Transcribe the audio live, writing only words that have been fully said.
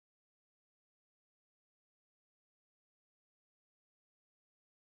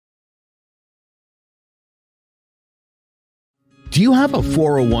Do you have a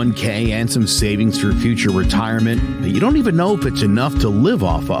 401k and some savings for future retirement, but you don't even know if it's enough to live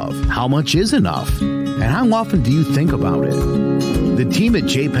off of? How much is enough? And how often do you think about it? The team at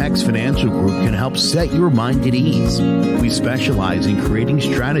JPEX Financial Group can help set your mind at ease. We specialize in creating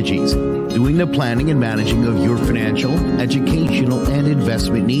strategies, doing the planning and managing of your financial, educational, and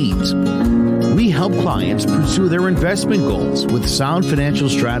investment needs. We help clients pursue their investment goals with sound financial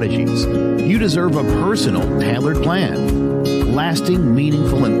strategies. You deserve a personal, tailored plan. Lasting,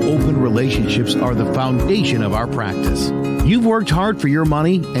 meaningful, and open relationships are the foundation of our practice. You've worked hard for your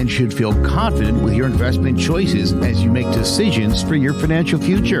money and should feel confident with your investment choices as you make decisions for your financial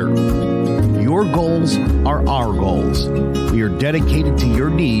future. Your goals are our goals. We are dedicated to your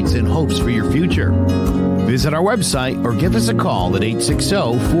needs and hopes for your future. Visit our website or give us a call at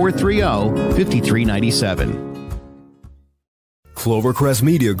 860-430-5397. Clovercrest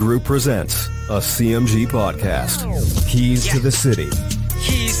Media Group presents a CMG podcast. Keys to the City.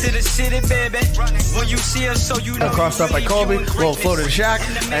 Keys to the city, baby. When you see us, so you know. Crossed up by Kobe, little floater to Shaq,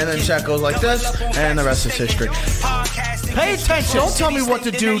 and then Shaq goes like this, and the rest is history. Pay attention. Don't tell me what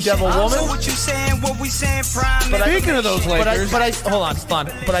to do, devil woman. Speaking of those Lakers, but I hold on.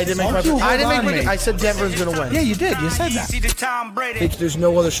 But I didn't make my. I said Denver's gonna win. Yeah, you did. You said that. There's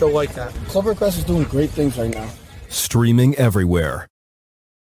no other show like that. Clovercrest is doing great things right now. Streaming everywhere.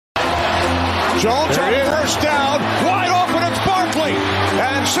 Jones on first down, wide open, it's Barkley,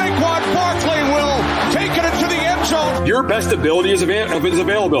 and Saquon Barkley will take it into the end zone. Your best ability is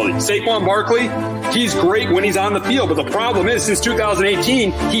availability. Saquon Barkley, he's great when he's on the field, but the problem is since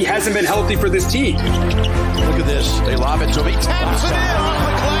 2018, he hasn't been healthy for this team. Look at this. They lob it to me. Taps it in off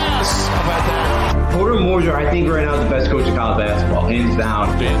the glass. How about that? Porter Moser, I think right now is the best coach in college basketball, hands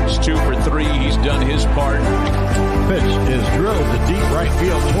down. It's 2 for 3. He's done his part. Pitch is drilled to deep right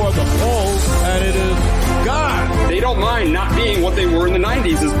field toward the pole, and it is gone. They don't mind not being what they were in the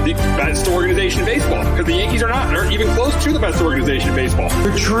 90s as the best organization in baseball, because the Yankees are not. They're even close to the best organization in baseball.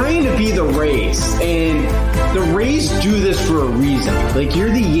 You're trying to be the Rays, and the Rays do this for a reason. Like, you're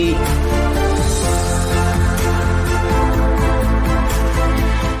the Yankees.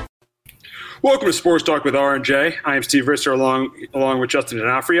 Welcome to Sports Talk with R&J. I am Steve Risser along with Justin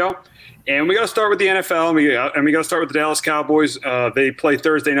D'Onofrio. And we got to start with the NFL, and we got to start with the Dallas Cowboys. They play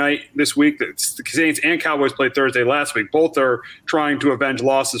Thursday night this week. The Saints and Cowboys played Thursday last week. Both are trying to avenge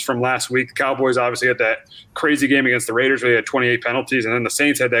losses from last week. The Cowboys obviously had that crazy game against the Raiders where they had 28 penalties, and then the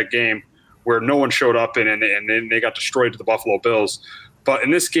Saints had that game where no one showed up, and then they got destroyed to the Buffalo Bills. But in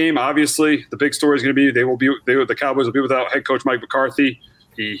this game, obviously, the big story is going to be the Cowboys will be without head coach Mike McCarthy.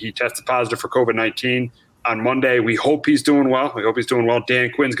 He tested positive for COVID-19 on Monday. We hope he's doing well.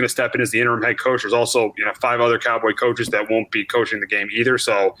 Dan Quinn's going to step in as the interim head coach. There's also 5 other Cowboy coaches that won't be coaching the game either.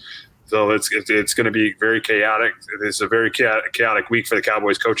 So it's going to be very chaotic. It's a very chaotic week for the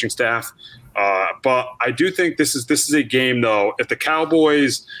Cowboys coaching staff. But I do think this is a game, though. If the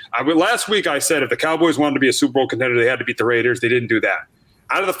Cowboys last week I said if the Cowboys wanted to be a Super Bowl contender, they had to beat the Raiders. They didn't do that.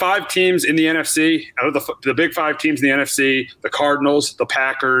 Out of the 5 teams in the NFC, out of the big 5 teams in the NFC, the Cardinals, the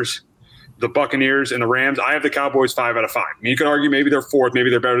Packers, the Buccaneers, and the Rams, I have the Cowboys 5 out of 5. I mean, you could argue maybe they're 4th, maybe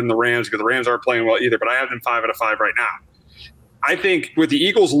they're better than the Rams because the Rams aren't playing well either, but I have them 5 out of 5 right now. I think with the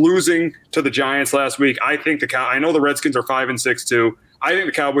Eagles losing to the Giants last week, I know the Redskins are 5-6 too. I think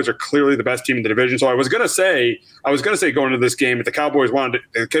the Cowboys are clearly the best team in the division. So I was going to say going into this game, if the Cowboys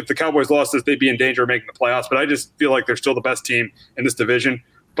lost this, they'd be in danger of making the playoffs. But I just feel like they're still the best team in this division.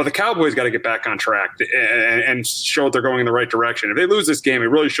 But the Cowboys got to get back on track and show that they're going in the right direction. If they lose this game, it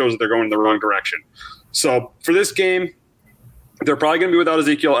really shows that they're going in the wrong direction. So for this game, they're probably going to be without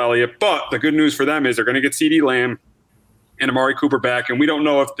Ezekiel Elliott. But the good news for them is they're going to get CeeDee Lamb and Amari Cooper back. And we don't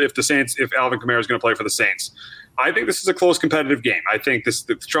know if Alvin Kamara is going to play for the Saints. I think this is a close competitive game. I think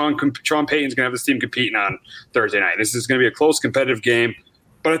Sean Payton's going to have this team competing on Thursday night. This is going to be a close competitive game.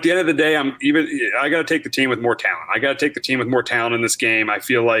 But at the end of the day, I got to take the team with more talent. I got to take the team with more talent in this game. I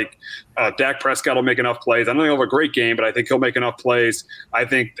feel like Dak Prescott will make enough plays. I don't think he'll have a great game, but I think he'll make enough plays. I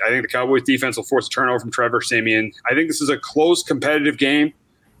think the Cowboys defense will force a turnover from Trevor Siemian. I think this is a close competitive game.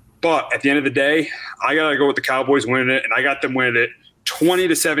 But at the end of the day, I got to go with the Cowboys winning it, and I got them winning it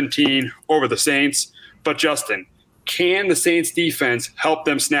 20-17 over the Saints. But Justin, can the Saints defense help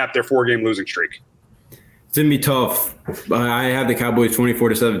them snap their 4-game losing streak? It's going to be tough. I have the Cowboys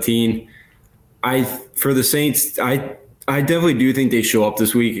 24-17. For the Saints, I definitely do think they show up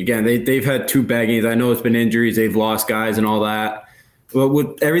this week. Again, they've had 2 bad games. I know it's been injuries. They've lost guys and all that. But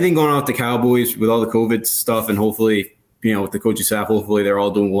with everything going on with the Cowboys, with all the COVID stuff, and hopefully, with the coaching staff, hopefully they're all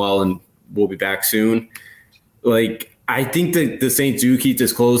doing well and we'll be back soon. I think that the Saints do keep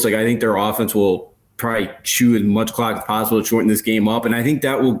this close. I think their offense will probably chew as much clock as possible to shorten this game up. And I think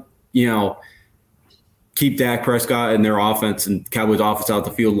that will, keep Dak Prescott and their offense and Cowboys offense out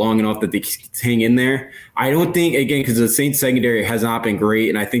the field long enough that they hang in there. I don't think, again, because the Saints secondary has not been great,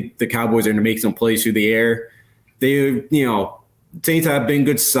 and I think the Cowboys are going to make some plays through the air. Saints have been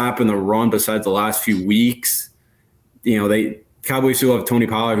good stopping the run besides the last few weeks. Cowboys still have Tony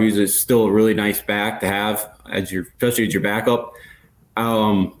Pollard, who's still a really nice back to have, especially as your backup.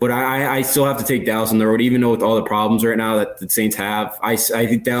 But I still have to take Dallas on the road, even though with all the problems right now that the Saints have. I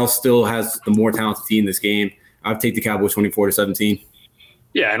think Dallas still has the more talented team in this game. I'll take the Cowboys 24-17.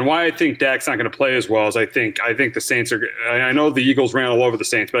 Yeah, and why I think Dak's not going to play as well is I think the Saints are – I know the Eagles ran all over the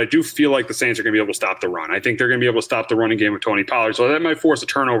Saints, but I do feel like the Saints are going to be able to stop the run. I think they're going to be able to stop the running game with Tony Pollard, so that might force a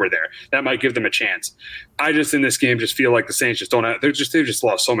turnover there. That might give them a chance. I just, in this game, just feel like the Saints just don't have – they've just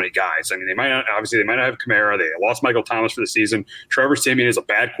lost so many guys. I mean, they might not have Kamara. They lost Michael Thomas for the season. Trevor Siemian is a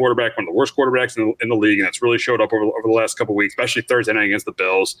bad quarterback, one of the worst quarterbacks in the league, and that's really showed up over the last couple of weeks, especially Thursday night against the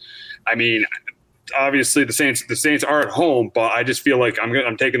Bills. I mean – obviously the Saints are at home, but I just feel like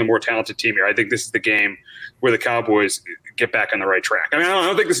I'm taking the more talented team here. I think this is the game where the Cowboys get back on the right track. I mean, I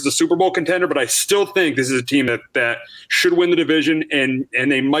don't think this is a Super Bowl contender, but I still think this is a team that should win the division, and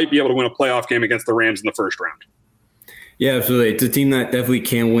they might be able to win a playoff game against the Rams in the first round. Yeah, absolutely. It's a team that definitely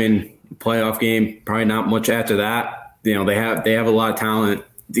can win a playoff game. Probably not much after that. They have a lot of talent.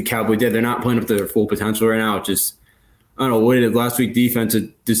 The Cowboys did. They're not playing up to their full potential right now. It's just, I don't know what it is. Last week defense, it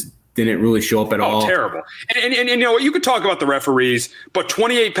just didn't really show up at all. Oh, terrible. And you know what? You could talk about the referees, but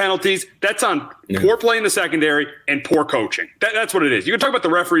 28 penalties, that's on poor play in the secondary and poor coaching. That's what it is. You can talk about the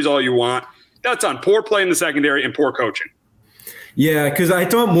referees all you want. That's on poor play in the secondary and poor coaching. Yeah, because I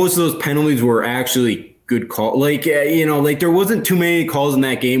thought most of those penalties were actually good calls. Like there wasn't too many calls in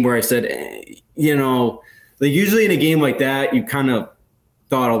that game where I said, usually in a game like that, you kind of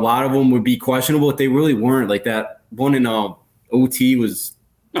thought a lot of them would be questionable, but they really weren't. Like that one in OT was –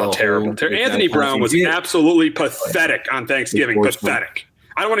 terrible. Anthony Brown was absolutely pathetic on Thanksgiving. Pathetic.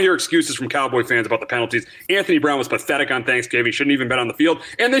 I don't want to hear excuses from Cowboy fans about the penalties. Anthony Brown was pathetic on Thanksgiving. He shouldn't even been on the field.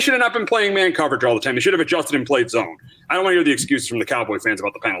 And they should have not been playing man coverage all the time. They should have adjusted and played zone. I don't want to hear the excuses from the Cowboy fans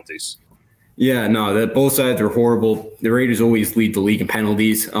about the penalties. Yeah, no, both sides are horrible. The Raiders always lead the league in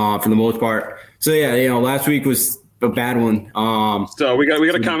penalties for the most part. So, yeah, last week was a bad one. So we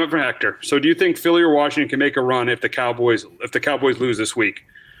got a comment from Hector. So do you think Philly or Washington can make a run if the Cowboys lose this week?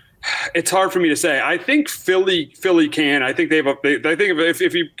 It's hard for me to say. I think Philly can. I think they have if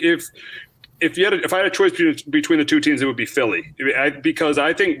I had a choice between the two teams, it would be Philly, because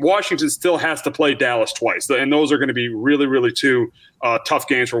I think Washington still has to play Dallas twice, and those are going to be really, really two tough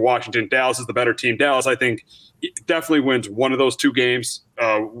games for Washington. Dallas is the better team. Dallas, I think, definitely wins one of those two games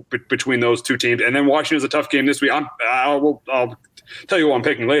between those two teams, and then Washington is a tough game this week. I'll tell you who I'm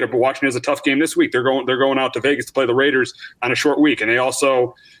picking later, but Washington is a tough game this week. They're going out to Vegas to play the Raiders on a short week, and they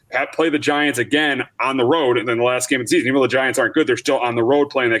also play the Giants again on the road. And then the last game of the season, even though the Giants aren't good, they're still on the road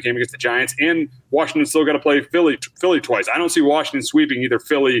playing that game against the Giants. And Washington still got to play Philly twice. I don't see Washington sweeping either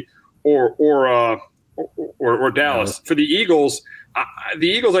Philly or Dallas. For the Eagles, I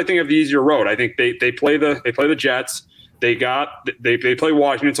think have the easier road. I think they play the Jets. They play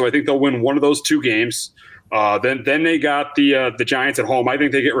Washington, so I think they'll win one of those two games. Then they got the Giants at home. I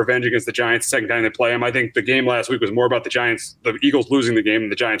think they get revenge against the Giants the second time they play them. I think the game last week was more about the Eagles losing the game than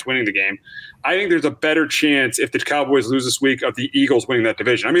the Giants winning the game. I think there's a better chance if the Cowboys lose this week of the Eagles winning that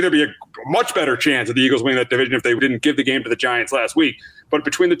division. I mean, there'd be a much better chance of the Eagles winning that division if they didn't give the game to the Giants last week. But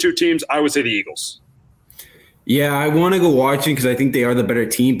between the two teams, I would say the Eagles. Yeah, I want to go Washington because I think they are the better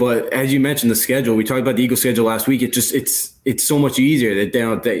team. But as you mentioned, the schedule, we talked about the Eagles schedule last week. It's so much easier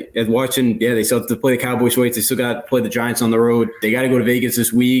that at Washington, they still have to play the Cowboys twice. They still got to play the Giants on the road. They got to go to Vegas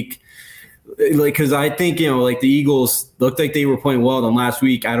this week. Because I think, the Eagles looked like they were playing well than last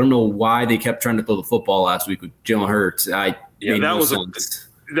week. I don't know why they kept trying to throw the football last week with Jalen Hurts.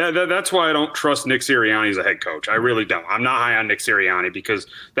 That's why I don't trust Nick Sirianni as a head coach. I really don't. I'm not high on Nick Sirianni because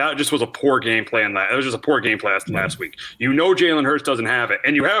that just was a poor game plan. It was just a poor game plan last week. Jalen Hurts doesn't have it.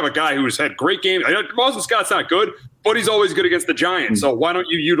 And you have a guy who's had great games. Boston Scott's not good, but he's always good against the Giants. So why don't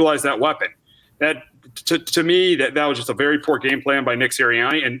you utilize that weapon? That to me, that was just a very poor game plan by Nick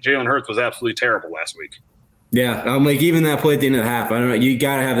Sirianni, and Jalen Hurts was absolutely terrible last week. Yeah, I'm even that play at the end of the half. I don't know. You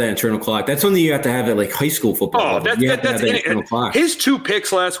got to have that internal clock. That's something you have to have at high school football. That's internal clock. His two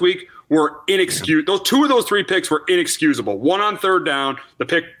picks last week were inexcusable. Two of those three picks were inexcusable. One on third down, the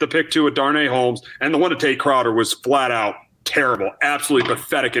pick two at Darnay Holmes, and the one to Tate Crowder was flat out terrible. Absolutely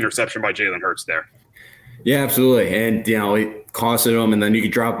pathetic interception by Jalen Hurts there. Yeah, absolutely. And, it costed them, and then you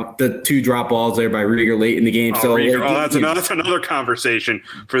could drop the 2 drop balls there by Rieger late in the game. That's another conversation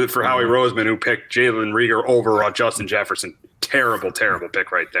for Howie Roseman, who picked Jalen Rieger over Justin Jefferson. Terrible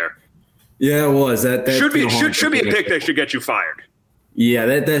pick right there. Yeah, it was. That should be a pick that should get you fired. Yeah,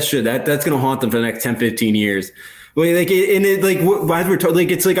 that's going to haunt them for the next 10, 15 years. But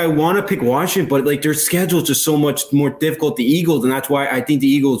it's like I want to pick Washington, but like their schedule is just so much more difficult than the Eagles, and that's why I think the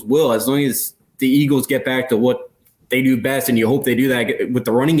Eagles will, as long as the Eagles get back to what they do best, and you hope they do that with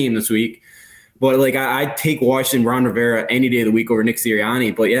the running game this week. But like I'd take Washington, Ron Rivera any day of the week over Nick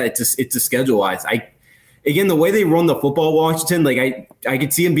Sirianni. But yeah, it's a schedule wise. Again, the way they run the football, Washington, like I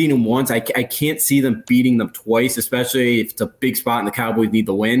could see them beating them once. I can't see them beating them twice, especially if it's a big spot and the Cowboys need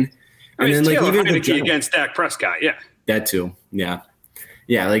to win. And then Taylor Heineke against Dak Prescott, yeah, that too, yeah.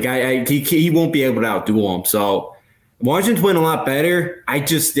 Like he won't be able to outdo them. So Washington's playing a lot better.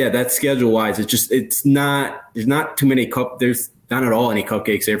 That schedule wise, there's not too many there's not at all any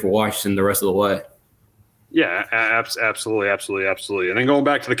cupcakes there for Washington the rest of the way. Yeah, absolutely. And then going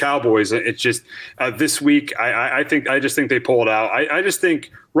back to the Cowboys, it's just this week. I just think they pulled out. I just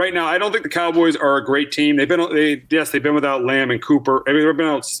think right now I don't think the Cowboys are a great team. They've been without Lamb and Cooper. I mean, they've been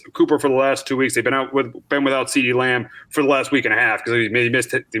out Cooper for the last 2 weeks. They've been without CeeDee Lamb for the last week and a half because he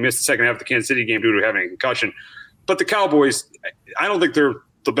missed the second half of the Kansas City game due to having a concussion. But the Cowboys, I don't think they're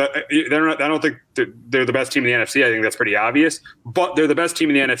the best. I don't think they're the best team in the NFC. I think that's pretty obvious. But they're the best team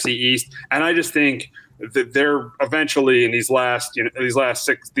in the NFC East, and I just think that they're eventually in these last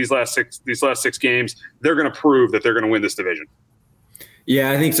 6 games, they're going to prove that they're going to win this division.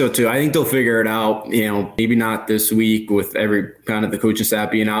 Yeah, I think so too. I think they'll figure it out. Maybe not this week with every kind of the coaching staff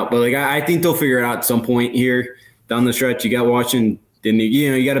being out, but like I think they'll figure it out at some point here down the stretch. You got Washington.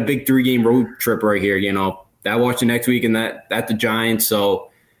 You got a big 3-game road trip right here. That Washington next week and that the Giants. So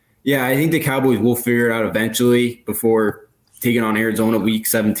yeah, I think the Cowboys will figure it out eventually before taking on Arizona week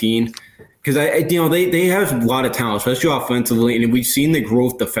 17. Because they have a lot of talent, especially offensively, and we've seen the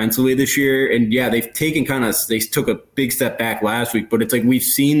growth defensively this year. And yeah, they took a big step back last week, but it's like we've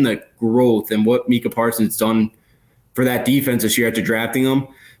seen the growth and what Micah Parsons done for that defense this year after drafting them.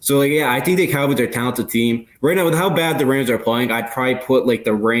 So like, yeah, I think the Cowboys are a talented team right now. With how bad the Rams are playing, I'd probably put like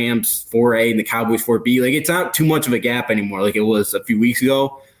the Rams 4A and the Cowboys 4B. Like it's not too much of a gap anymore, like it was a few weeks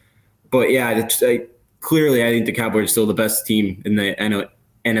ago. But yeah, clearly, I think the Cowboys are still the best team in the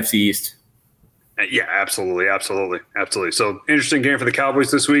NFC East. Yeah, absolutely. So interesting game for the Cowboys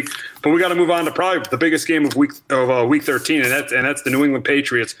this week, but we got to move on to probably the biggest game of week 13, and that's the New England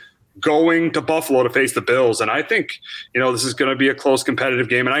Patriots going to Buffalo to face the Bills. And I think this is going to be a close, competitive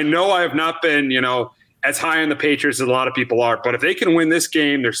game. And I know I have not been as high on the Patriots as a lot of people are, but if they can win this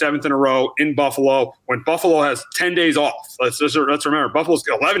game, they're 7th in a row in Buffalo. When Buffalo has 10 days off, let's remember Buffalo's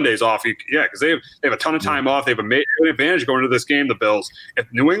 11 days off. Because they have a ton of time off. They have a major advantage going into this game. The Bills. If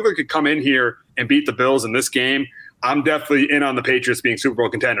New England could come in here and beat the Bills in this game, I'm definitely in on the Patriots being Super Bowl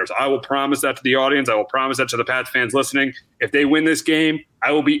contenders. I will promise that to the audience. I will promise that to the Pats fans listening. If they win this game,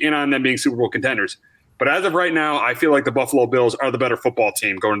 I will be in on them being Super Bowl contenders. But as of right now, I feel like the Buffalo Bills are the better football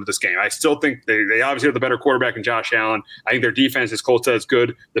team going into this game. I still think they obviously have the better quarterback in Josh Allen. I think their defense is close to as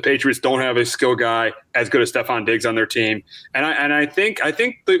good. The Patriots don't have a skill guy as good as Stephon Diggs on their team. And I think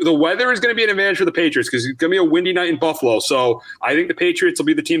the weather is going to be an advantage for the Patriots because it's going to be a windy night in Buffalo. So I think the Patriots will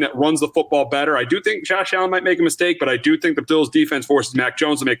be the team that runs the football better. I do think Josh Allen might make a mistake, but I do think the Bills defense forces Mac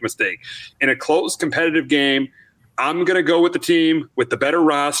Jones to make a mistake. In a close, competitive game, I'm going to go with the team with the better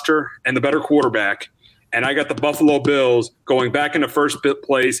roster and the better quarterback. And I got the Buffalo Bills going back into first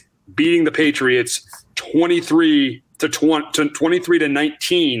place, beating the Patriots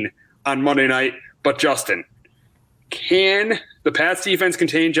 23-19 on Monday night. But Justin, can the Pats defense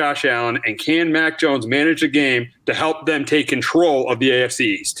contain Josh Allen, and can Mac Jones manage the game to help them take control of the AFC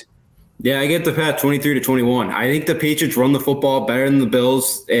East? Yeah, I get the Pats 23-21. I think the Patriots run the football better than the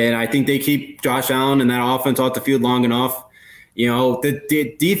Bills, and I think they keep Josh Allen and that offense off the field long enough.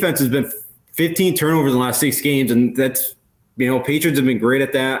 The defense has been 15 turnovers in the last 6 games, and that's, Patriots have been great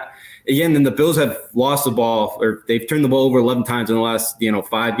at that. Again, then the Bills have lost the ball, or they've turned the ball over 11 times in the last,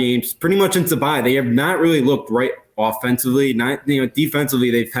 5 games, pretty much since the bye. They have not really looked right offensively. Defensively,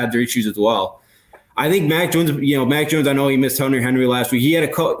 they've had their issues as well. I think Mac Jones, I know he missed Hunter Henry last week. He had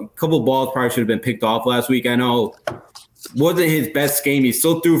a couple balls probably should have been picked off last week. I know wasn't his best game. He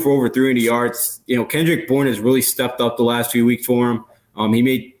still threw for over 300 yards. Kendrick Bourne has really stepped up the last few weeks for him.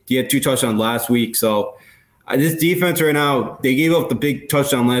 He had 2 touchdowns last week. So this defense right now, they gave up the big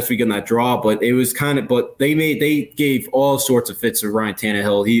touchdown last week in that draw, but it was but they gave all sorts of fits to Ryan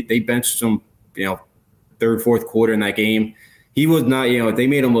Tannehill. They benched him, third, fourth quarter in that game. He was not, they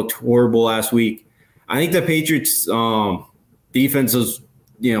made him look horrible last week. I think the Patriots defense is,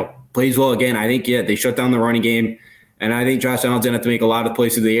 plays well again. I think, they shut down the running game, and I think Josh Allen's going to have to make a lot of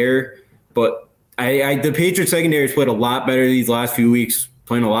plays through the air. But the Patriots secondary has played a lot better these last few weeks,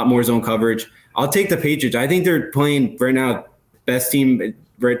 playing a lot more zone coverage. I'll take the Patriots. I think they're playing right now best team.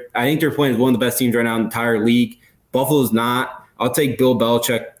 I think they're playing one of the best teams right now in the entire league. Buffalo's not. I'll take Bill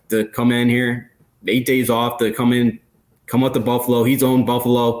Belichick to come in here, 8 days off to come up to Buffalo. He's owned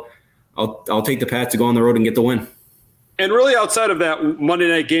Buffalo. I'll take the Pats to go on the road and get the win. And really, outside of that Monday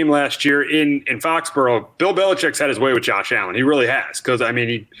night game last year in Foxborough, Bill Belichick's had his way with Josh Allen. He really has, because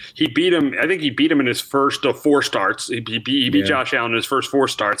he beat him. I think he beat him in his first 4 starts. He beat Josh Allen in his first 4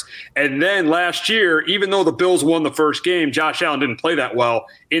 starts. And then last year, even though the Bills won the first game, Josh Allen didn't play that well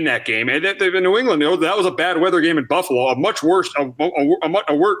in that game. And in New England, that was a bad weather game in Buffalo. A much worse, a New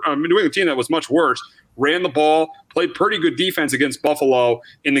England team that was much worse. Ran the ball, played pretty good defense against Buffalo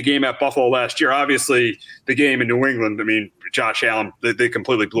in the game at Buffalo last year. Obviously, the game in New England, Josh Allen, they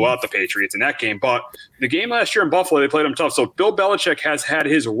completely blew out the Patriots in that game. But the game last year in Buffalo, they played them tough. So Bill Belichick has had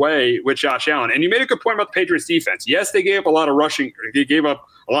his way with Josh Allen. And you made a good point about the Patriots defense. Yes, they gave up a lot of rushing. They gave up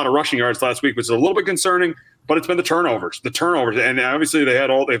a lot of rushing yards last week, which is a little bit concerning. But it's been the turnovers, and obviously they've had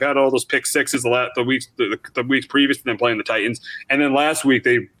all those pick sixes the weeks previous to them playing the Titans, and then last week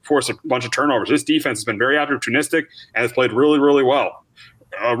they forced a bunch of turnovers. This defense has been very opportunistic and has played really, really well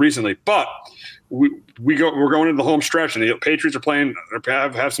recently. But we're going into the home stretch, and the Patriots are playing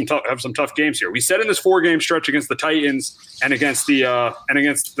have some tough games here. We said in this 4-game stretch against the Titans and against the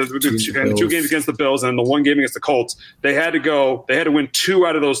 2 games against the Bills and the 1 game against the Colts, they had to win 2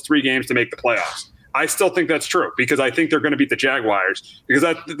 out of those 3 games to make the playoffs. I still think that's true, because I think they're going to beat the Jaguars,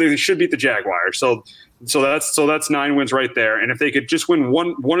 because they should beat the Jaguars. So that's 9 wins right there. And if they could just win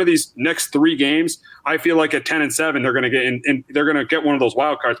one of these next 3 games, I feel like at 10-7 they're going to get in, they're going to get one of those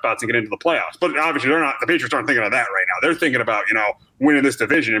wild card spots and get into the playoffs. But obviously they're not. The Patriots aren't thinking of that right now. They're thinking about winning this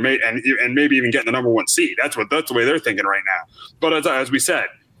division and maybe even getting the number 1 seed. That's the way they're thinking right now. But as we said,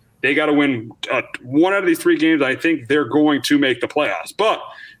 they got to win 1 out of these 3 games. I think they're going to make the playoffs. But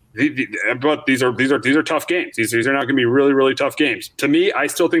these are tough games. These are not going to be really, really tough games. To me, I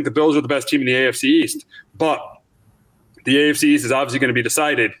still think the Bills are the best team in the AFC East, but the AFC East is obviously going to be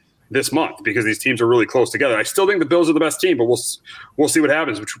decided this month because these teams are really close together. I still think the Bills are the best team, but we'll see what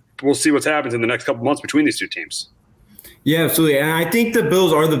happens. We'll see what happens in the next couple months between these 2 teams. Yeah, absolutely. And I think the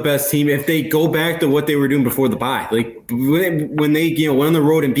Bills are the best team if they go back to what they were doing before the bye. Like when they went on the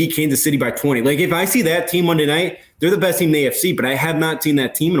road and beat Kansas City by 20. Like if I see that team Monday night, they're the best team in the AFC, but I have not seen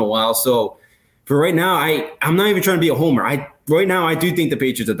that team in a while. So for right now, I'm not even trying to be a homer. Right now, I do think the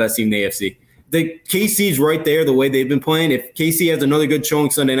Patriots are the best team in the AFC. The KC's right there the way they've been playing. If KC has another good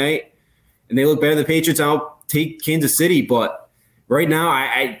showing Sunday night and they look better than the Patriots, I'll take Kansas City. But right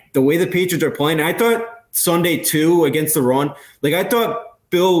now, the way the Patriots are playing, I thought Sunday too against the run. Like I thought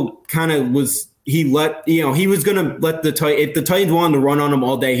Bill kind of was. He was going to let if the Titans wanted to run on him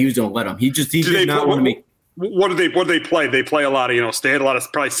all day, he was going to let them. He did not want to make. What did they play? They play a lot of they had a lot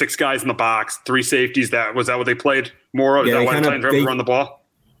of probably 6 guys in the box, 3 safeties. Was that what they played more of? Yeah, is that why the Titans were able to run the ball?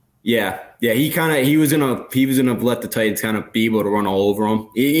 Yeah. He was gonna let the Titans kind of be able to run all over him.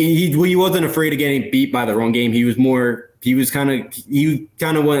 He wasn't afraid of getting beat by the run game. He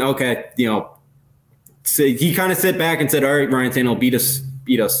kind of went okay. So he kind of sat back and said, all right, Ryan Tannehill beat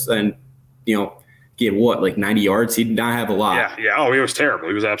us. And, get what, like 90 yards? He did not have a lot. Yeah. Oh, he was terrible.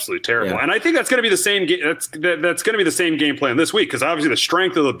 He was absolutely terrible. Yeah. And I think that's going to be the same game. That's going to be the same game plan this week, because obviously the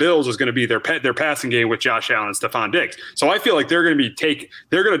strength of the Bills is going to be their passing game with Josh Allen and Stephon Diggs. So I feel like they're going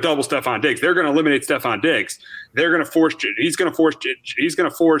to double Stephon Diggs. They're going to eliminate Stephon Diggs. They're going to force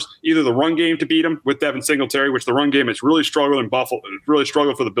either the run game to beat him with Devin Singletary, which the run game has really struggled in Buffalo, really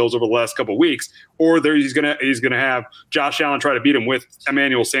struggled for the Bills over the last couple of weeks, or he's going to have Josh Allen try to beat him with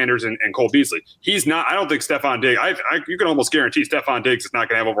Emmanuel Sanders and Cole Beasley. He's not. I don't think Stephon Diggs. You can almost guarantee Stephon Diggs is not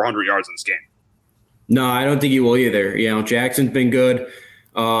going to have over 100 yards in this game. No, I don't think he will either. Jackson's been good.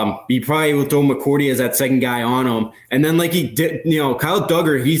 He probably will throw McCourty as that second guy on him. And then like he did, Kyle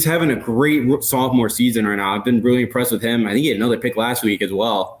Duggar, he's having a great sophomore season right now. I've been really impressed with him. I think he had another pick last week as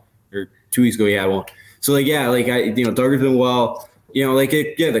well, or 2 weeks ago he had one. So Duggar's been well.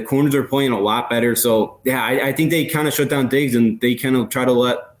 The corners are playing a lot better. So yeah, I think they kind of shut down Diggs and they kind of try to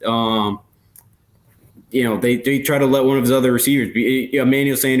let they try to let one of his other receivers be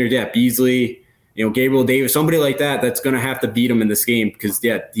Emmanuel Sanders, Beasley. Gabriel Davis, somebody like that's going to have to beat him in this game because,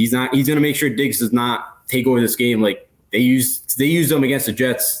 he's going to make sure Diggs does not take over this game. Like they used them against the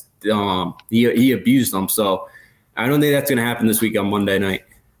Jets. He abused them. So I don't think that's going to happen this week on Monday night.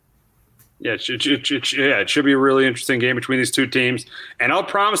 Yeah, it should be a really interesting game between these two teams. And I'll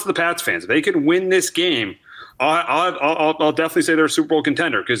promise the Pats fans, if they can win this game, I'll definitely say they're a Super Bowl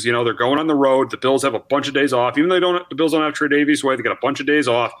contender because, you know, they're going on the road. The Bills have a bunch of days off. Even though the Bills don't have Tre'Davious White, they got a bunch of days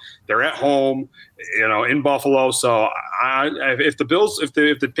off. They're at home, you know, in Buffalo. So if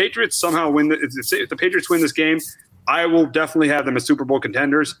the Patriots somehow win, if the Patriots win this game, I will definitely have them as Super Bowl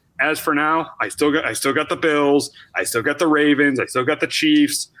contenders. As for now, I still got the Bills. I still got the Ravens. I still got the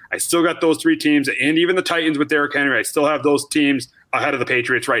Chiefs. I still got those three teams, and even the Titans with Derrick Henry. I still have those teams ahead of the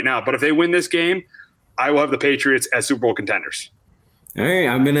Patriots right now. But if they win this game, I will have the Patriots as Super Bowl contenders. All right,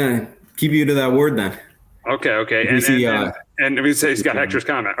 I'm gonna keep you to that word then. Okay. And we say Scott Hector's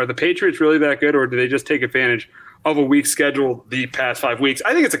comment: are the Patriots really that good, or do they just take advantage of a weak schedule the past 5 weeks?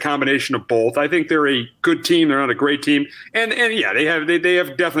 I think it's a combination of both. I think they're a good team. They're not a great team. And yeah, they have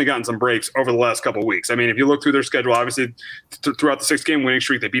definitely gotten some breaks over the last couple of weeks. I mean, if you look through their schedule, obviously throughout the 6-game winning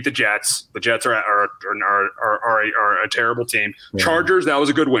streak, they beat the Jets. The Jets are a terrible team. Yeah. Chargers, that was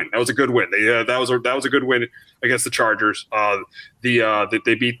a good win. That was a good win. That was a good win against the Chargers.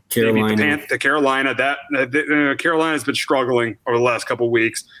 They beat Carolina. Carolina. Carolina's been struggling over the last couple of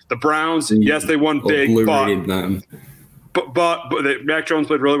weeks. The Browns, yes, they won big, but Mac Jones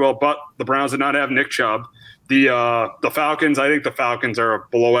played really well. But the Browns did not have Nick Chubb. The Falcons, I think the Falcons are a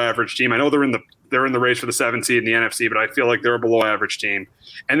below average team. I know they're in the race for the 7th seed in the NFC, but I feel like they're a below average team.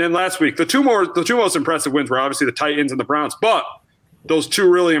 And then last week, the two most impressive wins were obviously the Titans and the Browns. But those two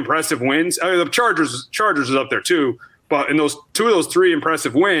really impressive wins, the Chargers is up there too. But in those three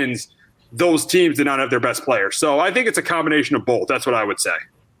impressive wins, those teams did not have their best players. So I think it's a combination of both. That's what I would say.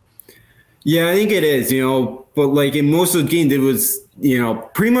 Yeah, I think it is, you know, but like in most of the games, it was, you know,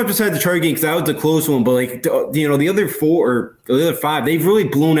 pretty much besides the Charger game, because that was a close one. But like, you know, the other 4 or the other 5, they've really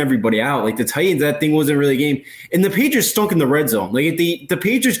blown everybody out. Like the Titans, that thing wasn't really a game. And the Patriots stunk in the red zone. Like the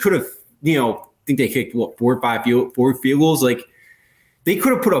Patriots could have, you know, I think they kicked 4 field goals. Like they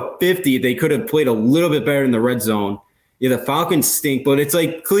could have put up 50. They could have played a little bit better in the red zone. Yeah, the Falcons stink, but it's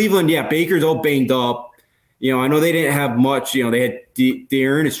like Cleveland, yeah, Baker's all banged up. You know, I know they didn't have much. You know, they had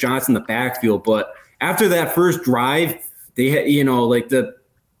Dearness Johnson in the backfield, but after that first drive, they had, you know, like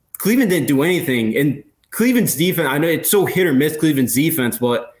Cleveland didn't do anything. And Cleveland's defense, I know it's so hit or miss, Cleveland's defense,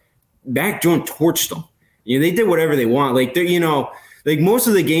 but Mac Jones torched them. You know, they did whatever they want. Like, they're, you know, like most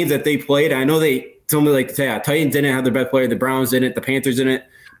of the games that they played, I know they told me, like, Titans didn't have their best player, the Browns didn't, the Panthers didn't,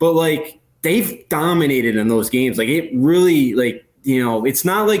 but like they've dominated in those games. Like it really, like, you know, it's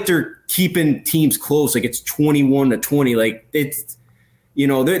not like they're keeping teams close. Like it's 21-20. Like it's, you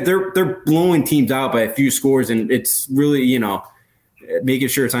know, they're blowing teams out by a few scores, and it's really, you know, making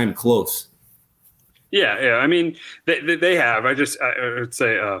sure it's not even close. Yeah. I mean, they have. I would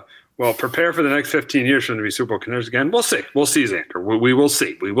say, well, prepare for the next 15 years for them to be Super Bowl contenders again. We'll see. We'll see, Xander. We will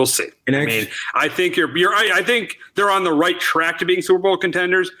see. We will see. I mean, I think I think they're on the right track to being Super Bowl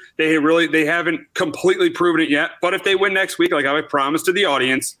contenders. They haven't completely proven it yet. But if they win next week, like I promised to the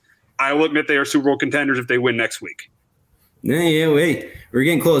audience, I will admit they are Super Bowl contenders if they win next week. Yeah, wait. We're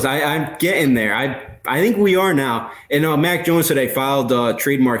getting close. I'm getting there. I think we are now. And Mac Jones today filed a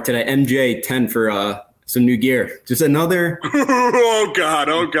trademark today, MJ10 for some new gear. Just another. Oh God!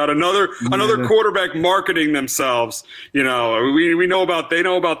 Another quarterback marketing themselves. You know, we know about. They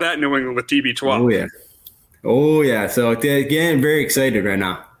know about that in New England with TB12. Oh yeah. So again, very excited right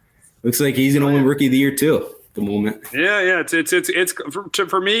now. Looks like he's gonna win Rookie of the Year too. At the moment. Yeah. It's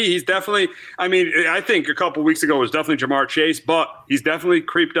for me. He's definitely. I mean, I think a couple weeks ago was definitely Jamar Chase, but he's definitely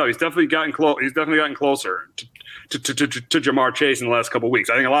creeped up. He's definitely gotten close. He's definitely gotten closer to Jamar Chase in the last couple of weeks.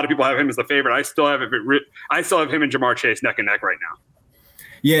 I think a lot of people have him as the favorite. I still have him and Jamar Chase neck and neck right now.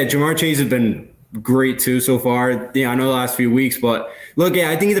 Yeah, Jamar Chase has been great too so far. Yeah, I know the last few weeks, but look, yeah,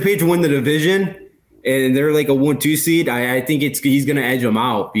 I think the Patriots win the division and they're like a 1-2 seed. I think he's going to edge them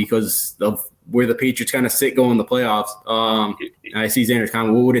out because of where the Patriots kind of sit going in the playoffs. I see Xander's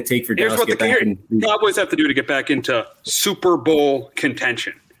comment. What would it take for Dallas to get back? The Cowboys have to do to get back into Super Bowl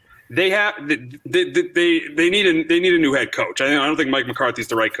contention. They need a new head coach. I don't think Mike McCarthy's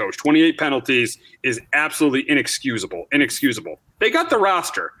the right coach. 28 penalties is absolutely inexcusable. They got the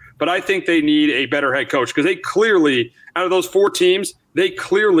roster, but I think they need a better head coach because they clearly, out of those 4 teams, they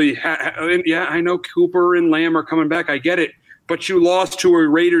clearly yeah, I know Cooper and Lamb are coming back. I get it. But you lost to a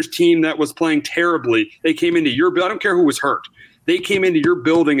Raiders team that was playing terribly. They came into your – I don't care who was hurt. They came into your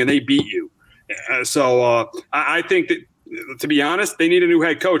building and they beat you. So I think that, to be honest, they need a new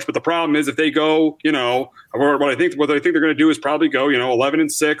head coach. But the problem is if they go, you know, what I think they're going to do is probably go, you know,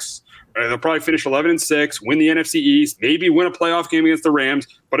 11-6. They'll probably finish 11-6, win the NFC East, maybe win a playoff game against the Rams,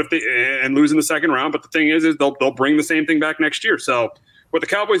 but if they and lose in the second round. But the thing is they'll bring the same thing back next year. So what the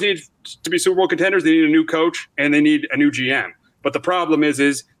Cowboys need to be Super Bowl contenders, they need a new coach and they need a new GM. But the problem is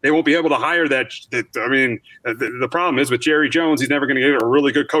they won't be able to hire that. I mean, the problem is with Jerry Jones, he's never going to get a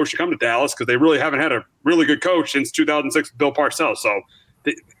really good coach to come to Dallas because they really haven't had a really good coach since 2006 with Bill Parcells. So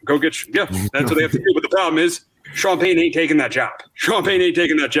that's what they have to do. But the problem is Sean Payton ain't taking that job. Sean Payton ain't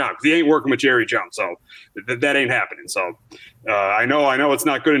taking that job because he ain't working with Jerry Jones. So that ain't happening. So I know it's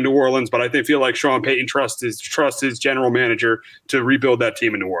not good in New Orleans, but I feel like Sean Payton trusts his general manager to rebuild that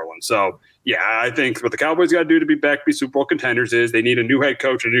team in New Orleans. So yeah, I think what the Cowboys got to do to be Super Bowl contenders is they need a new head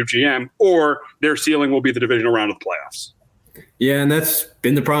coach, a new GM, or their ceiling will be the divisional round of the playoffs. Yeah, and that's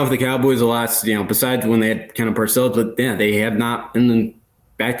been the problem with the Cowboys the last, besides when they had kind of Parcells, but yeah, they have not been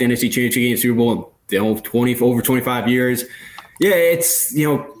back to NFC Championship game, Super Bowl in over 25 years. Yeah, it's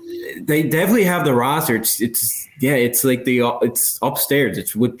they definitely have the roster. It's like it's upstairs.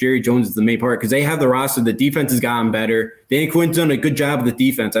 It's with Jerry Jones is the main part because they have the roster. The defense has gotten better. Dan Quinn's done a good job of the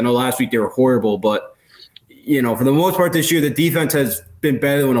defense. I know last week they were horrible, but for the most part this year, the defense has been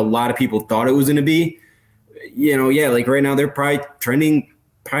better than a lot of people thought it was going to be. Like right now they're probably trending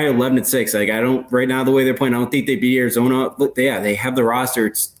 11-6. Like right now the way they're playing, I don't think they beat Arizona. Look, they have the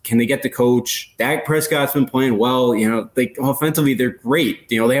roster. Can they get the coach? Dak Prescott's been playing well. Like offensively they're great.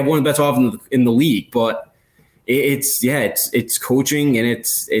 They have one of the best offenses in the league, but it's coaching, and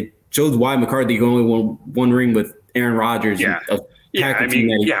it shows why McCarthy only won one ring with Aaron Rodgers.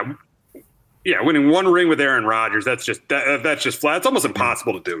 Winning one ring with Aaron Rodgers, that's just flat. It's almost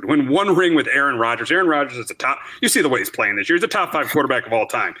impossible to do. To win one ring with Aaron Rodgers. Aaron Rodgers is you see the way he's playing this year. He's a top 5 quarterback of all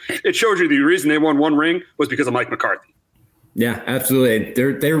time. It shows you the reason they won one ring was because of Mike McCarthy. Yeah, absolutely.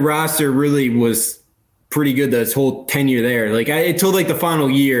 Their roster really was pretty good this whole tenure there. Like until like the final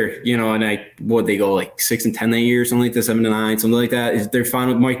year, and they go like 6-10 that year, something like that, 7-9, something like that. Is their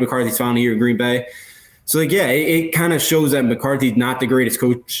final Mike McCarthy's final year in Green Bay. So it kind of shows that McCarthy's not the greatest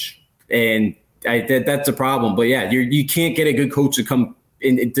coach, and that's a problem. But yeah, you can't get a good coach to come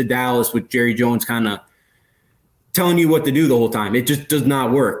into Dallas with Jerry Jones kind of telling you what to do the whole time. It just does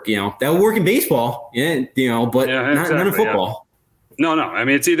not work. That will work in baseball, but not in football. No. I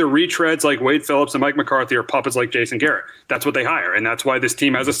mean, it's either retreads like Wade Phillips and Mike McCarthy or puppets like Jason Garrett. That's what they hire, and that's why this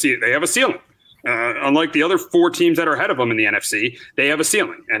team has they have a ceiling. Unlike the other 4 teams that are ahead of them in the NFC, they have a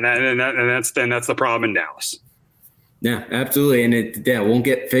ceiling, and that's the problem in Dallas. Yeah, absolutely, and it won't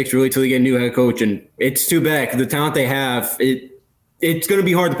get fixed really till they get a new head coach, and it's too bad because the talent they have, it's going to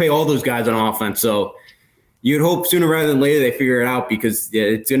be hard to pay all those guys on offense. So you'd hope sooner rather than later they figure it out because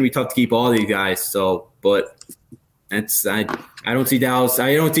it's going to be tough to keep all these guys. So, but I don't see Dallas.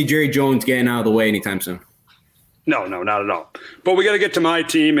 I don't see Jerry Jones getting out of the way anytime soon. No, not at all. But we got to get to my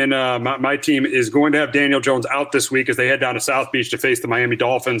team, and my team is going to have Daniel Jones out this week as they head down to South Beach to face the Miami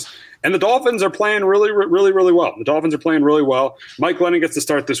Dolphins. And the Dolphins are playing really, really, really well. The Dolphins are playing really well. Mike Glennon gets to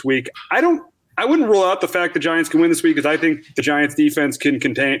start this week. I wouldn't rule out the fact the Giants can win this week because I think the Giants defense can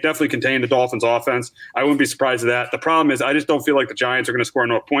definitely contain the Dolphins offense. I wouldn't be surprised at that. The problem is I just don't feel like the Giants are going to score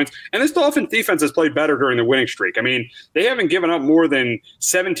enough points. And this Dolphins defense has played better during the winning streak. I mean, they haven't given up more than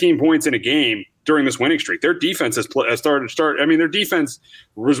 17 points in a game during this winning streak. Their defense has started. I mean, their defense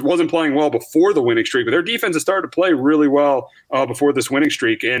wasn't playing well before the winning streak, but their defense has started to play really well before this winning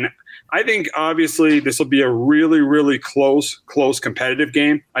streak. And I think obviously this will be a really, really close competitive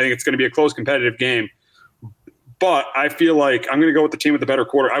game. I think it's going to be a close competitive game. But I feel like I'm going to go with the team with the better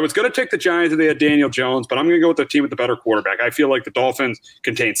quarterback. I was going to take the Giants if they had Daniel Jones, but I'm going to go with the team with the better quarterback. I feel like the Dolphins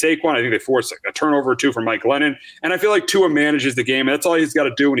contain Saquon. I think they force a turnover or 2 from Mike Glennon. And I feel like Tua manages the game. And that's all he's got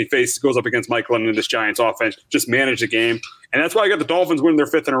to do when he goes up against Mike Glennon in this Giants offense, just manage the game. And that's why I got the Dolphins winning their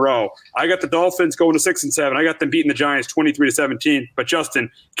 5th in a row. I got the Dolphins going to 6-7. I got them beating the Giants 23-17. But Justin,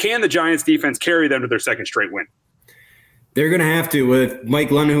 can the Giants defense carry them to their 2nd straight win? They're going to have to with Mike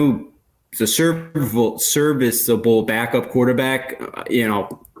Glennon, who is a serviceable backup quarterback.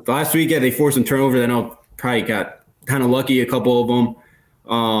 Last week they forced some turnovers. I know probably got kind of lucky, a couple of them.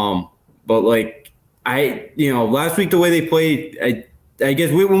 But last week the way they played, I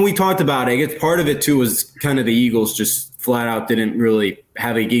guess when we talked about it, I guess part of it too was kind of the Eagles just flat out didn't really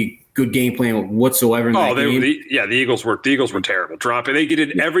have a good game plan whatsoever in that game. The Eagles were terrible. They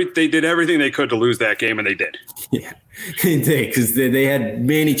did everything they could to lose that game, and they did. Yeah, because they had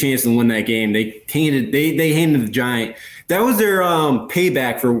many chances to win that game. They handed the Giants. That was their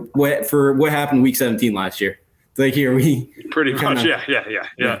payback for what happened Week 17 last year. Like here we pretty much, yeah.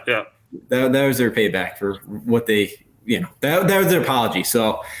 That was their payback for what they, that was their apology.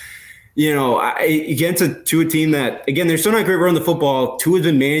 So. Against a team that, again, they're still not great running the football. Tua's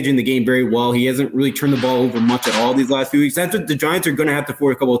been managing the game very well. He hasn't really turned the ball over much at all these last few weeks. That's what the Giants are going to have to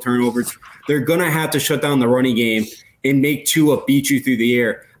force a couple of turnovers. They're going to have to shut down the running game. and make Tua beat you through the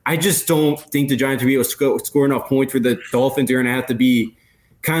air. I just don't think the Giants will be able to score enough points for the Dolphins. They're going to have to be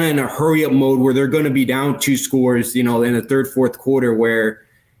kind of in a hurry-up mode where they're going to be down 2 scores, in the third, fourth quarter, where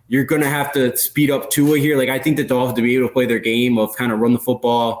you're going to have to speed up Tua here. Like, I think the Dolphins to be able to play their game of kind of run the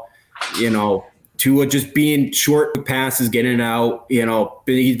football, Tua just being short passes, getting it out.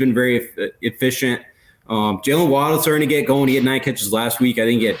 He's been very efficient. Jalen Waddle's starting to get going. He had 9 catches last week. I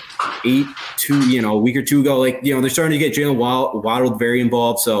think he had 8, a week or two ago. They're starting to get Jalen Waddle very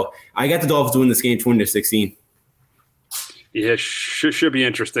involved. So I got the Dolphins to win this game 20-16. Yeah, should be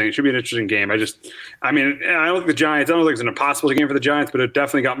interesting. It should be an interesting game. I don't think the Giants, I don't think it's an impossible game for the Giants, but it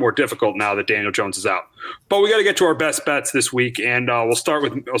definitely got more difficult now that Daniel Jones is out. But we got to get to our best bets this week, and I'll start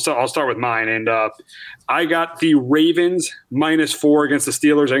with mine. And I got the Ravens -4 against the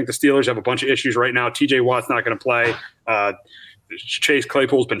Steelers. I think the Steelers have a bunch of issues right now. TJ Watt's not going to play. Chase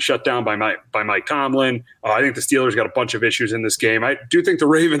Claypool's been shut down by Mike Tomlin. I think the Steelers got a bunch of issues in this game. I do think the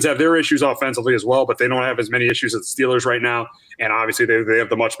Ravens have their issues offensively as well, but they don't have as many issues as the Steelers right now. And obviously they have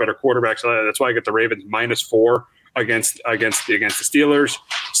the much better quarterback. So that's why I get the Ravens -4 against the Steelers.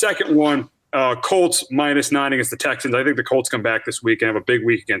 Second one, Colts -9 against the Texans. I think the Colts come back this week and have a big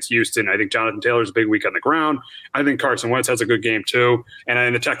week against Houston. I think Jonathan Taylor's a big week on the ground. I think Carson Wentz has a good game too.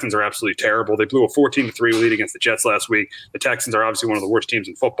 And the Texans are absolutely terrible. They blew a 14-3 lead against the Jets last week. The Texans are obviously one of the worst teams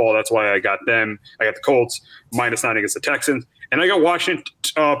in football. That's why I got them. I got the Colts -9 against the Texans. And I got Washington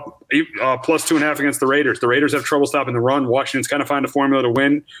 +2.5 against the Raiders. The Raiders have trouble stopping the run. Washington's kind of find a formula to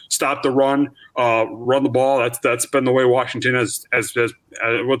win, stop the run, run the ball. That's been the way Washington has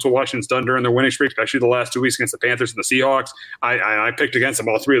what's what Washington's done during their winning streak, especially the last 2 weeks against the Panthers and the Seahawks. I picked against them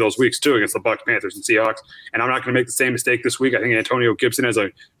all 3 of those weeks too, against the Bucs, Panthers, and Seahawks. And I'm not going to make the same mistake this week. I think Antonio Gibson has a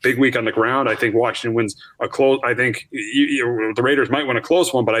big week on the ground. I think Washington wins a close. I think the Raiders might win a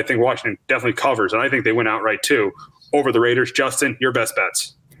close one, but I think Washington definitely covers, and I think they win outright too over the Raiders. Justin, your best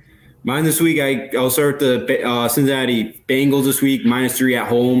bets. Mine this week, I'll start with the Cincinnati Bengals this week, -3 at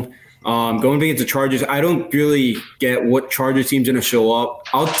home. Going against the Chargers, I don't really get what Chargers team's going to show up.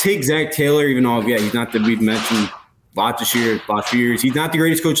 I'll take Zach Taylor, even though, he's not that we've mentioned last years. He's not the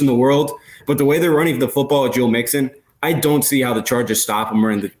greatest coach in the world, but the way they're running the football with Joe Mixon, I don't see how the Chargers stop him.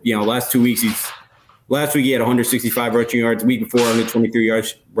 In the last 2 weeks, last week he had 165 rushing yards. The week before, 123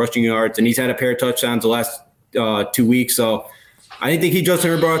 rushing yards, and he's had a pair of touchdowns the last 2 weeks. So I think he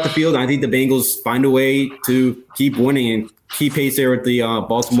Justin Herbert off the field. I think the Bengals find a way to keep winning and keep pace there with the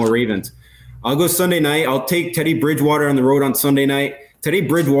Baltimore Ravens. I'll go Sunday night. I'll take Teddy Bridgewater on the road on Sunday night. Teddy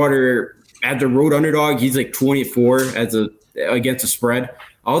Bridgewater at the road underdog, he's like 24 against the spread.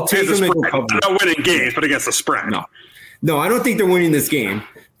 I'll take him to go cover. Not winning games, but against the spread. No, I don't think they're winning this game.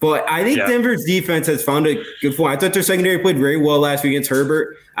 But I think Denver's defense has found a good form. I thought their secondary played very well last week against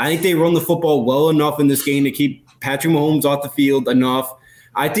Herbert. I think they run the football well enough in this game to keep Patrick Mahomes off the field enough.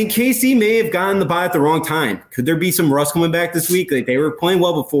 I think KC may have gotten the bye at the wrong time. Could there be some rust coming back this week? Like, they were playing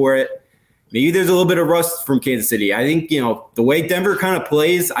well before it. Maybe there's a little bit of rust from Kansas City. I think, the way Denver kind of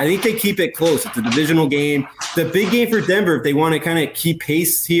plays, I think they keep it close. It's a divisional game. The big game for Denver, if they want to kind of keep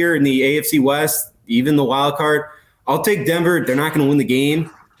pace here in the AFC West, even the wild card, I'll take Denver. They're not going to win the game,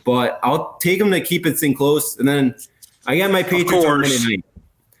 but I'll take them to keep it thing close. And then I got my Patriots on Monday night.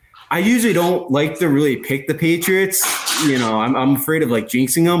 I usually don't like to really pick the Patriots. I'm afraid of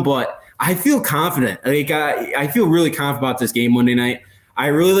jinxing them, but I feel confident. I feel really confident about this game Monday night. I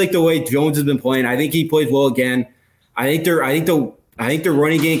really like the way Jones has been playing. I think he plays well again. I think their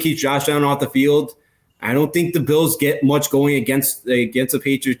running game keeps Josh Allen off the field. I don't think the Bills get much going against the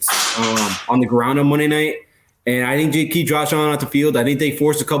Patriots on the ground on Monday night. And I think they keep Josh Allen off the field. I think they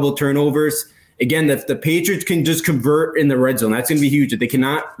force a couple of turnovers. Again, if the Patriots can just convert in the red zone, that's going to be huge. If they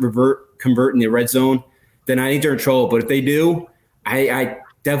cannot convert in the red zone, then I think they're in trouble. But if they do, I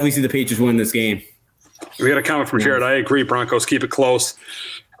definitely see the Patriots win this game. We got a comment from Jared. I agree. Broncos keep it close.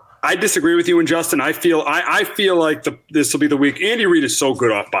 I disagree with you and Justin. I feel like this will be the week. Andy Reid is so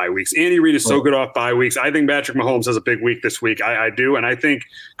good off bye weeks. I think Patrick Mahomes has a big week this week. I do, and I think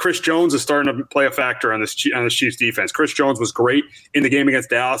Chris Jones is starting to play a factor on this Chiefs defense. Chris Jones was great in the game against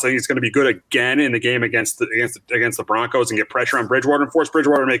Dallas. I think he's going to be good again in the game against the Broncos and get pressure on Bridgewater and force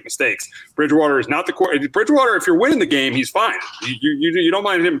Bridgewater to make mistakes. Bridgewater is not the Bridgewater. If you're winning the game, he's fine. You don't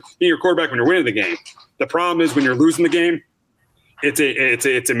mind him being your quarterback when you're winning the game. The problem is when you're losing the game.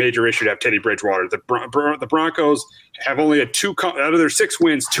 It's a major issue to have Teddy Bridgewater. The Broncos have only had 2 out of their 6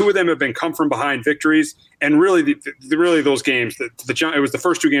 wins. 2 of them have been come from behind victories, and really those games. It was the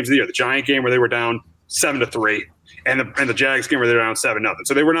first 2 games of the year. The Giant game where they were down 7-3, and the Jags game where they were down 7-0.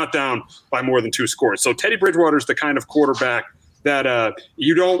 So they were not down by more than 2 scores. So Teddy Bridgewater is the kind of quarterback that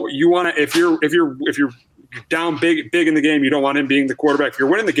you want to if you're down big in the game. You don't want him being the quarterback. If you're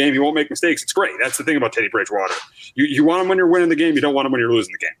winning the game, he won't make mistakes. It's great. That's the thing about Teddy Bridgewater. You want him when you're winning the game. You don't want him when you're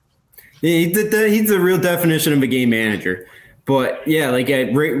losing the game. Yeah, he's the real definition of a game manager. But yeah, like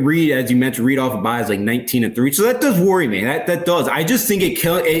Reed, as you mentioned, Reed off of bye is like 19-3. So that does worry me. That does. I just think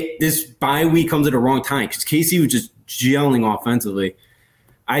this bye week comes at the wrong time because Casey was just gelling offensively.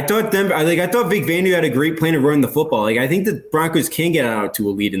 I thought Vic Fangio had a great plan of running the football. Like I think the Broncos can get out to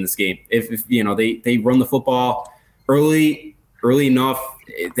a lead in this game if they run the football early enough.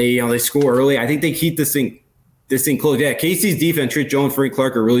 They score early. I think they keep this thing close. Yeah, Casey's defense, Trent Jones, Frank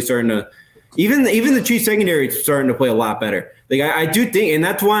Clark are really starting to. Even the Chiefs secondary is starting to play a lot better. Like I do think, and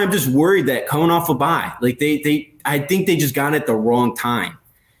that's why I'm just worried that coming off a bye, like I think they just got it at the wrong time,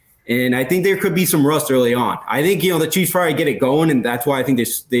 and I think there could be some rust early on. I think the Chiefs probably get it going, and that's why I think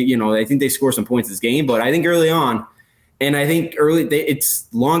they score some points this game. But I think early on, and I think it's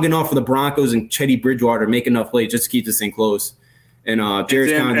long enough for the Broncos and Teddy Bridgewater to make enough plays just to keep this thing close. And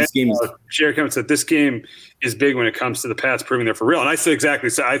Jared Cohen said this game is big when it comes to the Pats proving they're for real. And I said exactly.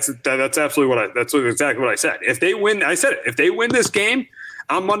 So that's exactly what I said. If they win, I said it. If they win this game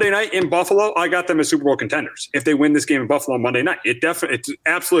on Monday night in Buffalo, I got them as Super Bowl contenders. If they win this game in Buffalo on Monday night, that's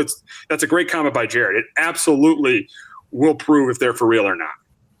a great comment by Jared. It absolutely will prove if they're for real or not.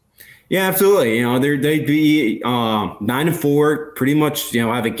 Yeah, absolutely. They'd be 9-4, pretty much.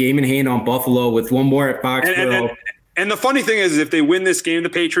 Have a game in hand on Buffalo with one more at Foxborough. And the funny thing is, if they win this game, the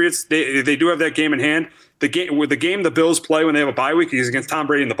Patriots, they do have that game in hand. The game the Bills play when they have a bye week is against Tom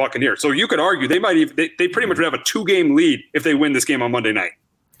Brady and the Buccaneers. So you could argue they pretty much would have a 2-game lead if they win this game on Monday night.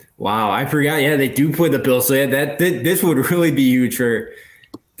 Wow, I forgot. Yeah, they do play the Bills. So yeah, this would really be huge to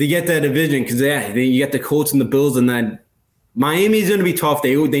get that division because you got the Colts and the Bills, and then Miami's going to be tough.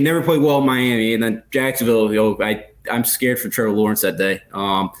 They never play well in Miami, and then Jacksonville. I'm scared for Trevor Lawrence that day.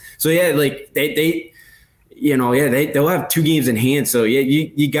 So yeah, like they'll have 2 games in hand. So yeah,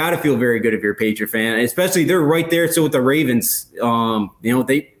 you got to feel very good if you're a Patriot fan, especially they're right there. So with the Ravens,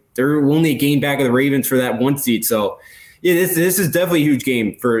 they're only a game back of the Ravens for that 1 seed. So yeah, this is definitely a huge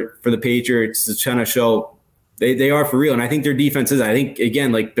game for the Patriots to kind of show they are for real. And I think their defense is. I think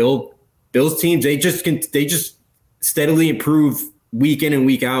again, like Bill's teams, they just steadily improve week in and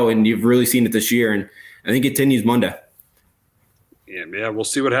week out, and you've really seen it this year. And I think it continues Monday. Yeah, we'll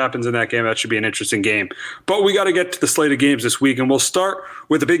see what happens in that game. That should be an interesting game. But we got to get to the slate of games this week, and we'll start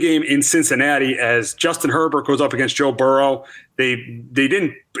with the big game in Cincinnati as Justin Herbert goes up against Joe Burrow. They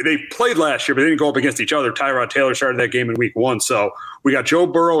played last year, but they didn't go up against each other. Tyrod Taylor started that game in week 1, so we got Joe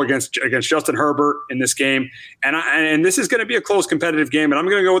Burrow against Justin Herbert in this game, and this is going to be a close competitive game. And I'm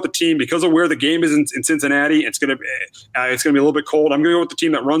going to go with the team because of where the game is in Cincinnati. It's going to be a little bit cold. I'm going to go with the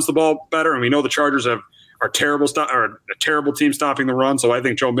team that runs the ball better, and we know the Chargers are a terrible team stopping the run. So I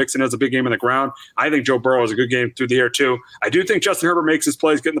think Joe Mixon has a big game on the ground. I think Joe Burrow has a good game through the air too. I do think Justin Herbert makes his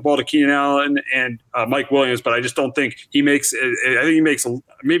plays, getting the ball to Keenan Allen and Mike Williams, but I just don't think he makes. I think he makes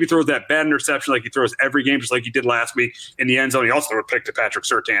maybe throws that bad interception like he throws every game, just like he did last week in the end zone. He also threw a pick to Patrick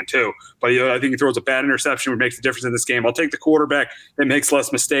Surtain too, but I think he throws a bad interception, which makes the difference in this game. I'll take the quarterback that makes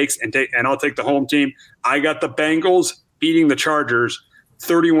less mistakes, and I'll take the home team. I got the Bengals beating the Chargers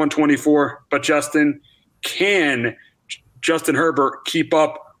 31-24, but can Justin Herbert keep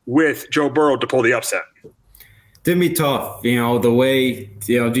up with Joe Burrow to pull the upset? It'd be tough. The way,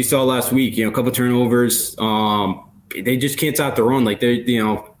 you saw last week, a couple turnovers. They just can't stop the run. Like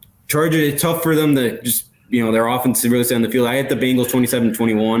Chargers, it's tough for them to just, their offense to really stay on the field. I had the Bengals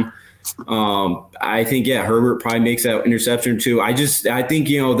 27-21. I think, Herbert probably makes that interception too. I think,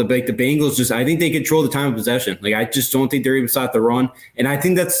 the Bengals I think they control the time of possession. Like, I just don't think they're able to stop the run. And I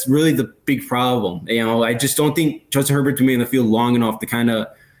think that's really the big problem. I just don't think Justin Herbert to be in the field long enough to kind of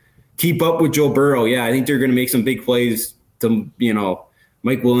keep up with Joe Burrow. Yeah, I think they're going to make some big plays to,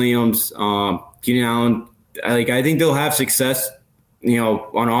 Mike Williams, Keenan Allen. I think they'll have success,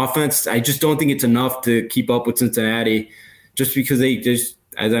 on offense. I just don't think it's enough to keep up with Cincinnati just because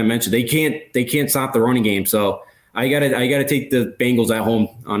as I mentioned, they can't stop the running game. So I gotta take the Bengals at home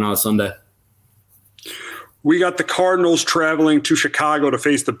on Sunday. We got the Cardinals traveling to Chicago to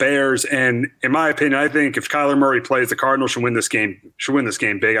face the Bears, and in my opinion, I think if Kyler Murray plays, the Cardinals should win this game.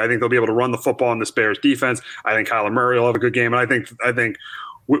 Big. I think they'll be able to run the football on this Bears defense. I think Kyler Murray will have a good game, and I think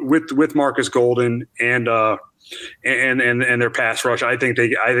with Marcus Golden and and their pass rush. I think they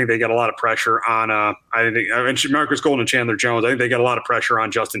get a lot of pressure on. And Marcus Golden and Chandler Jones. I think they get a lot of pressure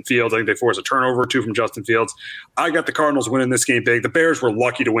on Justin Fields. I think they force a turnover or two from Justin Fields. I got the Cardinals winning this game big. The Bears were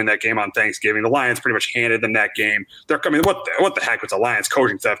lucky to win that game on Thanksgiving. The Lions pretty much handed them that game. They're coming. What the heck was the Lions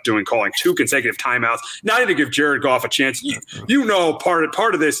coaching staff doing, calling 2 consecutive timeouts? Not even to give Jared Goff a chance.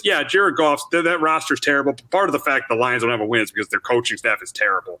 Part of this. Yeah, Jared Goff's that roster's terrible. Part of the fact the Lions don't have a win is because their coaching staff is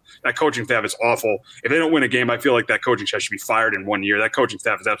terrible. That coaching staff is awful. If they don't win a game, I feel like that coaching staff should be fired in 1 year. That coaching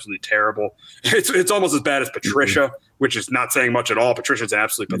staff is absolutely terrible. It's almost as bad as Patricia, which is not saying much at all. Patricia's an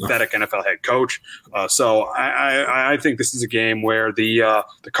absolutely pathetic NFL head coach. So I think this is a game where the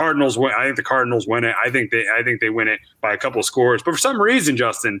Cardinals win. I think the Cardinals win it. I think they win it by a couple of scores. But for some reason,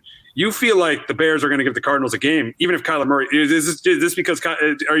 Justin, you feel like the Bears are going to give the Cardinals a game, even if Kyler Murray is this because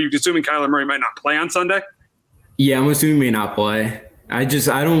are you assuming Kyler Murray might not play on Sunday? Yeah, I'm assuming he may not play. Because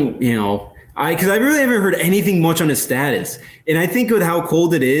I really haven't heard anything much on his status. And I think with how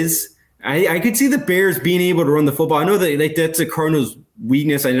cold it is, I could see the Bears being able to run the football. I know that that's the Cardinals'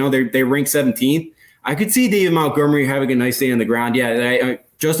 weakness. I know they rank 17th. I could see David Montgomery having a nice day on the ground. Yeah,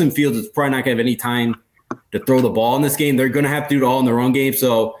 Justin Fields is probably not going to have any time to throw the ball in this game. They're going to have to do it all in the run game.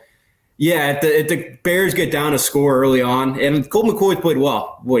 So, yeah, if the Bears get down a score early on, and Colt McCoy's played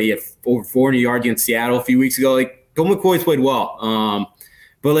well. He had over 400 yards against Seattle a few weeks ago. Colt McCoy's played well.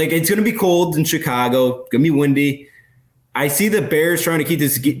 But it's going to be cold in Chicago. Going to be windy. I see the Bears trying to keep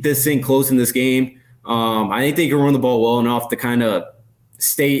this thing close in this game. I think they can run the ball well enough to kind of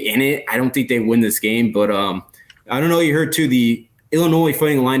stay in it. I don't think they win this game, but I don't know. You heard too the Illinois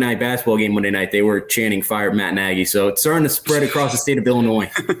Fighting Illini basketball game Monday night. They were chanting "Fire Matt Nagy," so it's starting to spread across the state of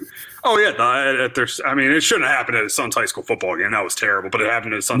Illinois. Oh yeah, it shouldn't have happened at his son's high school football game. That was terrible, but it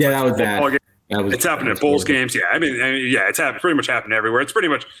happened at his son's high school football game. It's happened at Bulls games. Yeah, it's pretty much happened everywhere. It's pretty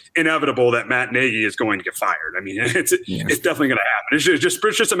much inevitable that Matt Nagy is going to get fired. It's definitely going to happen.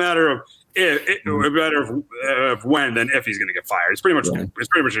 It's just a matter of of when than if he's going to get fired. It's pretty much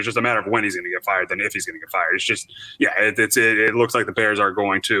just a matter of when he's going to get fired than if he's going to get fired. It's just it looks like the Bears are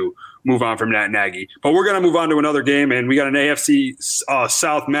going to move on from Matt Nagy. But we're going to move on to another game, and we got an AFC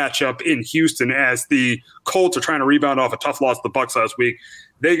South matchup in Houston as the Colts are trying to rebound off a tough loss to the Bucs last week.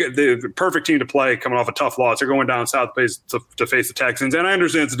 The perfect team to play coming off a tough loss. They're going down south to face the Texans. And I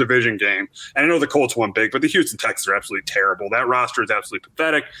understand it's a division game. And I know the Colts won big, but the Houston Texans are absolutely terrible. That roster is absolutely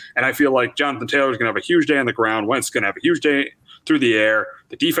pathetic. And I feel like Jonathan Taylor is going to have a huge day on the ground. Wentz is going to have a huge day through the air.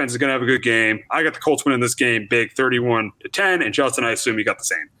 The defense is going to have a good game. I got the Colts winning this game big, 31-10. And Justin, I assume you got the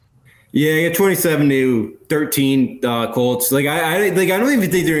same. Yeah, I got 27-13 Colts. I don't even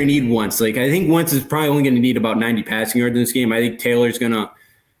think they're going to need Wentz. I think Wentz is probably only going to need about 90 passing yards in this game. I think Taylor's going to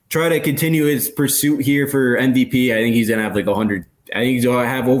try to continue his pursuit here for MVP. I think he's going to have 100. I think he's going to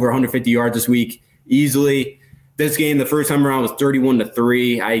have over 150 yards this week easily. This game, the first time around, was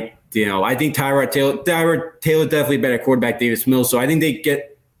 31-3. I think Tyrod Taylor definitely better quarterback Davis Mills. So I think they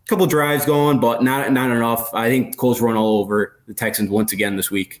get a couple drives going, but not enough. I think the Colts run all over the Texans once again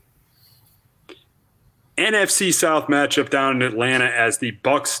this week. NFC South matchup down in Atlanta as the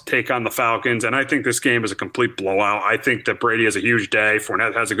Bucs take on the Falcons, and I think this game is a complete blowout. I think that Brady has a huge day.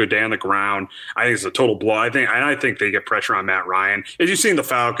 Fournette has a good day on the ground. I think it's a total blowout. I think they get pressure on Matt Ryan. As you've seen, the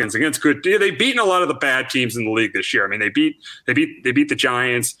Falcons against good. They've beaten a lot of the bad teams in the league this year. They beat the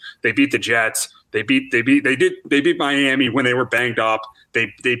Giants. They beat the Jets. They beat Miami when they were banged up.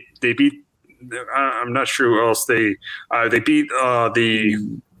 They beat. I'm not sure who else they beat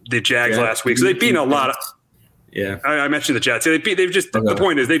the Jags last week. So they've beaten a lot of. Yeah, I mentioned the Jets. The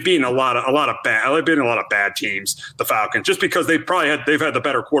point is they've beaten a lot of bad teams. The Falcons, just because they've had the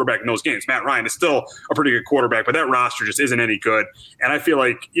better quarterback in those games. Matt Ryan is still a pretty good quarterback, but that roster just isn't any good. And I feel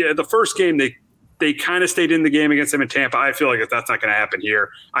like the first game they kind of stayed in the game against them in Tampa. I feel like that's not going to happen here.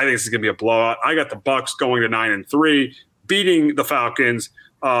 I think this is going to be a blowout. I got the Bucs going to 9-3, beating the Falcons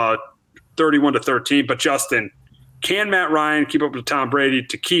 31-13. But Justin, can Matt Ryan keep up with Tom Brady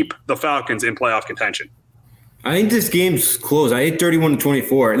to keep the Falcons in playoff contention? I think this game's close. I hit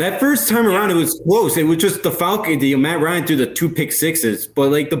 31-24. That first time around, it was close. It was just the Falcons. Matt Ryan threw the 2 pick sixes, but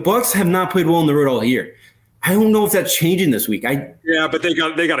the Bucs have not played well on the road all year. I don't know if that's changing this week. But they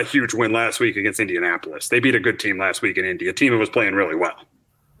got a huge win last week against Indianapolis. They beat a good team last week in Indy, a team that was playing really well.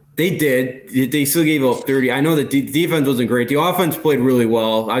 They did. They still gave up 30. I know the defense wasn't great. The offense played really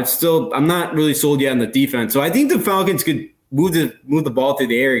well. I'm not really sold yet on the defense. So I think the Falcons could move the ball through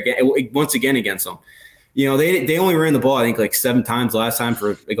the air once again against them. They only ran the ball, I think, 7 times last time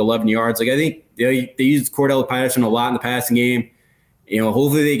for 11 yards. I think they used Cordell Patterson a lot in the passing game.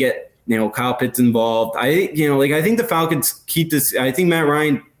 Hopefully they get Kyle Pitts involved. I think the Falcons keep this. I think Matt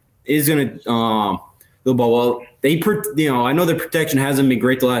Ryan is going to the ball well. I know their protection hasn't been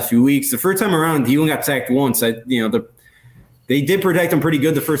great the last few weeks. The first time around, he only got sacked once. They did protect him pretty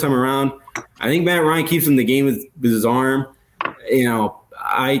good the first time around. I think Matt Ryan keeps him in the game with his arm.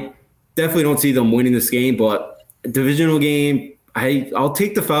 I definitely don't see them winning this game, but a divisional game, I'll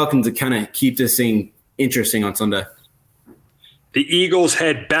take the Falcons to kind of keep this thing interesting on Sunday. The Eagles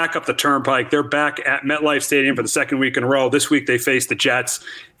head back up the turnpike. They're back at MetLife Stadium for the second week in a row. This week they face the Jets.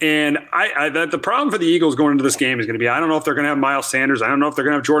 And the problem for the Eagles going into this game is going to be, I don't know if they're going to have Miles Sanders. I don't know if they're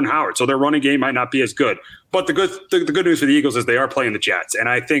going to have Jordan Howard. So their running game might not be as good. But the good news for the Eagles is they are playing the Jets. And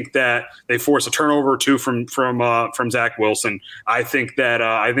I think that they force a turnover or two from Zach Wilson. I think that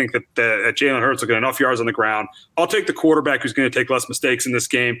Jalen Hurts will get enough yards on the ground. I'll take the quarterback who's going to take less mistakes in this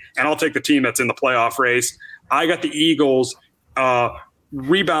game. And I'll take the team that's in the playoff race. I got the Eagles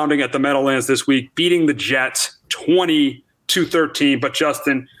rebounding at the Meadowlands this week, beating the Jets 20-13. But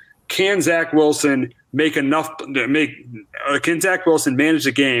Justin, can Zach Wilson manage the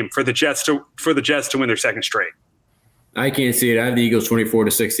game for the Jets to win their second straight? I can't see it. I have the Eagles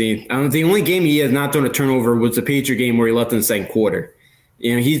 24-16. The only game he has not done a turnover was the Patriot game where he left in the second quarter.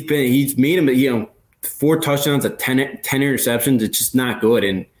 He's made him 4 touchdowns at 10 interceptions. It's just not good.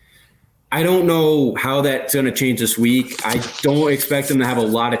 And I don't know how that's going to change this week. I don't expect them to have a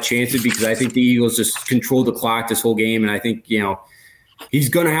lot of chances because I think the Eagles just control the clock this whole game. And I think, he's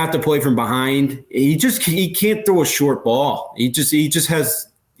going to have to play from behind. He can't throw a short ball. He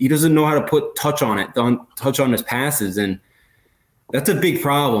doesn't know how to put touch on his passes. And that's a big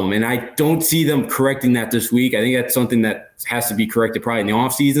problem. And I don't see them correcting that this week. I think that's something that has to be corrected probably in the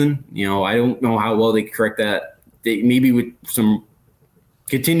offseason. I don't know how well they can correct that. Maybe with some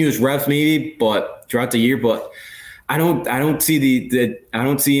continuous reps maybe, but throughout the year, but I don't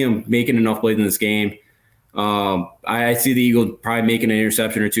see him making enough plays in this game. I see the Eagles probably making an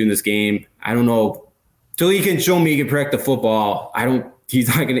interception or two in this game. I don't know till he can show me he can protect the football. He's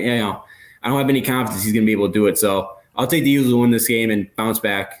not going to, I don't have any confidence he's going to be able to do it. So I'll take the Eagles to win this game and bounce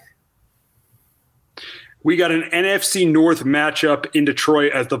back. We got an NFC North matchup in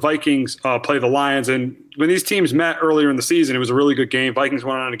Detroit as the Vikings play the Lions. And when these teams met earlier in the season, it was a really good game. Vikings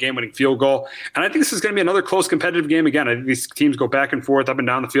went on a game-winning field goal. And I think this is going to be another close competitive game again. I think these teams go back and forth, up and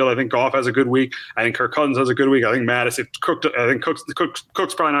down the field. I think Goff has a good week. I think Kirk Cousins has a good week. I think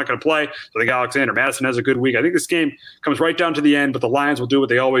Cook's probably not going to play. So I think Alexander Madison has a good week. I think this game comes right down to the end, but the Lions will do what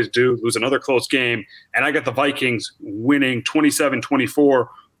they always do, lose another close game. And I got the Vikings winning 27-24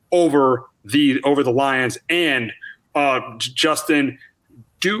 over the Lions. And Justin,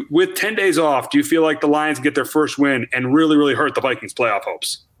 with 10 days off, do you feel like the Lions get their first win and really, really hurt the Vikings' playoff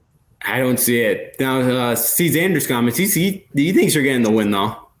hopes? I don't see it. Now, see Xander's comments. He thinks you're getting the win,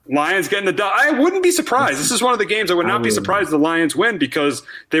 though. Lions getting the dub. I wouldn't be surprised. This is one of the games I would not be surprised the Lions win because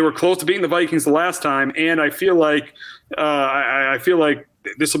they were close to beating the Vikings the last time. And I feel like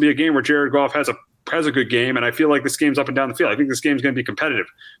this will be a game where Jared Goff has a good game, and I feel like this game's up and down the field. I think this game's going to be competitive.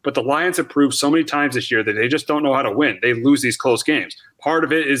 But the Lions have proved so many times this year that they just don't know how to win. They lose these close games. Part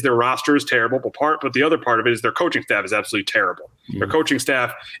of it is their roster is terrible, but the other part of it is their coaching staff is absolutely terrible. Mm-hmm. Their coaching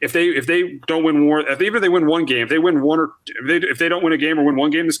staff, if they don't win more, even if they win one game, if they don't win a game or win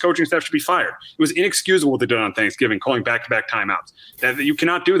one game, this coaching staff should be fired. It was inexcusable what they did on Thanksgiving, calling back-to-back timeouts. That you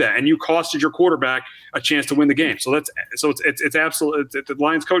cannot do that, and you costed your quarterback a chance to win the game. So it's absolutely the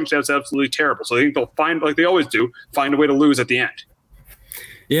Lions coaching staff is absolutely terrible. So I think they'll find, like they always do, find a way to lose at the end.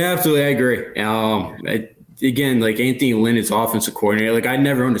 Yeah, absolutely, I agree. Again, like Anthony Lynn is offensive coordinator. Like I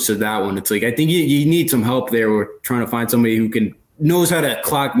never understood that one. It's like I think you need some help there. We're trying to find somebody who knows how to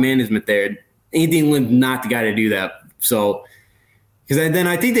clock management there. Anthony Lynn's not the guy to do that. So because then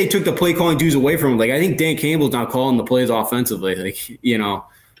I think they took the play calling dudes away from him. Like I think Dan Campbell's not calling the plays offensively. Like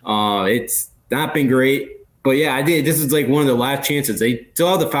it's not been great. But yeah, I think this is like one of the last chances. They still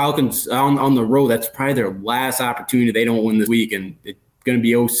have the Falcons on the road. That's probably their last opportunity. They don't win this week, and it's going to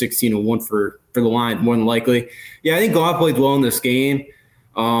be 0-16-1 for the Lions, more than likely. Yeah, I think Goff played well in this game.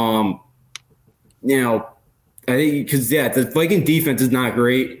 I think because, the Viking defense is not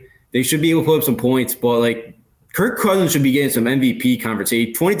great. They should be able to put up some points, but, like, Kirk Cousins should be getting some MVP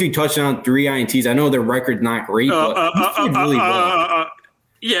conversation. 23 touchdowns, 3 INTs. I know their record's not great, but he played really well.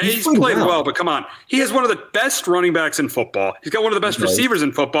 Yeah, he's played well, but come on. He has one of the best running backs in football. He's got one of the best receivers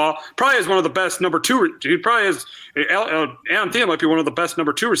in football. Probably has one of the best number 2. He probably has Adam Thielen might be one of the best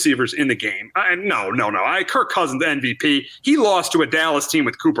number 2 receivers in the game. No. Kirk Cousins MVP. He lost to a Dallas team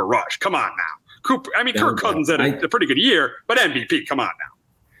with Cooper Rush. Come on now. Kirk Cousins had a pretty good year, but MVP. Come on now.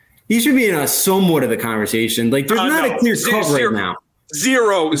 He should be in somewhat of the conversation. Like there's not a clear cut right now.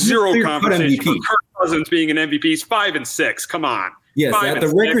 Zero conversation for Kirk Cousins being an MVP. He's 5-6. Come on. Yes, the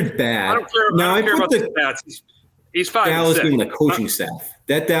record's bad. I don't care about the stats. He's 5-6. Dallas game with the coaching staff.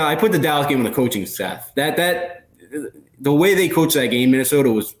 I put the Dallas game with the coaching staff. That the way they coached that game, Minnesota,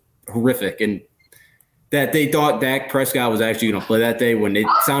 was horrific, and that they thought Dak Prescott was actually going to play that day when it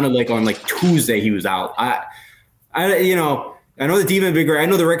sounded like on Tuesday he was out. I know the defense bigger. I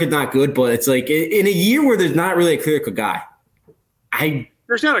know the record's not good, but it's like in a year where there's not really a clear-cut guy.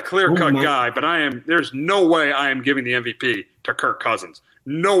 There's not a clear-cut guy, but there's no way I am giving the MVP to Kirk Cousins.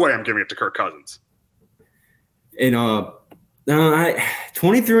 No way I'm giving it to Kirk Cousins. And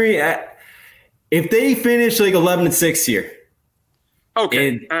 23. If they finish 11-6 here,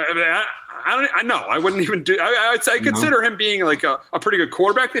 okay. I wouldn't even do. I consider him being a pretty good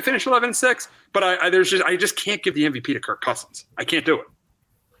quarterback. They finish 11-6, but I just can't give the MVP to Kirk Cousins. I can't do it.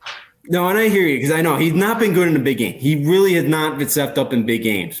 No, and I hear you because I know he's not been good in a big game. He really has not been stepped up in big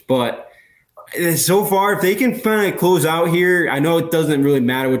games. But so far, if they can finally close out here, I know it doesn't really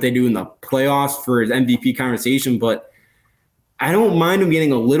matter what they do in the playoffs for his MVP conversation, but I don't mind him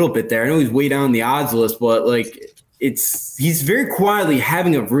getting a little bit there. I know he's way down the odds list, but he's very quietly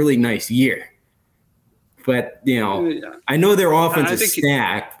having a really nice year. But, I know their offense is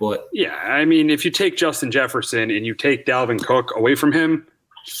stacked, but. Yeah, I mean, if you take Justin Jefferson and you take Dalvin Cook away from him,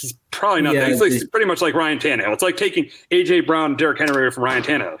 he's probably not. He's pretty much like Ryan Tannehill. It's like taking A.J. Brown, Derrick Henry away from Ryan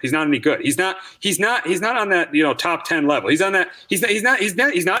Tannehill. He's not any good. He's not on that top 10 level. He's on that. He's not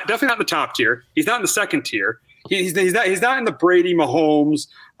definitely not in the top tier. He's not in the second tier. He's not in the Brady Mahomes.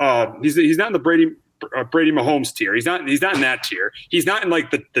 He's not in the Brady Mahomes tier. He's not in that tier. He's not in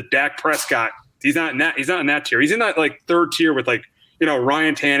the Dak Prescott. He's not in that tier. He's in that third tier with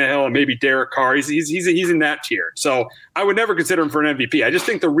Ryan Tannehill and maybe Derek Carr. He's in that tier. So I would never consider him for an MVP. I just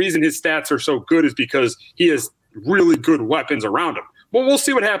think the reason his stats are so good is because he has really good weapons around him. Well, we'll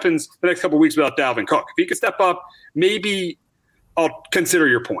see what happens the next couple of weeks without Dalvin Cook. If he can step up, maybe I'll consider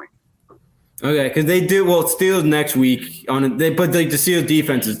your point. Okay, because they do Steelers next week but the Steelers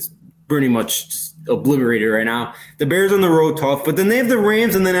defense is pretty much obliterated right now. The Bears on the road tough, but then they have the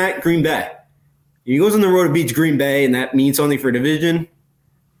Rams and then at Green Bay. He goes on the road to beat Green Bay, and that means something for division.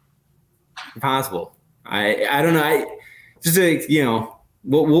 Impossible. I don't know. I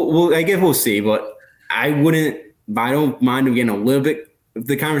guess we'll see, but I don't mind him getting a little bit of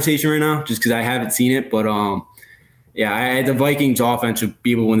the conversation right now, just because I haven't seen it. But I had the Vikings offense should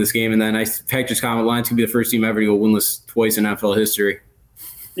be able to win this game, and then I Patrick's comment Lions could be the first team ever to go winless twice in NFL history.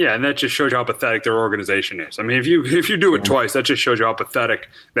 Yeah, and that just shows you how pathetic their organization is. I mean, if you do it twice, that just shows you how pathetic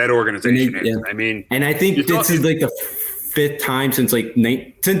that organization is. I mean, and I think this is the fifth time since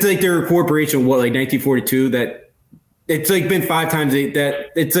their incorporation, 1942, that it's been 5 times this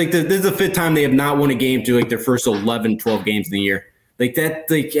is the 5th time they have not won a game to their first 11, 12 games in the year.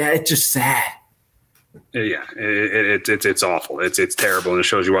 It's just sad. Yeah, it's awful. It's terrible, and it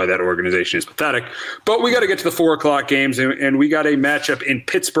shows you why that organization is pathetic. But we got to get to the 4:00 games, and we got a matchup in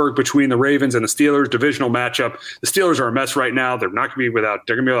Pittsburgh between the Ravens and the Steelers, divisional matchup. The Steelers are a mess right now. They're going to be without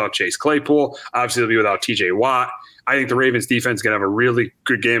Chase Claypool. Obviously, they'll be without T.J. Watt. I think the Ravens defense is going to have a really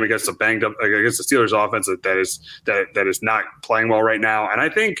good game against the Steelers offense that is not playing well right now. And I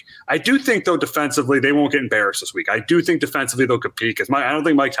do think though defensively they won't get embarrassed this week. I do think defensively they'll compete because I don't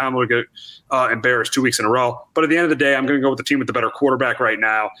think Mike Tomlin will get embarrassed 2 weeks in a row. But at the end of the day, I'm going to go with the team with the better quarterback right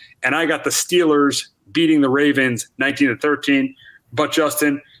now. And I got the Steelers beating the Ravens 19-13. But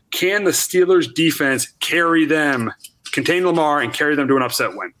Justin, can the Steelers defense contain Lamar and carry them to an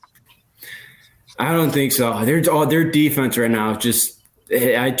upset win? I don't think so. Their defense right now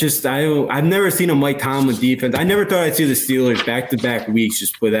I've never seen a Mike Tomlin defense. I never thought I'd see the Steelers back-to-back weeks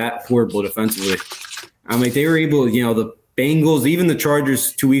just play that horrible defensively. They were able, the Bengals, even the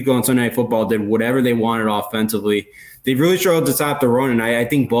Chargers 2 weeks ago on Sunday Night Football did whatever they wanted offensively. They really struggled to stop the run, and I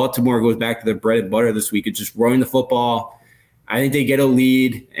think Baltimore goes back to their bread and butter this week. It's just running the football. I think they get a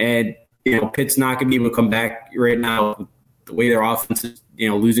lead, and Pitt's not going to be able to come back right now. The way their offense is,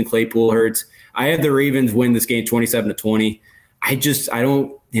 losing Claypool hurts. I have the Ravens win this game 27-20. I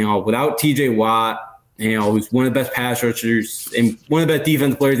don't, without T.J. Watt, who's one of the best pass rushers and one of the best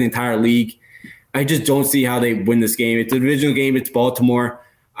defensive players in the entire league, I just don't see how they win this game. It's a divisional game. It's Baltimore.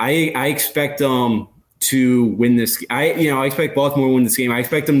 I expect them to win this. I expect Baltimore to win this game. I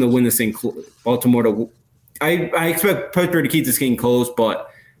expect them to win this thing. I expect Pittsburgh to keep this game close, but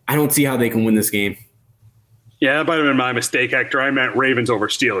I don't see how they can win this game. Yeah, that might have been my mistake, Hector. I meant Ravens over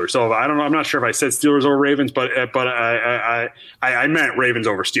Steelers. So I don't know. I'm not sure if I said Steelers over Ravens, but I meant Ravens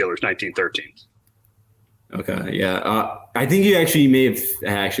over Steelers, 19-13. Okay, yeah. I think you actually may have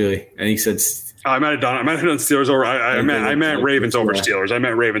I think you said. I might have done Steelers over. I meant Ravens over Steelers. I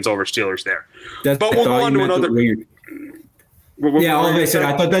meant Ravens over Steelers there. But we'll go on to another. Yeah, all I said,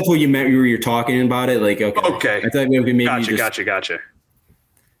 I thought that's what you meant. You were talking about it. Like, okay. I thought maybe gotcha.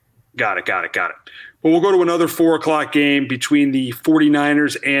 Got it. Well, we'll go to another 4:00 game between the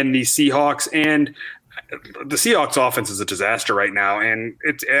 49ers and the Seahawks. And the Seahawks offense is a disaster right now. And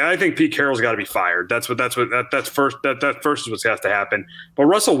I think Pete Carroll's got to be fired. That's first is what has to happen. But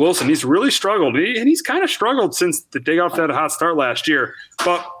Russell Wilson, he's really struggled. And he's kind of struggled since they got off that hot start last year.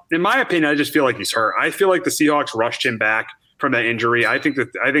 But in my opinion, I just feel like he's hurt. I feel like the Seahawks rushed him back from that injury. I think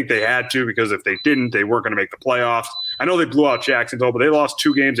they had to, because if they didn't, they weren't going to make the playoffs. I know they blew out Jacksonville, but they lost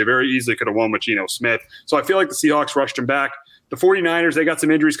 2 games. They very easily could have won with Geno Smith. So I feel like the Seahawks rushed him back. The 49ers, they got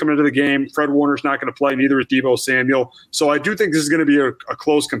some injuries coming into the game. Fred Warner's not going to play. Neither is Deebo Samuel. So I do think this is going to be a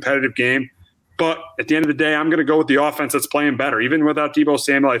close, competitive game. But at the end of the day, I'm going to go with the offense that's playing better. Even without Deebo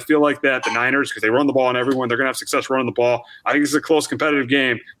Samuel, I feel like that the Niners, because they run the ball on everyone, they're going to have success running the ball. I think this is a close, competitive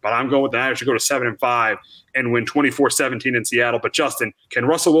game, but I'm going with the Niners to go to 7-5 and win 24-17 in Seattle. But Justin, can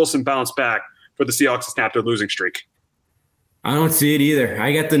Russell Wilson bounce back for the Seahawks to snap their losing streak? I don't see it either.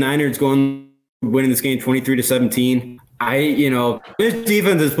 I got the Niners winning this game 23-17. This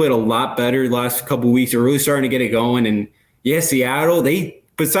defense has played a lot better the last couple of weeks. They're really starting to get it going. And Seattle,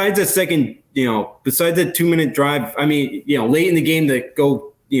 besides the 2-minute drive, late in the game to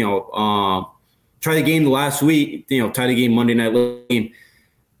go, try the game the last week, tie the game Monday night game.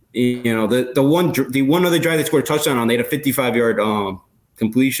 The one other drive they scored a touchdown on, they had a 55-yard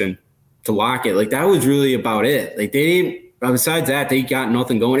completion to lock it. Like, that was really about it. Like, besides that, they got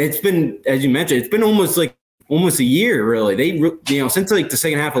nothing going. It's been, as you mentioned, it's been almost a year, really. They, since like the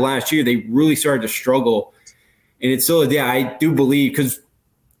second half of last year, they really started to struggle. And it's still, I do believe, because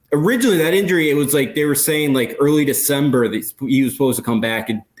originally that injury, it was like they were saying like early December that he was supposed to come back.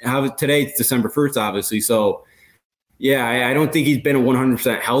 And today it's December 1st, obviously. So, I don't think he's been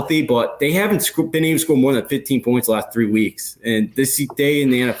 100% healthy, but they haven't been able to score more than 15 points the last 3 weeks. And this day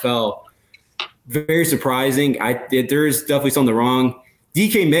in the NFL, very surprising. There is definitely something wrong.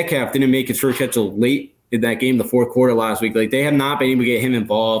 DK Metcalf didn't make his first catch till late in that game, the fourth quarter last week. Like, they have not been able to get him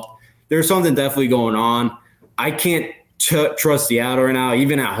involved. There's something definitely going on. I can't trust Seattle right now,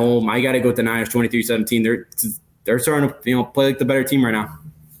 even at home. I got to go with the Niners 23-17. They're starting to play like the better team right now.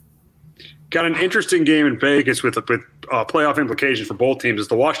 Got an interesting game in Vegas with playoff implications for both teams. As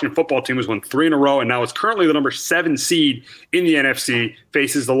the Washington football team has won 3 in a row, and now it's currently the number 7 seed in the NFC,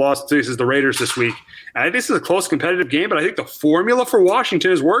 faces the Raiders this week. And I think this is a close, competitive game, but I think the formula for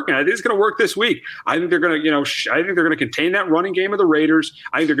Washington is working. I think it's going to work this week. I think they're going to, contain that running game of the Raiders.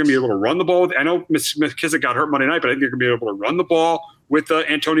 I think they're going to be able to run the ball. I know McKissick got hurt Monday night, but I think they're going to be able to run the ball with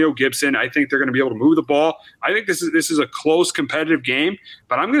Antonio Gibson. I think they're going to be able to move the ball. I think this is a close, competitive game,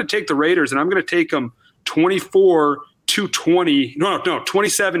 but I'm going to take the Raiders, and I'm going to take them 24-20. No,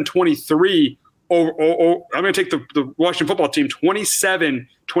 27-23. I'm going to take the Washington football team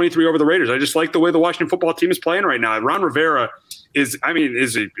 27-23 over the Raiders. I just like the way the Washington football team is playing right now. Ron Rivera is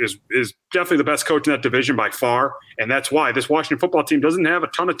definitely the best coach in that division by far, and that's why this Washington football team doesn't have a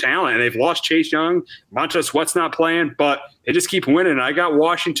ton of talent, and they've lost Chase Young. Montez Sweat's not playing, but they just keep winning. I got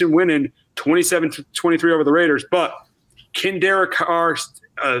Washington winning 27-23 over the Raiders, but can Derek Carr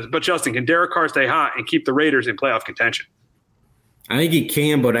stay hot and keep the Raiders in playoff contention? I think he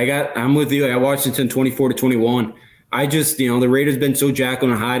can, but I'm with you. I got Washington 24-21. I just, the Raiders been so Jekyll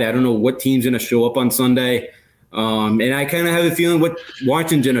and Hyde. I don't know what team's going to show up on Sunday. And I kind of have a feeling what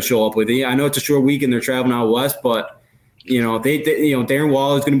Washington's going to show up with. I know it's a short week and they're traveling out west, but, Darren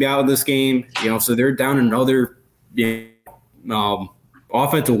Waller is going to be out of this game, so they're down another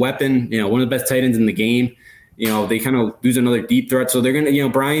offensive weapon, one of the best tight ends in the game. They kind of lose another deep threat. So they're going to,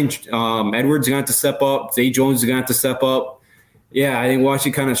 Brian Edwards is going to have to step up. Zay Jones is going to have to step up. Yeah, I think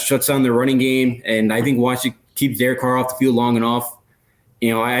Washington kind of shuts down their running game, and I think Washington keeps Derek Carr off the field long enough.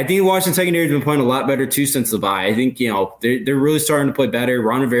 I think Washington secondary has been playing a lot better too since the bye. I think they're really starting to play better.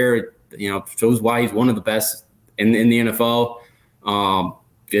 Ron Rivera, shows why he's one of the best in the NFL.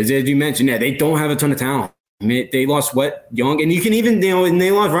 As you mentioned, they don't have a ton of talent. I mean, they lost Young, and you can even and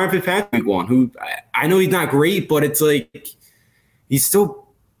they lost Ryan Fitzpatrick week 1, who I know he's not great, but it's like he's still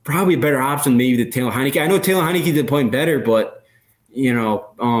probably a better option maybe than Taylor Heinicke. I know Taylor Heinicke did playing better, but.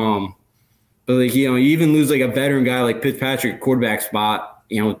 But like, you even lose like a veteran guy like Fitzpatrick, quarterback spot,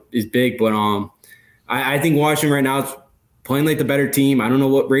 is big. But I think Washington right now is playing like the better team. I don't know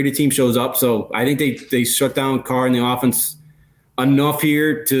what Raider team shows up. So I think they shut down Carr in the offense enough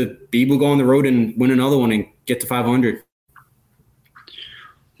here to be able to go on the road and win another one and get to 500.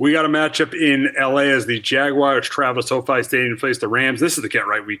 We got a matchup in LA as the Jaguars travel to SoFi Stadium to face the Rams. This is the get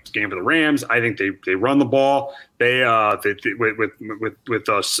right week game for the Rams. I think they run the ball. They with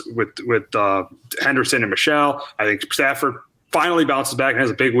Henderson and Michelle. I think Stafford finally bounces back and has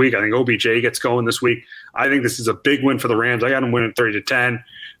a big week. I think OBJ gets going this week. I think this is a big win for the Rams. I got them winning 30-10.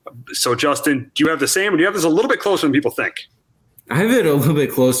 So, Justin, do you have the same, or do you have this a little bit closer than people think? I have it a little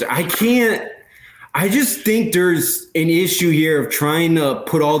bit closer. I just think there's an issue here of trying to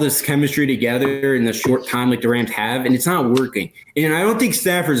put all this chemistry together in the short time like the Rams have, and it's not working. And I don't think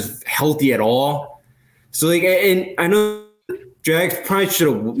Stafford's healthy at all. So, and I know Jags probably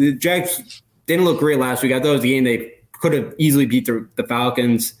should have – the Jags didn't look great last week. I thought it was the game they could have easily beat the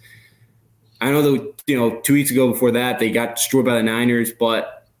Falcons. I know that, 2 weeks ago before that, they got destroyed by the Niners,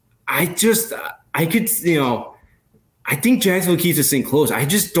 but I think Jacksonville keeps this thing close. I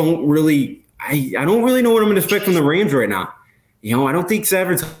just don't really – I don't really know what I'm going to expect from the Rams right now. I don't think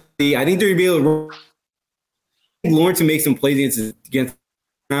Stafford's healthy. I think they're going to be able to – Lawrence can make some plays against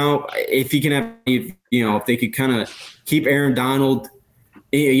now. If he can have – if they could kind of keep Aaron Donald,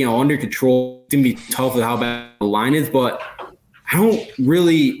 under control, it's going to be tough with how bad the line is. But I don't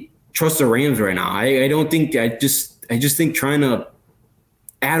really trust the Rams right now. I don't think – I just think trying to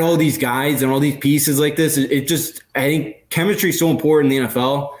add all these guys and all these pieces like this, I think chemistry is so important in the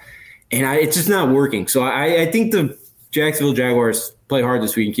NFL. And it's just not working. So I think the Jacksonville Jaguars play hard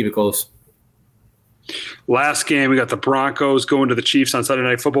this week and keep it close. Last game, we got the Broncos going to the Chiefs on Sunday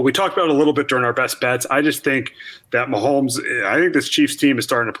Night Football. We talked about it a little bit during our best bets. I just think that I think this Chiefs team is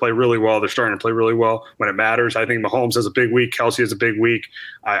starting to play really well. They're starting to play really well when it matters. I think Mahomes has a big week. Kelsey has a big week.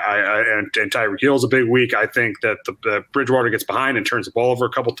 And Tyreek Hill has a big week. I think that the Bridgewater gets behind and turns the ball over a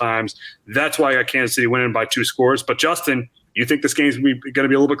couple times. That's why I got Kansas City winning by 2 scores. But, Justin, you think this game's going to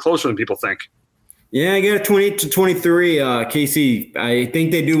be a little bit closer than people think? Yeah, I got a 28-23. KC, I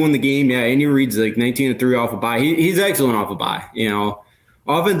think they do win the game. Yeah, Andy Reid's like 19-3 off a bye. He's excellent off a bye.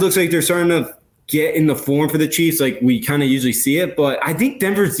 Offense looks like they're starting to get in the form for the Chiefs, like we kind of usually see it. But I think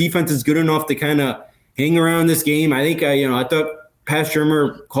Denver's defense is good enough to kind of hang around this game. I think I thought Pat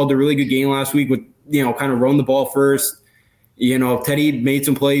Shurmur called a really good game last week with kind of run the ball first. Teddy made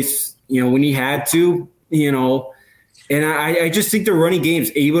some plays when he had to. And I just think the running game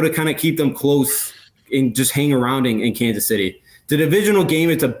is able to kind of keep them close and just hang around in Kansas City. The divisional game,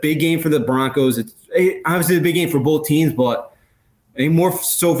 it's a big game for the Broncos. It's obviously a big game for both teams, but I think more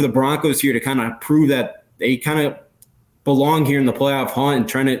so for the Broncos here to kind of prove that they kind of belong here in the playoff hunt and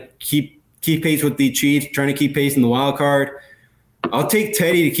trying to keep pace with the Chiefs, trying to keep pace in the wild card. I'll take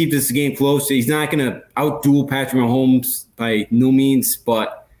Teddy to keep this game close. He's not going to out-duel Patrick Mahomes by no means,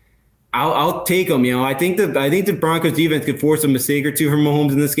 but I'll take them. I think the Broncos defense could force a mistake or two from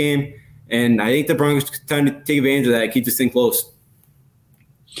Mahomes in this game, and I think the Broncos time to take advantage of that, keep this thing close.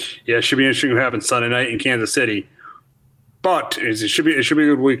 Yeah, it should be interesting what happens Sunday night in Kansas City. But it should be a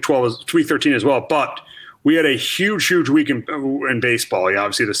good week 13 as well. But we had a huge week in baseball.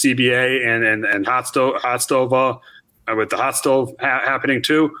 Obviously the CBA and hot stove with the hot stove happening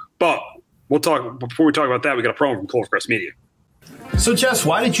too. But before we talk about that, we got a promo from Clovercrest Media. So, Jess,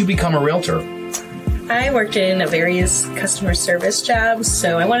 why did you become a realtor? I worked in various customer service jobs,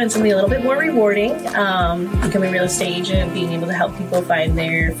 so I wanted something a little bit more rewarding. Becoming a real estate agent, being able to help people find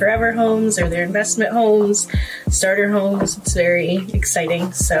their forever homes or their investment homes, starter homes. It's very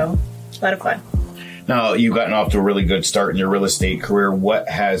exciting, so a lot of fun. Now, you've gotten off to a really good start in your real estate career. What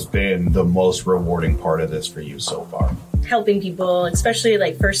has been the most rewarding part of this for you so far? Helping people, especially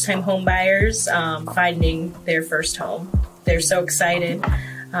like first-time home buyers, finding their first home. They're so excited.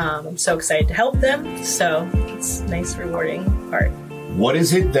 I'm so excited to help them. So it's a nice, rewarding part. What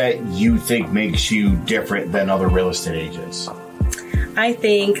is it that you think makes you different than other real estate agents? I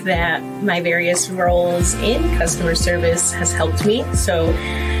think that my various roles in customer service has helped me. So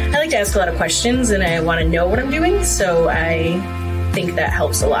I like to ask a lot of questions and I want to know what I'm doing. So I think that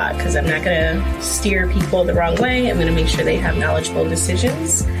helps a lot because I'm not going to steer people the wrong way. I'm going to make sure they have knowledgeable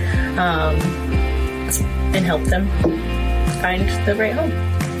decisions and help them find the right home.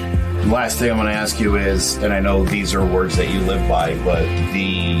 Last thing I'm going to ask you is, and I know these are words that you live by, but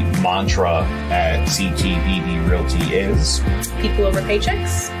the mantra at CTBB Realty is? People over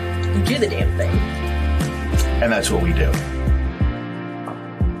paychecks, do the damn thing. And that's what we do.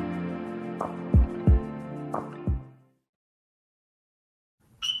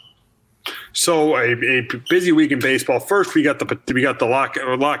 So a busy week in baseball. First, we got the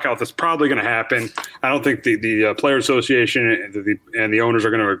lockout that's probably going to happen. I don't think the Players Association and the owners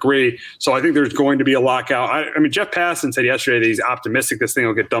are going to agree. So I think there's going to be a lockout. I mean, Jeff Passan said yesterday that he's optimistic this thing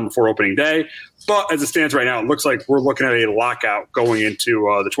will get done before opening day. But as it stands right now, it looks like we're looking at a lockout going into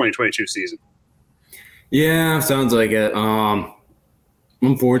the 2022 season. Yeah, sounds like it.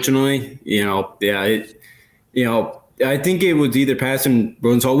 Unfortunately, I think it was either Passan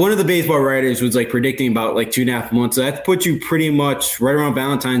Rosenthal. One of the baseball writers was like predicting about like 2.5 months. So that puts you pretty much right around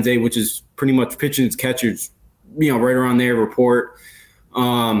Valentine's Day, which is pretty much pitchers, catchers, right around their report.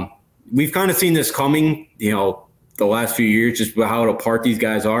 We've kind of seen this coming, the last few years, just how apart these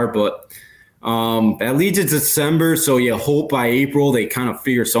guys are. But that leads to December. So you hope by April they kind of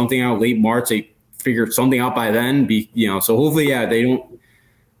figure something out. Late March, they figure something out by then. So hopefully,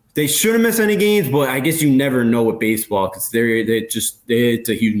 they shouldn't miss any games, but I guess you never know with baseball because it's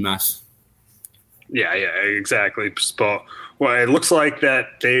a huge mess. Yeah, exactly. But it looks like that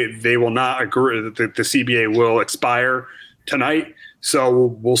they will not agree that the CBA will expire tonight.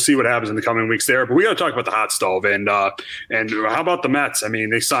 So we'll see what happens in the coming weeks there. But we got to talk about the hot stove and how about the Mets? I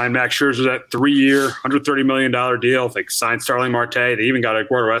mean, they signed Max Scherzer that 3-year, $130 million deal. They signed Starling Marte. They even got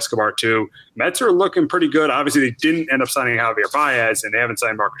Eduardo Escobar too. Mets are looking pretty good. Obviously, they didn't end up signing Javier Baez, and they haven't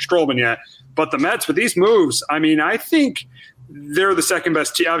signed Marcus Stroman yet. But the Mets with these moves, I mean, I think they're the second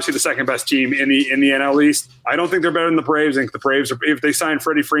best team, obviously the second best team in the NL East. I don't think they're better than the Braves. I think the Braves, if they sign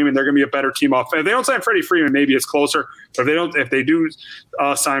Freddie Freeman, they're going to be a better team off. If they don't sign Freddie Freeman, maybe it's closer. But if they do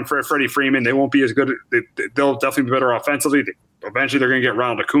sign Freddie Freeman, they won't be as good. They'll definitely be better offensively. Eventually, they're going to get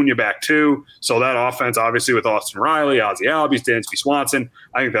Ronald Acuna back too. So that offense, obviously, with Austin Riley, Ozzie Albies, Dansby Swanson,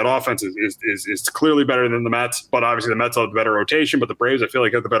 I think that offense is clearly better than the Mets. But obviously, the Mets have the better rotation. But the Braves, I feel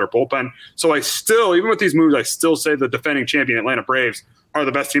like, have the better bullpen. So I still, even with these moves, I still say the defending champion Atlanta Braves are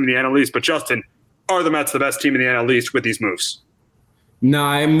the best team in the NL East. But Justin, are the Mets the best team in the NL East with these moves? No,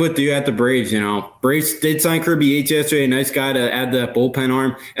 I'm with you at the Braves. Braves did sign Kirby Yates yesterday, a nice guy to add that bullpen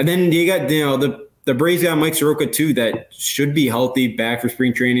arm, and then you got the Braves got Mike Soroka too, that should be healthy back for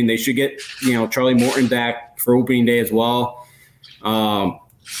spring training. They should get Charlie Morton back for opening day as well.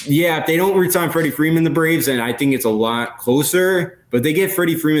 If they don't resign Freddie Freeman, the Braves, then I think it's a lot closer. But they get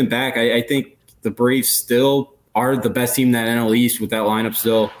Freddie Freeman back, I think the Braves still are the best team in that NL East with that lineup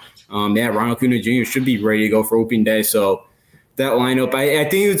still. Ronald Acuna Jr. should be ready to go for opening day. So that lineup, I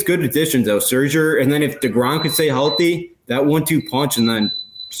think it's good additions though. Scherzer, and then if DeGrom could stay healthy, that 1-2 punch, and then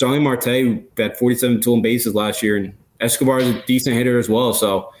Starling Marte, who had 47 stolen bases last year, and Escobar is a decent hitter as well.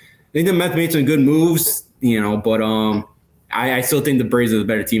 So I think the Mets made some good moves, but I still think the Braves are the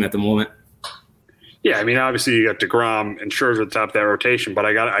better team at the moment. Yeah, I mean, obviously you got DeGrom and Scherzer at the top of that rotation, but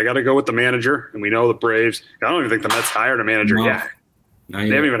I got to go with the manager, and we know the Braves. I don't even think the Mets hired a manager yet. They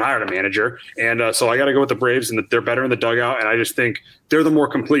haven't even hired a manager, and so I got to go with the Braves, and they're better in the dugout, and I just think they're the more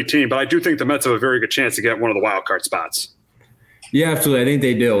complete team. But I do think the Mets have a very good chance to get one of the wild card spots. Yeah, absolutely. I think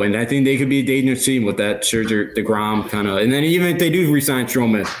they do. And I think they could be a dangerous team with that Scherzer, DeGrom kind of. And then even if they do re-sign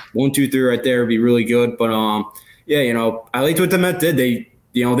Stroman, 1, 2, 3 right there would be really good. But, I liked what the Mets did. They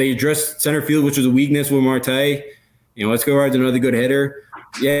addressed center field, which was a weakness with Marte. Escobar's another good hitter.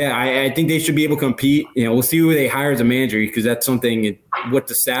 Yeah, I think they should be able to compete. We'll see who they hire as a manager because that's something, what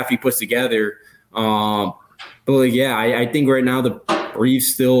the staff he puts together. I think right now the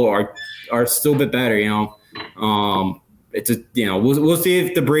Braves still are still a bit better, It's we'll see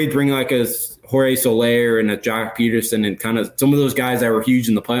if the Braves bring like a Jorge Soler and a Jock Peterson and kind of some of those guys that were huge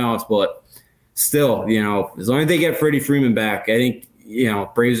in the playoffs, but still, as long as they get Freddie Freeman back, I think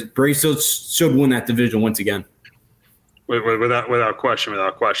Braves still should win that division once again. Without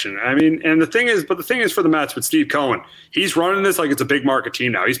question. I mean, and the thing is for the Mets with Steve Cohen, he's running this like it's a big market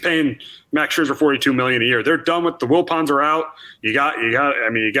team now. He's paying Max Scherzer $42 million a year. They're done with the Wilpons are out. You got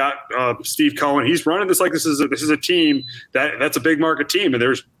Steve Cohen. He's running this like this is a team that's a big market team, and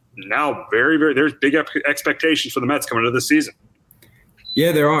there's now there's big expectations for the Mets coming into this season.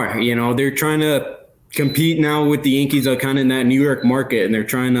 Yeah, there are. They're trying to compete now with the Yankees are kind of in that New York market, and they're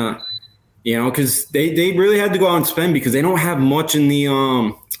trying to. Because they really had to go out and spend because they don't have much in the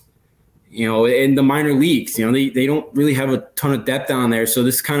in the minor leagues. They don't really have a ton of depth down there. So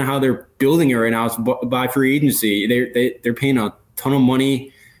this is kind of how they're building it right now is by free agency. They're paying a ton of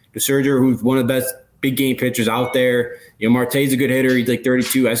money to Scherzer, who's one of the best big game pitchers out there. Marte's a good hitter. He's like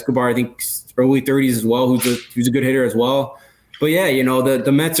 32. Escobar, I think early 30s as well. Who's a good hitter as well. But yeah,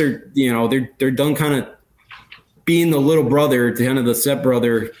 the Mets are they're done kind of being the little brother, kind of the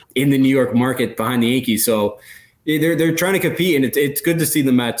stepbrother in the New York market behind the Yankees. So they're trying to compete, and it's good to see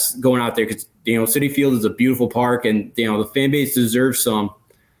the Mets going out there because, Citi Field is a beautiful park, and, the fan base deserves some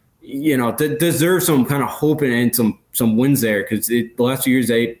kind of hope and some wins there because the last few years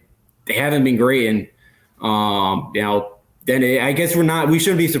they haven't been great. And, then I guess we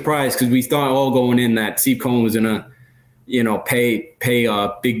shouldn't be surprised because we thought all going in that Steve Cohen was going to, pay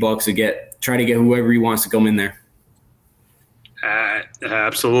big bucks to try to get whoever he wants to come in there.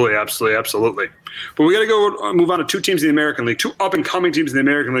 Absolutely. But we got to move on to two teams in the American League, two up-and-coming teams in the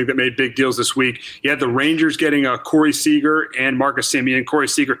American League that made big deals this week. You had the Rangers getting Corey Seager and Marcus Semien. Corey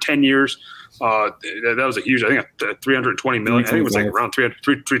Seager, 10 years. That was a huge, I think, $320 million. I think it was like around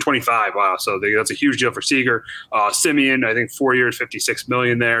 325. Wow. So that's a huge deal for Seager. Semien, I think 4 years, $56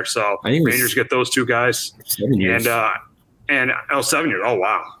 million there. So Rangers get those two guys. 7 years. And 7 years. Oh,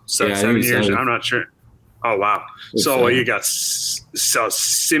 wow. 7 years. I'm not sure. Oh, wow. So you got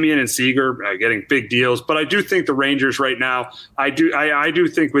Semien and Seager getting big deals. But I do think the Rangers right now, I do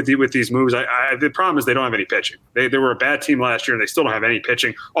think with these moves, the problem is they don't have any pitching. They were a bad team last year, and they still don't have any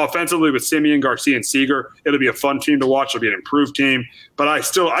pitching. Offensively with Semien, Garcia, and Seager, it'll be a fun team to watch. It'll be an improved team. But I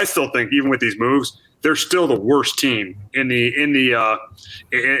still think even with these moves, they're still the worst team in the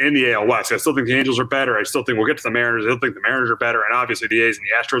AL West. I still think the Angels are better. I still think we'll get to the Mariners. I still think the Mariners are better, and obviously the A's and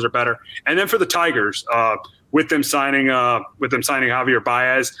the Astros are better. And then for the Tigers, with them signing Javier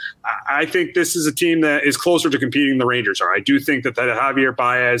Baez, I think this is a team that is closer to competing than the Rangers are. I do think that Javier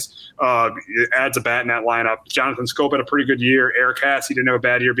Baez adds a bat in that lineup. Jonathan Scope had a pretty good year. Eric Cassie didn't have a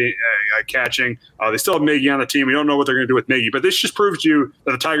bad year catching. They still have Miggy on the team. We don't know what they're going to do with Miggy, but this just proves to you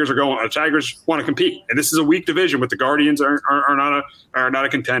that the Tigers want to compete. And this is a weak division with the Guardians are not a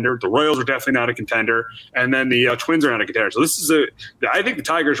contender. The Royals are definitely not a contender. And then the Twins are not a contender. So this is I think the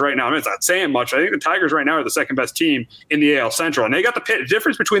Tigers right now, I mean, it's not saying much. I think the Tigers right now are the second best team in the AL Central. And they got the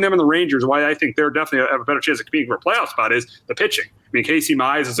difference between them and the Rangers, why I think they're definitely have a better chance of competing for a playoff spot is the pitching. I mean, Casey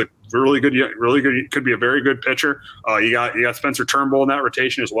Mize is a really good, could be a very good pitcher. You got Spencer Turnbull in that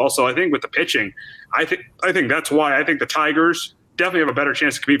rotation as well. So I think with the pitching, I think that's why I think the Tigers definitely have a better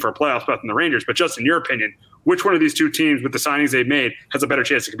chance to compete for a playoff spot than the Rangers. But just in your opinion, which one of these two teams with the signings they've made has a better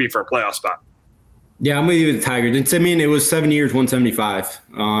chance to compete for a playoff spot? Yeah, I'm with you with the Tigers. And I mean, it was 7 years, 175.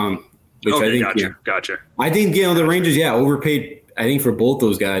 Which okay, I think, gotcha. I think, the Rangers, overpaid, I think, for both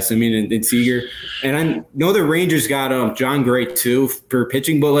those guys. I mean, and Seager. And I know the Rangers got John Gray, too, for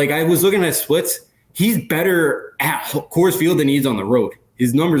pitching. But, I was looking at splits. He's better at Coors Field than he is on the road.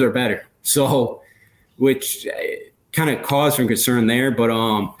 His numbers are better. So, which kind of caused some concern there. But,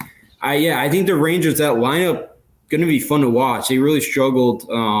 I think the Rangers, that lineup, going to be fun to watch. They really struggled,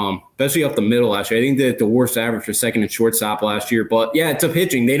 especially up the middle last year. I think they had the worst average for second and shortstop last year. But yeah, it's a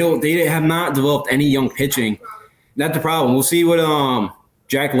pitching. They have not developed any young pitching. That's the problem. We'll see what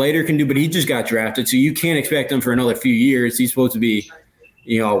Jack Leiter can do, but he just got drafted, so you can't expect him for another few years. He's supposed to be,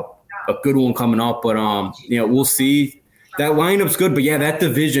 a good one coming up. But we'll see. That lineup's good, but yeah, that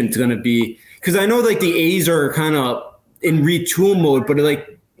division's going to be because I know the A's are kind of in retool mode, but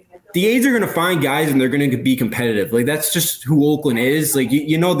the A's are going to find guys and they're going to be competitive. That's just who Oakland is. They're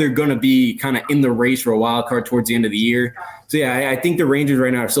going to be kind of in the race for a wild card towards the end of the year. So, yeah, I think the Rangers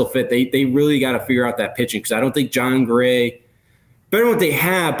right now are still fit. They really got to figure out that pitching because I don't think John Gray – better than what they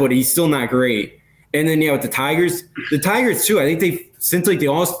have, but he's still not great. And then, with the Tigers too, I think they – since from the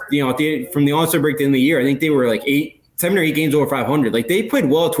All-Star break to the end of the year, I think they were 7 or 8 games over 500. They played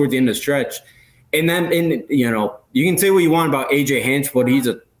well towards the end of the stretch. And then, you can say what you want about A.J. Hinch, but he's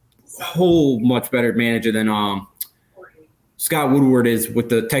a whole much better manager than Scott Woodward is with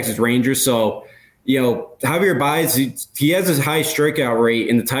the Texas Rangers. So, Javier Baez, he has a high strikeout rate,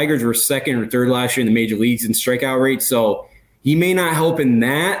 and the Tigers were second or third last year in the major leagues in strikeout rate. So he may not help in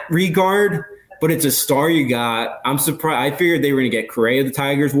that regard, but it's a star you got. I'm surprised. I figured they were going to get Correa, the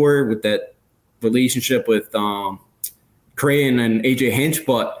Tigers were, with that relationship with Correa and A.J. Hinch.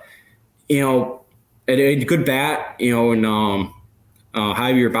 But, a good bat, and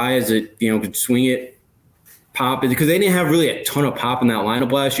Javier Baez, could swing it, pop it, because they didn't have really a ton of pop in that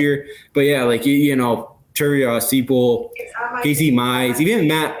lineup last year. But yeah, Terry Seipel, Casey Mize, even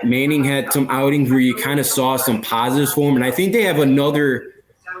Matt Manning had some outings where you kind of saw some positives for him. And I think they have another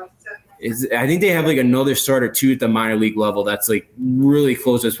starter too at the minor league level that's really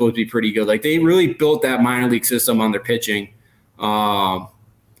close. That's supposed to be pretty good. They really built that minor league system on their pitching.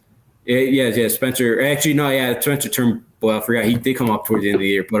 Spencer. Actually, no, yeah, Spencer Turnbull. I forgot he did come up towards the end of the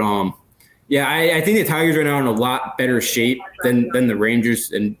year, but I think the Tigers right now are in a lot better shape than the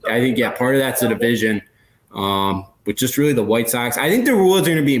Rangers, and I think part of that's the division, with just really the White Sox. I think the Royals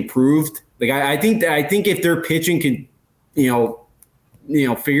are going to be improved. I think if their pitching can,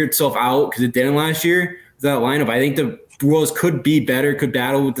 figure itself out because it didn't last year, that lineup, I think the Royals could be better, could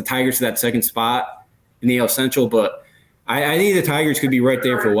battle with the Tigers for that second spot in the AL Central, but I think the Tigers could be right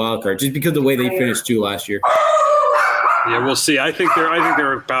there for a wild card just because of the way they finished too last year. Yeah, we'll see. I think they'll be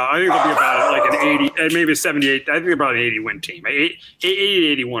about an 80, maybe a 78. I think they're about an 80-win team. 80 to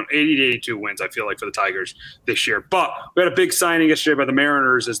 81, 80 to 82 wins, I feel like, for the Tigers this year. But we had a big signing yesterday by the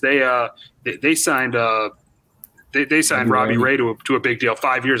Mariners as they signed They signed Robbie Ray to a big deal,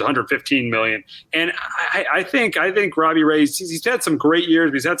 5 years, $115 million. And I think Robbie Ray, he's had some great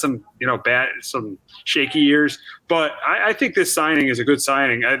years. He's had some some shaky years, but I think this signing is a good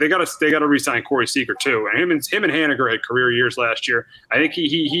signing. They got to re-sign Corey Seager too, and him and Haniger had career years last year. I think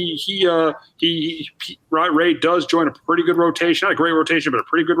Ray does join a pretty good rotation, not a great rotation, but a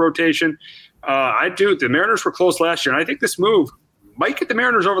pretty good rotation. The Mariners were close last year, and I think this move might get the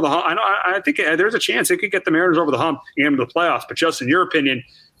Mariners over the hump. I think there's a chance it could get the Mariners over the hump and into the playoffs. But just in your opinion,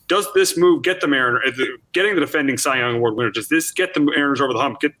 does this move get the Mariners, getting the defending Cy Young Award winner, does this get the Mariners over the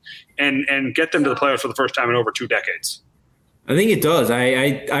hump and get them to the playoffs for the first time in over 2 decades? I think it does.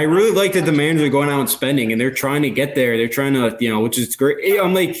 I really like that the Mariners are going out and spending, and they're trying to get there. They're trying to, which is great.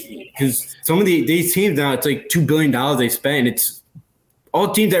 I'm like, because some of these teams now, it's like $2 billion they spend. It's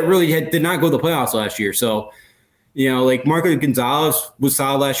all teams that really did not go to the playoffs last year. So, like Marco Gonzalez was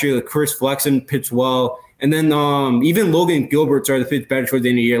solid last year. Like Chris Flexen pitched well. And then even Logan Gilbert started to pitch better towards the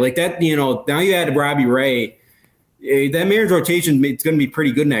end of the year. Like that, now you add Robbie Ray. That Mariners rotation is going to be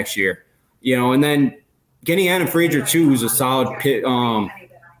pretty good next year. And then getting Adam Frazier, too, who's a solid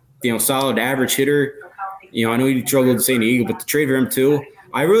solid average hitter. I know he struggled to San Diego, but the trade for him, too.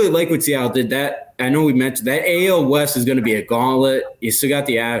 I really like what Seattle did. That I know we mentioned that AL West is going to be a gauntlet. You still got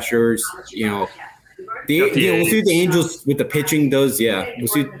the Astros, we'll see what the Angels with the pitching does. Yeah, we'll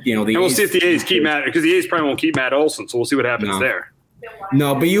see. We'll see if the A's keep Matt, because the A's probably won't keep Matt Olson. So we'll see what happens there.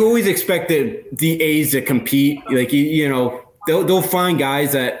 No, but you always expect the A's to compete. Like they'll find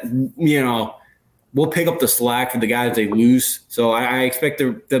guys that will pick up the slack for the guys they lose. So I expect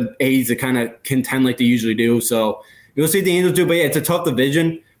the A's to kind of contend like they usually do. So you'll see what the Angels do. But yeah, it's a tough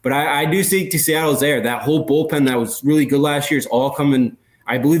division. But I do think Seattle's there. That whole bullpen that was really good last year is all coming.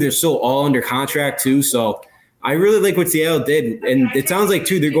 I believe they're still all under contract, too. So I really like what Seattle did. And it sounds like,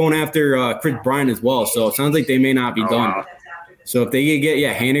 too, they're going after Chris Bryant as well. So it sounds like they may not be done. Wow. So if they could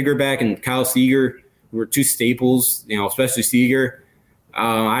get, Haniger back and Kyle Seager, who are 2 staples, especially Seager,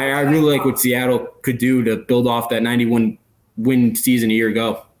 I really like what Seattle could do to build off that 91-win season a year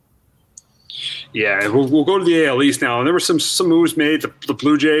ago. Yeah, we'll go to the AL East now. And there were some moves made. The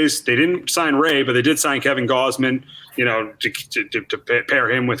Blue Jays, they didn't sign Ray, but they did sign Kevin Gausman, to pair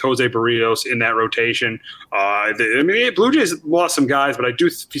him with Jose Barrios in that rotation. The Blue Jays lost some guys, but I do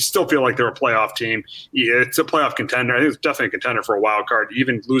still feel like they're a playoff team. Yeah, it's a playoff contender. I think it's definitely a contender for a wild card,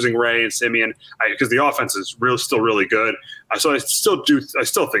 even losing Ray and Simeon, because the offense is still really good. So I still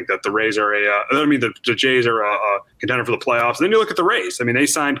think that the Rays are the Jays are a contender for the playoffs. And then you look at the Rays. They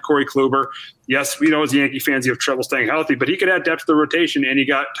signed Corey Kluber. Yes, as Yankee fans, you have trouble staying healthy, but he could add depth to the rotation, and you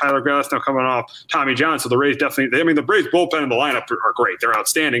got Tyler Glass now coming off Tommy John. So the Rays definitely, the Rays bullpen and the lineup are great. They're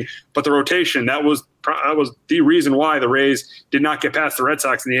outstanding. But the rotation, that was the reason why the Rays did not get past the Red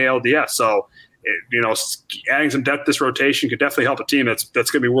Sox in the ALDS. So, adding some depth to this rotation could definitely help a team that's going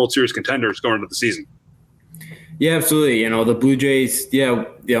to be World Series contenders going into the season. Yeah, absolutely. The Blue Jays, that's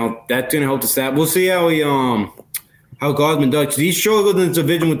going to help the stat. We'll see how Gausman does. He struggled in this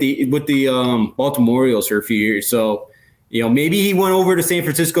division with the Baltimore Orioles for a few years. So, maybe he went over to San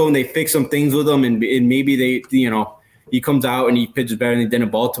Francisco and they fixed some things with him, and maybe they, he comes out and he pitches better than he did in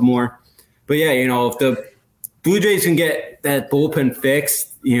Baltimore. But yeah, if the Blue Jays can get that bullpen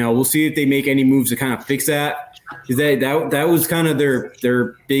fixed, we'll see if they make any moves to kind of fix that. Because that was kind of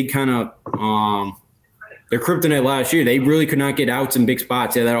their big kind of their kryptonite last year. They really could not get outs in big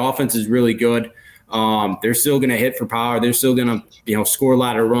spots. Yeah, that offense is really good. They're still going to hit for power. They're still going to, score a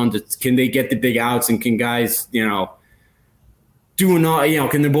lot of runs. Can they get the big outs, and can guys, do enough?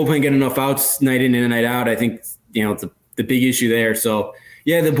 Can the bullpen get enough outs night in and night out? I think the big issue there. So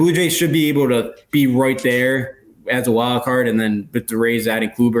yeah, the Blue Jays should be able to be right there as a wild card, and then with the Rays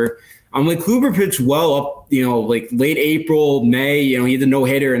adding Kluber. Kluber pitched well up, like late April, May. He had the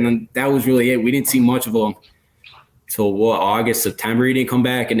no-hitter, and then that was really it. We didn't see much of him until August, September. He didn't come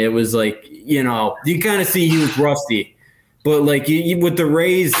back, and it was like, you kind of see he was rusty. But like with the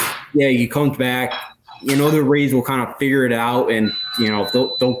Rays, yeah, he comes back. The Rays will kind of figure it out, and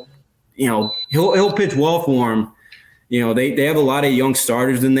they'll he'll pitch well for him. They have a lot of young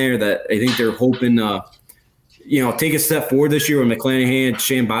starters in there that I think they're hoping take a step forward this year with McClanahan,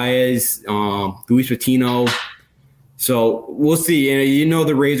 Shane Baez, Luis Patino. So we'll see.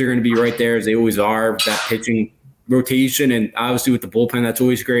 The Rays are going to be right there as they always are, that pitching rotation, and obviously with the bullpen, that's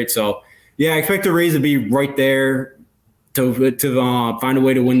always great. So yeah, I expect the Rays to be right there to find a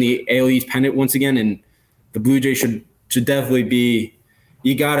way to win the AL East pennant once again, and the Blue Jays should definitely be.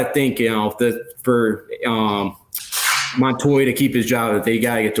 You got to think, for Montoya to keep his job, that they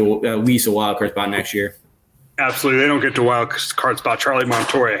got to get to at least a wild card spot next year. Absolutely. They don't get to wild card spot. Charlie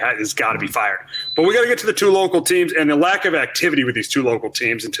Montoya has got to be fired. But we got to get to the two local teams and the lack of activity with these two local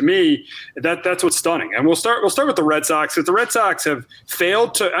teams. And to me, that's what's stunning. And we'll start with the Red Sox. Because the Red Sox have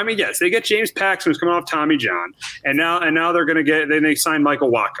failed to – I mean, yes, they get James Paxton, who's coming off Tommy John. And now they're going to get – then they sign Michael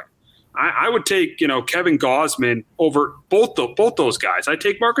Wacha. I would take, Kevin Gausman over both those guys. I'd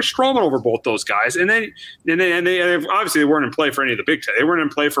take Marcus Stroman over both those guys. And they obviously they weren't in play for any of the big – they weren't in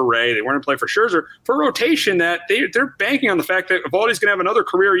play for Ray. They weren't in play for Scherzer. For rotation, that they're banking on the fact that Eovaldi's going to have another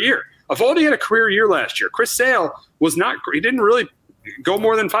career year. Eovaldi had a career year last year. Chris Sale was not – he didn't really go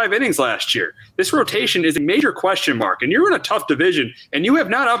more than 5 innings last year. This rotation is a major question mark. And you're in a tough division, and you have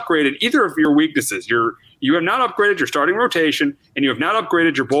not upgraded either of your weaknesses. You have not upgraded your starting rotation, and you have not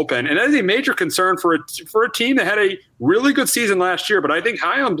upgraded your bullpen. And that is a major concern for a team that had a really good season last year. But I think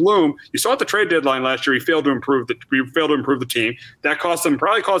Chaim Bloom, you saw at the trade deadline last year, he failed to improve the team. That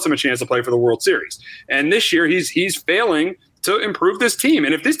probably cost him a chance to play for the World Series. And this year, he's failing to improve this team.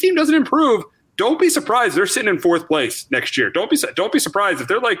 And if this team doesn't improve, don't be surprised they're sitting in 4th place next year. Don't be surprised if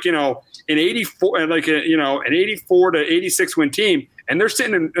they're like an 84 an 84 to 86 win team. And they're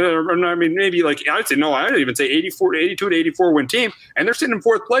sitting in, maybe like, I'd even say 82 to 84 win team. And they're sitting in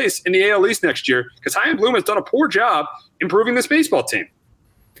 4th place in the AL East next year because Chaim Bloom has done a poor job improving this baseball team.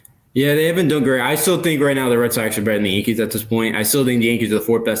 Yeah, they haven't done great. I still think right now the Red Sox are better than the Yankees at this point. I still think the Yankees are the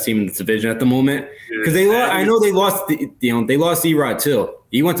 4th best team in this division at the moment. Because they lost Erod too.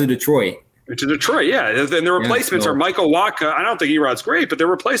 He went to Detroit. To Detroit, yeah. And the replacements are Michael Wacha. I don't think Erod's great, but the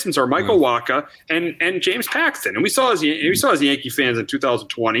replacements are Michael Wacha and James Paxton. And we saw as Yankee fans in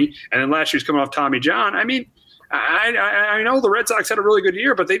 2020, and then last year's coming off Tommy John. I mean, I know the Red Sox had a really good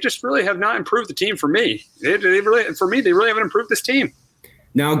year, but they just really have not improved the team for me. They really haven't improved this team.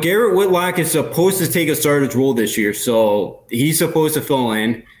 Now, Garrett Whitlock is supposed to take a starter's role this year, so he's supposed to fill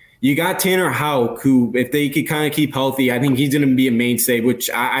in. You got Tanner Houck, who, if they could kind of keep healthy, I think he's going to be a mainstay, which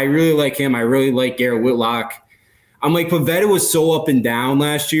I really like him. I really like Garrett Whitlock. I'm like, Pivetta was so up and down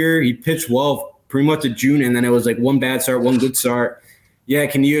last year. He pitched well pretty much to June, and then it was like one bad start, one good start. Yeah,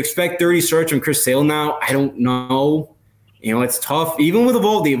 can you expect 30 starts from Chris Sale now? I don't know. It's tough. Even with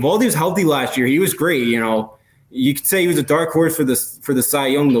Eovaldi was healthy last year. He was great, You could say he was a dark horse for the Cy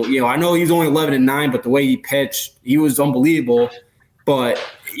Young. I know he was only 11-9, but the way he pitched, he was unbelievable. But,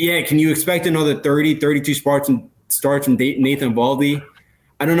 yeah, can you expect another 30, 32 starts from Nathan Eovaldi?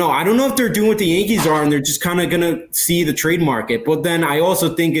 I don't know. I don't know if they're doing what the Yankees are and they're just kind of going to see the trade market. But then I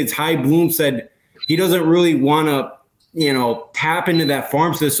also think it's Chaim Bloom said he doesn't really want to, tap into that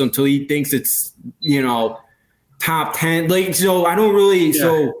farm system until he thinks it's, top 10. So I don't really –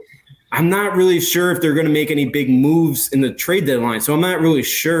 so I'm not really sure if they're going to make any big moves in the trade deadline. So I'm not really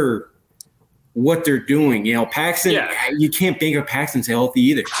sure what they're doing. Paxton, you can't bank on Paxton's healthy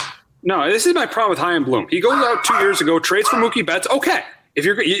either. No, this is my problem with Chaim Bloom. He goes out 2 years ago, trades for Mookie Betts. Okay. If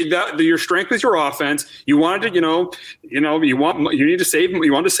your strength is your offense, you wanted to, you wanted to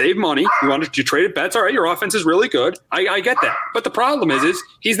save money. You traded Betts. All right, your offense is really good. I get that. But the problem is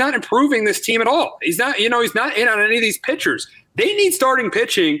he's not improving this team at all. He's not in on any of these pitchers. They need starting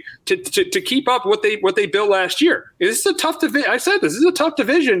pitching to keep up what they built last year. This is a tough division. I said this is a tough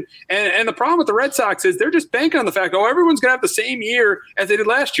division, and the problem with the Red Sox is they're just banking on the fact, everyone's going to have the same year as they did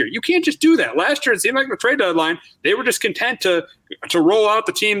last year. You can't just do that. Last year, it seemed like the trade deadline, they were just content to roll out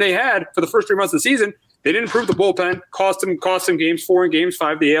the team they had for the first 3 months of the season. They didn't improve the bullpen, cost them games 4 and games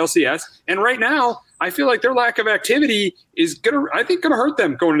 5 the ALCS, and right now, I feel like their lack of activity is gonna hurt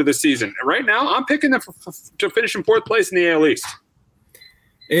them going into this season. Right now, I'm picking them to finish in 4th place in the AL East.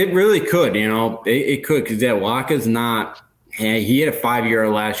 It really could, it could, because Wacha's not. He had a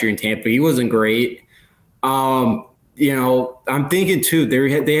 5-year last year in Tampa. He wasn't great. I'm thinking too.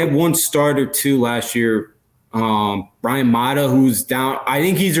 They had one starter too last year. Brian Mata, who's down. I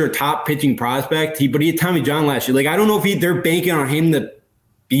think he's their top pitching prospect. But he had Tommy John last year. I don't know if they're banking on him to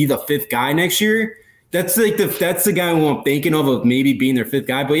be the 5th guy next year. That's the guy who I'm thinking of maybe being their 5th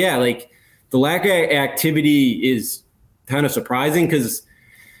guy. But yeah, the lack of activity is kind of surprising because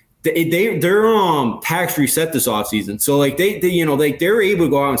they're tax reset this offseason. So they're able to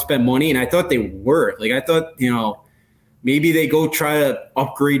go out and spend money, and I thought they were. I thought maybe they go try to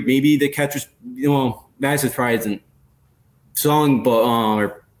upgrade. Maybe the catchers. Bassett probably isn't selling, but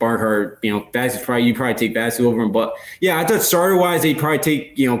or Barnhart. Bassett probably you probably take Bassett over him. But yeah, I thought starter wise they'd probably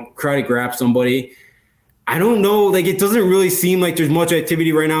take try to grab somebody. I don't know. It doesn't really seem like there's much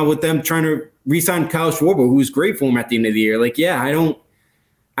activity right now with them trying to re-sign Kyle Schwarber, who's great for him at the end of the year. I don't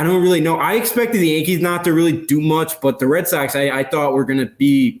really know. I expected the Yankees not to really do much, but the Red Sox, I thought were going to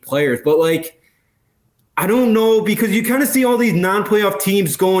be players. But I don't know, because you kind of see all these non-playoff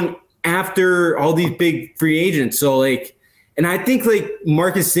teams going after all these big free agents. So, like, and I think, like,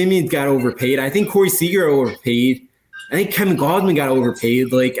 Marcus Simeon got overpaid. I think Corey Seager got overpaid. I think Kevin Gausman got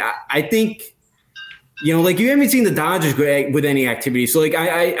overpaid. Like, I think, you know, like, you haven't seen the Dodgers with any activity. So, like,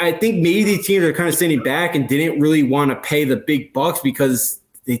 I think maybe these teams are kind of sitting back and didn't really want to pay the big bucks because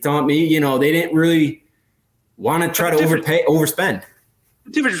they thought maybe, you know, they didn't really want to try to overspend.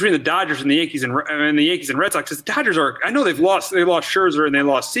 The difference between the Dodgers and the Yankees and the Yankees and Red Sox is the Dodgers are. I know they lost Scherzer and they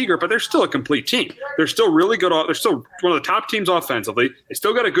lost Seager, but they're still a complete team. They're still really good. They're still one of the top teams offensively. They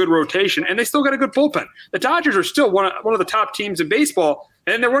still got a good rotation and they still got a good bullpen. The Dodgers are still one of the top teams in baseball,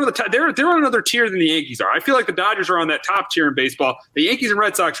 and they're one of the top. They're on another tier than the Yankees are. I feel like the Dodgers are on that top tier in baseball. The Yankees and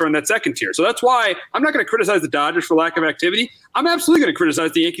Red Sox are on that second tier. So that's why I'm not going to criticize the Dodgers for lack of activity. I'm absolutely going to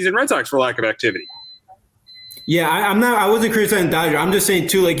criticize the Yankees and Red Sox for lack of activity. Yeah, I wasn't criticizing Dodgers. I'm just saying,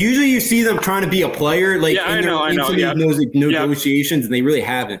 too, like, usually you see them trying to be a player, like, in those negotiations, and they really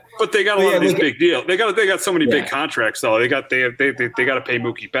haven't. But they got a lot of these big deals. They got so many big contracts, though. They got to pay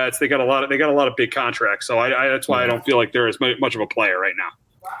Mookie Betts. They got a lot of big contracts. So that's why I don't feel like they're as much of a player right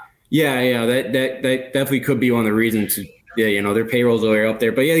now. Yeah, that definitely could be one of the reasons. Yeah, you know, their payrolls are up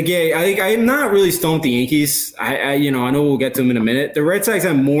there. But yeah, I'm not really stoned with the Yankees. I know we'll get to them in a minute. The Red Sox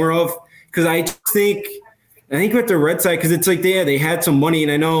have more of, because I think with the Red Sox, because it's like they had some money,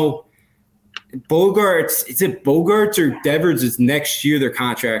 and I know Bogarts. Is it Bogarts or Devers? Is next year their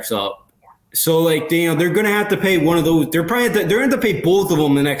contract's up, so like they're going to have to pay one of those. They're going to have to pay both of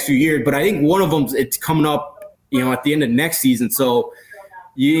them the next few years, but I think one of them it's coming up, at the end of next season. So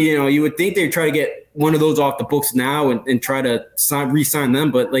you would think they'd try to get one of those off the books now and try to re-sign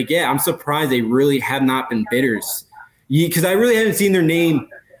them, but I'm surprised they really have not been bidders, because I really haven't seen their name.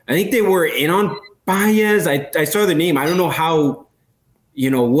 I think they were in on Baez. I saw the name. I don't know how,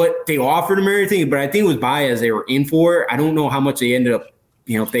 what they offered him or anything, but I think it was Baez they were in for. I don't know how much they ended up,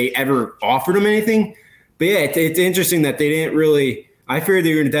 if they ever offered him anything. But yeah, it's interesting that they didn't really. I figured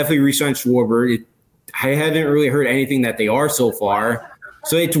they were going to definitely re-sign Schwarber. I haven't really heard anything that they are so far.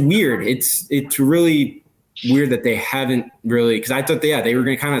 So it's weird. It's really weird that they haven't really, because I thought they were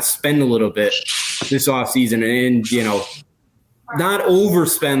going to kind of spend a little bit this offseason and not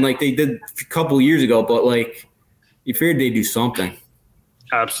overspend like they did a couple years ago, but like you figured they'd do something.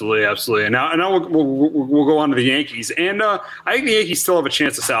 Absolutely. And now we'll go on to the Yankees, and I think the Yankees still have a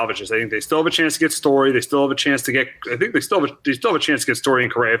chance to salvage this. I think they still have a chance to get Story. They still have a chance to get. I think they still have a chance to get Story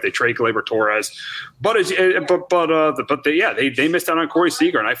and Correa if they trade Gleyber Torres. But they missed out on Corey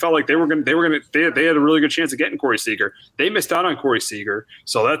Seager, and I felt like they had a really good chance of getting Corey Seager. They missed out on Corey Seager,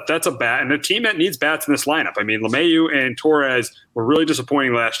 so that's a bat, and a team that needs bats in this lineup. I mean, LeMahieu and Torres were really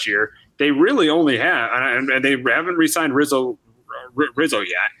disappointing last year. They really only have, and they haven't re-signed Rizzo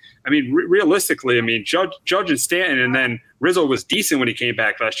yet. I mean, realistically, Judge and Stanton, and then Rizzo was decent when he came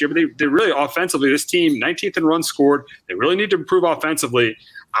back last year, but they really offensively, this team 19th in runs scored. They really need to improve offensively.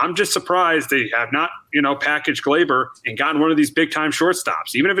 I'm just surprised they have not, packaged Gleyber and gotten one of these big time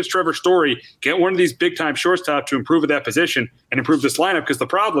shortstops. Even if it's Trevor Story, get one of these big time shortstops to improve at that position and improve this lineup. Because the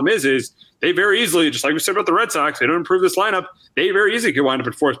problem is they very easily, just like we said about the Red Sox, they don't improve this lineup, they very easily could wind up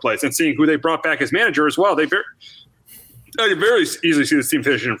in fourth place. And seeing who they brought back as manager as well, I can very easily see this team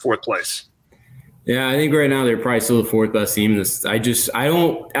finishing in fourth place. Yeah, I think right now they're probably still the fourth best team.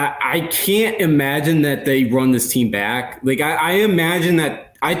 I can't imagine that they run this team back. Like I imagine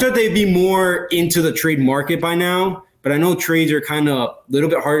that I thought they'd be more into the trade market by now, but I know trades are kind of a little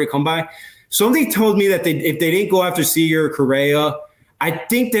bit harder to come by. Something told me that if they didn't go after Seager or Correa, I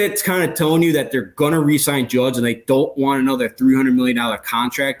think that's kind of telling you that they're going to re-sign Judge and they don't want another $300 million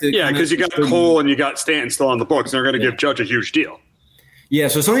contract. Yeah, because you got Cole and you got Stanton still on the books, and they're going to give Judge a huge deal. Yeah,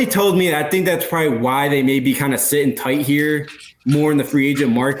 so somebody told me that I think that's probably why they may be kind of sitting tight here more in the free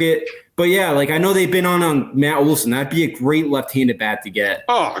agent market. But yeah, like I know they've been on Matt Olson. That'd be a great left-handed bat to get.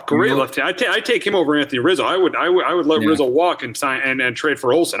 Oh, great left-handed! I take him over Anthony Rizzo. I would let Rizzo walk and sign and trade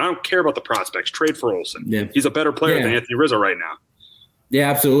for Olson. I don't care about the prospects. Trade for Olson. Yeah. He's a better player than Anthony Rizzo right now. Yeah,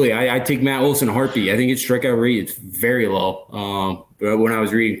 absolutely. I take Matt Olson a heartbeat. I think his strikeout rate is very low when I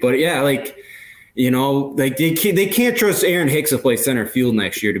was reading. But yeah, they can't trust Aaron Hicks to play center field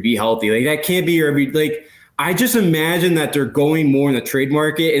next year to be healthy. Like that can't be I just imagine that they're going more in the trade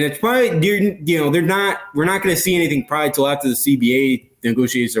market, and it's probably we're not going to see anything probably until after the CBA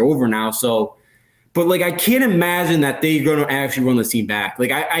negotiations are over now. So, but I can't imagine that they're going to actually run the team back.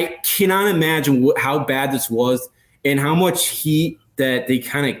 I cannot imagine how bad this was and how much heat that they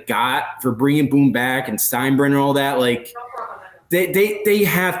kind of got for bringing Boone back and Steinbrenner and all that. They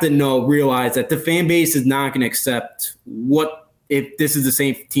have to realize that the fan base is not going to accept if this is the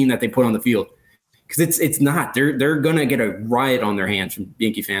same team that they put on the field. Because it's not. They're going to get a riot on their hands from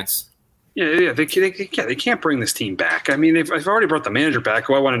Yankee fans. Yeah, they can't bring this team back. I mean, they've already brought the manager back,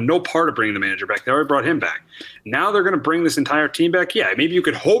 who I wanted no part of bringing the manager back. They already brought him back. Now they're going to bring this entire team back. Yeah, maybe you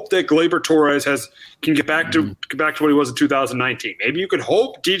could hope that Gleyber Torres can get back to what he was in 2019. Maybe you could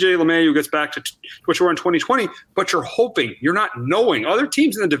hope DJ LeMahieu gets back to what you were in 2020. But you're hoping. You're not knowing. Other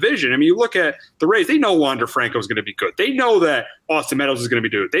teams in the division. I mean, you look at the Rays. They know Wander Franco is going to be good. They know that Austin Meadows is going to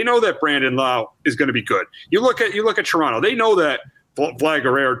be good. They know that Brandon Lau is going to be good. You look at Toronto. They know that Vlad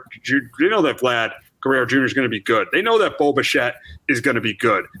Guerrero, they know that Vlad Guerrero Jr. is going to be good. They know that Bo Bichette is going to be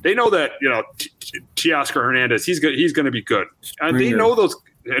good. They know that Teoscar Hernandez, he's going to be good. And they know those.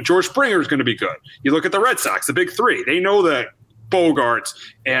 George Springer is going to be good. You look at the Red Sox, the big three. They know that Bogarts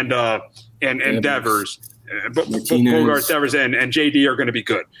and Devers, Bogarts, Devers, and JD are going to be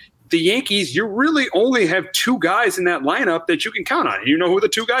good. The Yankees, you really only have two guys in that lineup that you can count on. You know who the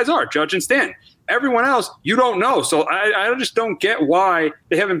two guys are, Judge and Stanton. Everyone else, you don't know. So I just don't get why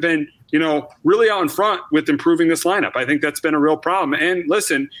they haven't been, really out in front with improving this lineup. I think that's been a real problem. And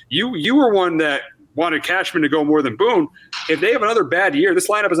listen, you were one that wanted Cashman to go more than Boone. If they have another bad year, this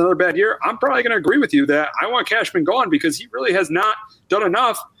lineup is another bad year, I'm probably going to agree with you that I want Cashman gone because he really has not done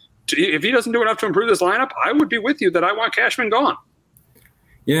enough. If he doesn't do enough to improve this lineup, I would be with you that I want Cashman gone.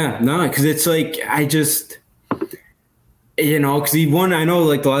 Yeah, no, because it's like I just – because he won. I know,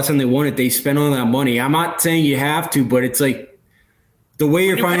 like the last time they won it, they spent all that money. I'm not saying you have to, but it's like the way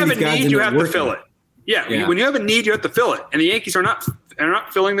you're finding these guys. You have to fill it. Yeah, when you have a need, you have to fill it. And the Yankees are not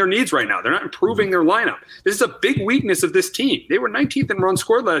filling their needs right now. They're not improving their lineup. This is a big weakness of this team. They were 19th in runs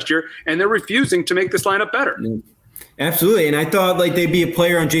scored last year, and they're refusing to make this lineup better. Absolutely, and I thought like they'd be a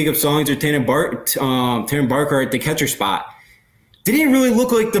player on Jacob Stallings or Tanner Barker at the catcher spot. They didn't really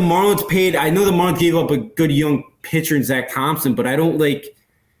look like the Marlins paid. I know the Marlins gave up a good young pitcher in Zach Thompson, but I don't I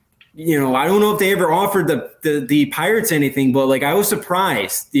don't know if they ever offered the Pirates anything, but like I was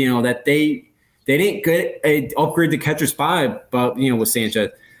surprised, that they didn't upgrade the catcher spot, but with Sanchez.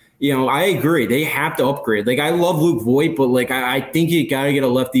 I agree. They have to upgrade. Like I love Luke Voit, but like I think you got to get a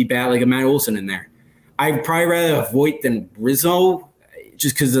lefty bat like a Matt Olson in there. I'd probably rather have Voit than Rizzo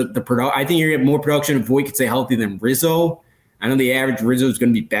just because of the production. I think you're going to get more production if Voit could stay healthy than Rizzo. I know the average Rizzo is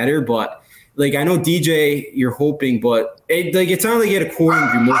going to be better, but like I know DJ, you're hoping, but it sounded like he had a core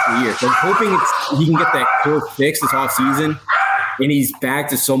injury most of the year. So I'm hoping he can get that core fixed this offseason, and he's back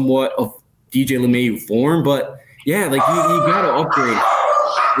to somewhat of DJ LeMahieu form. But yeah, like you got to upgrade,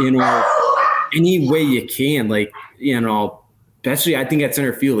 any way you can. Like especially I think at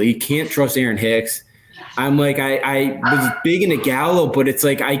center field, like, you can't trust Aaron Hicks. I'm like I was big into Gallo, but it's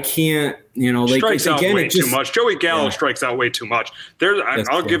like I can't. Strikes out way too much. Joey Gallo strikes out way too much.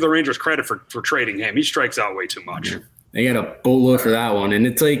 I'll give the Rangers credit for trading him. He strikes out way too much. They got a boatload for that one. And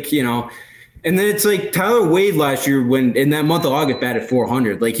it's like, and then it's like Tyler Wade last year when in that month of August batted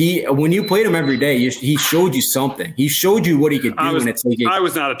 400. Like when you played him every day, he showed you something. He showed you what he could do. I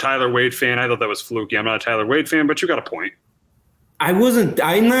was not a Tyler Wade fan. I thought that was fluky. I'm not a Tyler Wade fan, but you got a point. I'm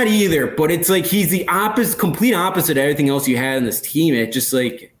not either, but it's like he's the complete opposite of everything else you had in this team. It just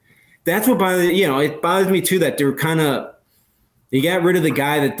like, that's what it bothers me too that they're they got rid of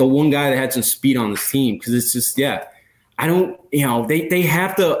the one guy that had some speed on this team because it's just I don't they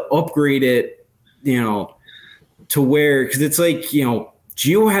have to upgrade it to where because it's like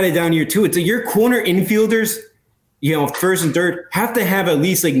Gio had it down here too. It's like your corner infielders first and third have to have at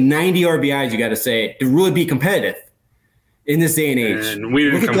least like 90 RBIs. You got to say to really be competitive in this day and age. And we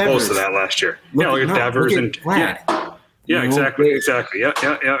didn't come close to that last year. Look at Devers and Vlad. Yeah, exactly. Yeah.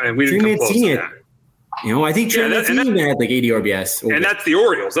 And we didn't come close to that. I think Trey Mancini had like 80 RBIs. And that's the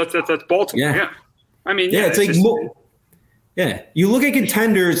Orioles. That's Baltimore. Yeah. I mean, it's like you look at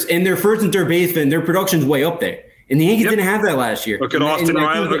contenders and their first and third baseman, their production's way up there. And the Yankees didn't have that last year. Look at Austin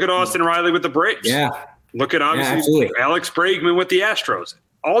Riley. Look at Austin Riley with the Braves. Yeah. Look at obviously Alex Bregman with the Astros.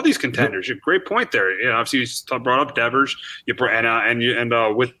 All these contenders. You great point there. Obviously you brought up Devers. With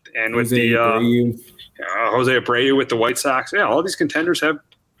Jose Abreu with the White Sox. Yeah, all these contenders have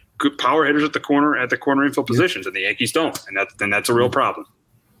good power hitters at the corner infield positions, and the Yankees don't, and that's a real problem.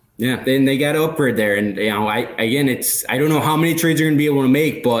 Yeah, then they got to upgrade there, and I don't know how many trades they're going to be able to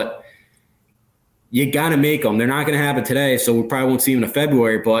make, but you got to make them. They're not going to happen today, so we probably won't see them in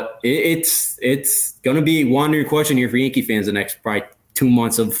February. But it's going to be a wandering question here for Yankee fans the next probably 2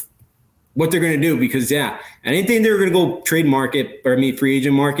 months of what they're going to do because I didn't think they were going to go free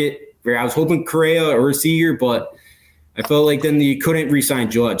agent market. I was hoping Correa or Seager, but I felt like then you couldn't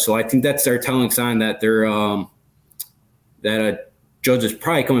re-sign Judge. So I think that's their telling sign that they're Judge is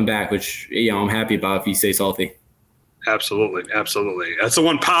probably coming back, which I'm happy about if he stays healthy. Absolutely. That's the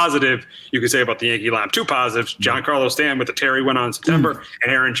one positive you could say about the Yankee lineup. Two positives: Giancarlo Stanton with the Terry win on September,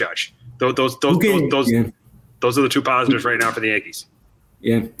 and Aaron Judge. Those are the two positives right now for the Yankees.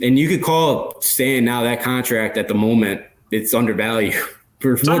 Yeah, and you could call Stan now that contract at the moment, it's undervalued.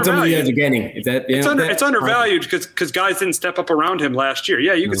 For what some of you guys are getting. It's undervalued because guys didn't step up around him last year.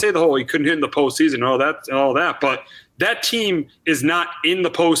 Yeah, you could say the whole he couldn't hit in the postseason and all that, but that team is not in the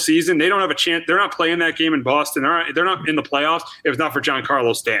postseason. They don't have a chance. They're not playing that game in Boston. They're not in the playoffs if it's not for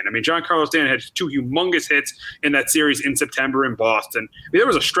Giancarlo Stanton. I mean, Giancarlo Stanton had 2 humongous hits in that series in September in Boston. I mean, there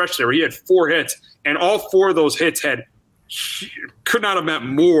was a stretch there where he had 4 hits, and all 4 of those hits could not have meant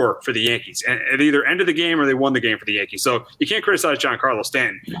more for the Yankees. And it either ended the game or they won the game for the Yankees. So you can't criticize Giancarlo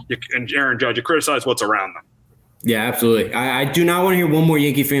Stanton and Aaron Judge. You criticize what's around them. Yeah, absolutely. I do not want to hear one more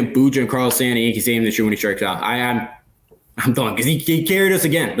Yankee fan boo Giancarlo Stanton at Yankee Stadium this year when he strikes out. I'm done because he carried us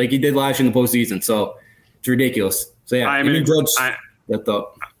again like he did last year in the postseason. So it's ridiculous. So yeah, I'm in agreement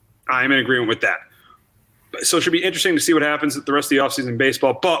with that. So it should be interesting to see what happens at the rest of the offseason in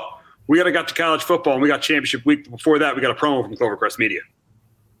baseball. But we got to college football, and we got championship week. Before that, we got a promo from Clovercrest Media.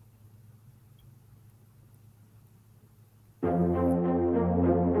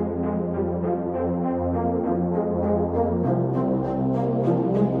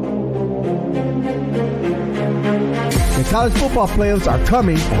 The college football playoffs are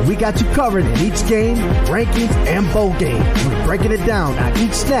coming, and we got you covered in each game, rankings, and bowl game. We're breaking it down on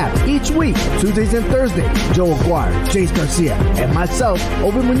each snap, each week, Tuesdays and Thursdays. Joe Aguirre, Jace Garcia, and myself,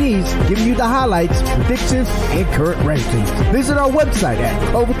 Obin Muniz, giving you the highlights, predictions, and current rankings. Visit our website at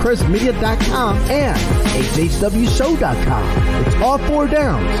clovercrestmedia.com and hhwshow.com. It's all 4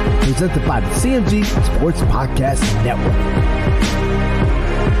 downs, presented by the CMG Sports Podcast Network.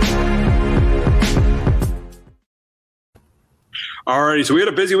 Alrighty, so we had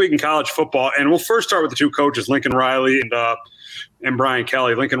a busy week in college football, and we'll first start with the 2 coaches, Lincoln Riley and Brian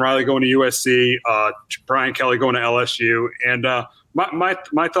Kelly. Lincoln Riley going to USC, Brian Kelly going to LSU. And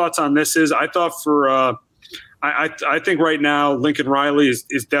my thoughts on this is, I thought I think right now Lincoln Riley is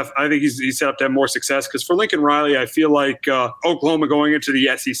I think he's set up to have more success, because for Lincoln Riley, I feel like Oklahoma going into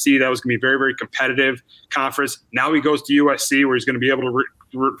the SEC, that was going to be a very, very competitive conference. Now he goes to USC, where he's going to be able to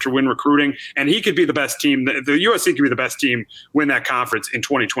win recruiting, and he could be the best team. The USC could be the best team, win that conference in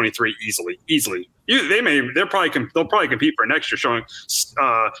 2023 easily. They'll probably compete for next year,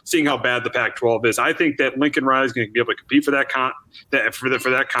 seeing how bad the Pac-12 is. I think that Lincoln Riley is going to be able to compete for that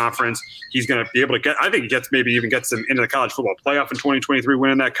conference. He's going to be able to get. I think he gets them into the college football playoff in 2023,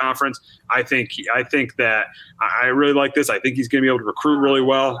 winning that conference. I think that I really like this. I think he's going to be able to recruit really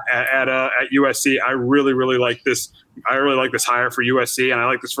well at USC. I really like this. I really like this hire for USC, and I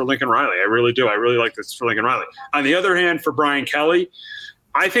like this for Lincoln Riley. I really do. I really like this for Lincoln Riley. On the other hand, for Brian Kelly,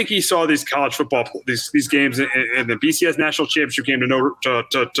 I think he saw these college football these games in the BCS national championship game to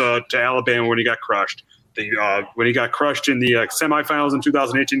Alabama when he got crushed. When he got crushed in the semifinals in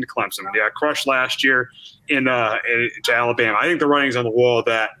 2018 to Clemson, when he got crushed last year to Alabama. I think the writing's on the wall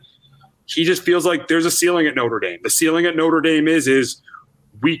that he just feels like there's a ceiling at Notre Dame. The ceiling at Notre Dame is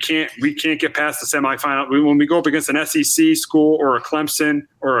we can't get past the semifinal. When we go up against an SEC school or a Clemson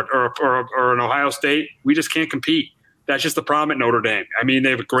or an Ohio State, we just can't compete. That's just the problem at Notre Dame. I mean, they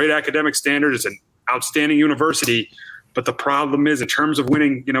have a great academic standard. It's an outstanding university, but the problem is, in terms of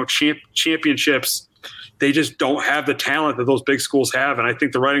winning, championships, they just don't have the talent that those big schools have. And I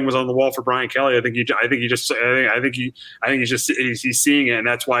think the writing was on the wall for Brian Kelly. I think he's seeing it, and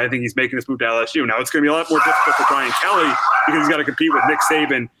that's why I think he's making this move to LSU. Now it's going to be a lot more difficult for Brian Kelly because he's got to compete with Nick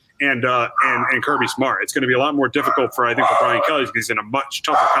Saban and Kirby Smart. It's going to be a lot more difficult for Brian Kelly because he's in a much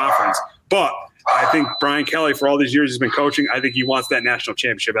tougher conference. But I think Brian Kelly, for all these years he's been coaching, I think he wants that national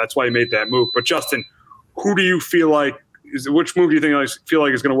championship. That's why he made that move. But Justin, who do you feel like which move do you think is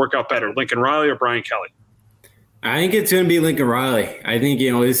going to work out better, Lincoln Riley or Brian Kelly? I think it's going to be Lincoln Riley. I think,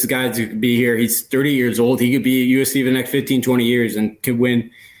 this guy's going to be here. He's 30 years old. He could be at USC for the next 15, 20 years and could win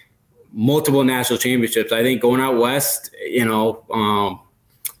multiple national championships. I think going out west,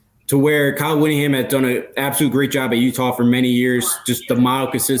 to where Kyle Whittingham has done an absolute great job at Utah for many years, just the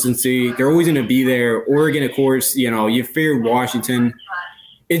model consistency. They're always going to be there. Oregon, of course, you figure Washington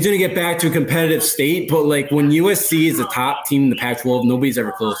is going to get back to a competitive state. But, when USC is the top team in the Pac-12, nobody's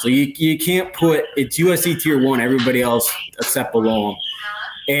ever close. So you can't put – it's USC Tier 1, everybody else a step below them.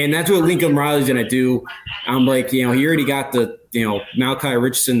 And that's what Lincoln Riley's going to do. I'm he already got the, Malachi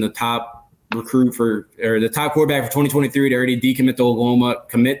Richardson, the top recruit the top quarterback for 2023. They already decommit to Oklahoma,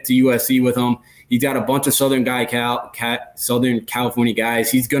 commit to USC with him. He's got a bunch of Southern California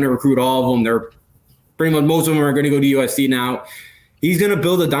guys. He's going to recruit all of them. They're pretty much most of them are going to go to USC now. He's going to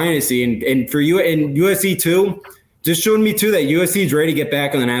build a dynasty, and for you and USC too. Just showed me too that USC is ready to get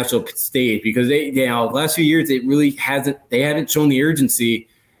back on the national stage because the last few years they haven't shown the urgency.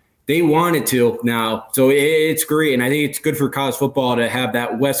 they wanted to now. So it's great. And I think it's good for college football to have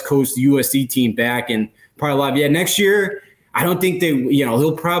that West Coast USC team back and probably live. Yeah, next year, I don't think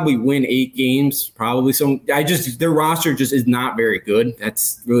he'll probably win 8 games, probably. So their roster just is not very good.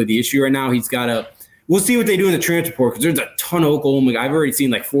 That's really the issue right now. We'll see what they do in the transfer portal because there's a ton of Oklahoma guys. I've already seen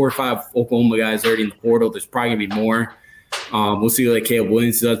like 4 or 5 Oklahoma guys already in the portal. There's probably going to be more. We'll see what Caleb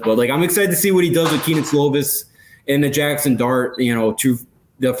Williams does. But I'm excited to see what he does with Keenan Slovis and the Jackson Dart,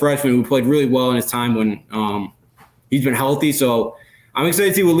 the freshman who played really well in his time when he's been healthy. So I'm excited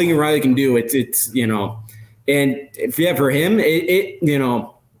to see what Lincoln Riley can do. It's and for him, I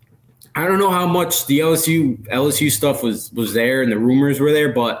don't know how much the LSU stuff was there and the rumors were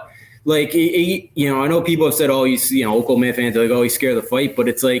there, but I know people have said, Oklahoma fans are like, oh, he's scared of the fight, but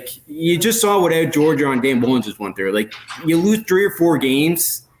it's like you just saw what Ed Georgia and Dan Mullins just went through. Like you lose 3 or 4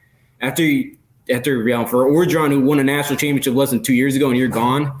 games after for Orgeron, who won a national championship less than 2 years ago, and you're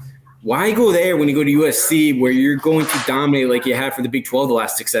gone. Why go there when you go to USC where you're going to dominate like you have for the Big 12 the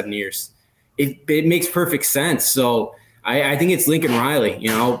last 6-7 years? It makes perfect sense. So I think it's Lincoln Riley.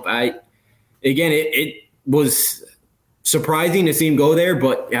 It was surprising to see him go there,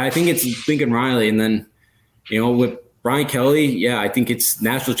 but I think it's Lincoln Riley. And then, with Brian Kelly, I think it's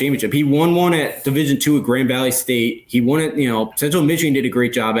national championship. He won one at Division II at Grand Valley State. He won it, Central Michigan did a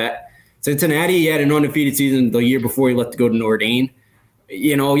great job at. Cincinnati, he had an undefeated season the year before he left to go to Notre Dame.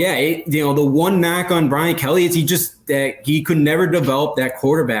 The one knock on Brian Kelly is he could never develop that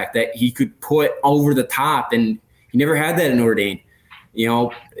quarterback that he could put over the top, and he never had that in Notre Dame.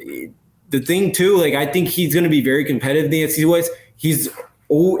 The thing too, I think he's going to be very competitive in the SEC West.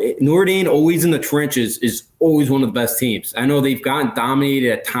 Notre Dame always in the trenches is always one of the best teams. I know they've gotten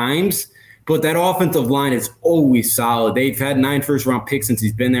dominated at times, but that offensive line is always solid. They've had 9 first-round picks since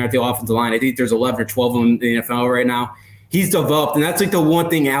he's been there at the offensive line. I think there's 11 or 12 of them in the NFL right now. He's developed, and that's the one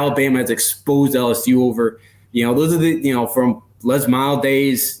thing Alabama has exposed LSU over. Those are from Les Miles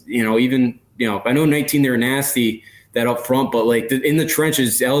days, even, I know 19 they're nasty that up front, but in the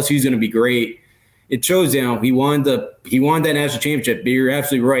trenches, LSU is going to be great. It shows, he won that national championship, but you're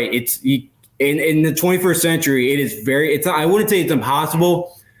absolutely right. In the 21st century, I wouldn't say it's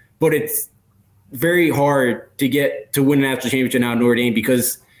impossible, but it's very hard to win a national championship now at Notre Dame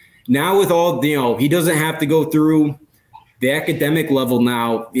because now with all, he doesn't have to go through the academic level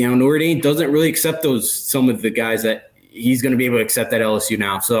now. Notre Dame doesn't really accept some of the guys that he's going to be able to accept at LSU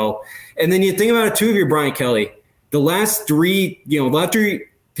now. So, and then you think about it too, if you're Brian Kelly, the last 3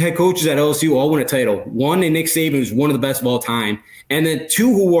 head coaches at LSU all won a title. One in Nick Saban, who's one of the best of all time, and then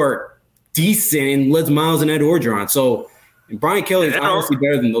 2 who are decent in Les Miles and Ed Orgeron. So Brian Kelly is obviously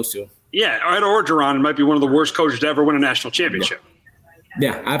better than those 2. Yeah, Ed Orgeron might be one of the worst coaches to ever win a national championship.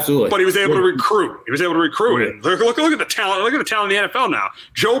 Yeah, absolutely. But he was able to recruit. And look at the talent. Look at the talent in the NFL now.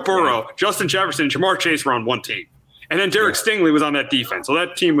 Joe Burrow, Justin Jefferson, and Jamar Chase were on one team. And then Derek Stingley was on that defense. So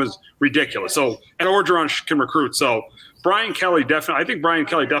that team was ridiculous. So, and Orgeron can recruit. So I think Brian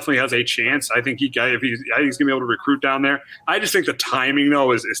Kelly definitely has a chance. I think he's going to be able to recruit down there. I just think the timing,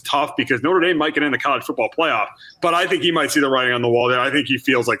 though, is tough because Notre Dame might get in the college football playoff, but I think he might see the writing on the wall there. I think he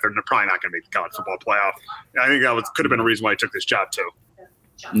feels like they're probably not going to make the college football playoff. I think that could have been a reason why he took this job, too.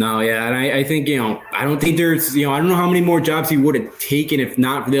 No, yeah, and I think, I don't think there's, I don't know how many more jobs he would have taken if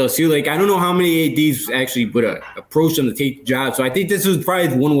not for the LSU. I don't know how many ADs actually would have approached him to take the job. So I think this was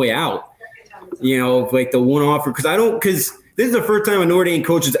probably one way out, the one offer. Because this is the first time a Notre Dame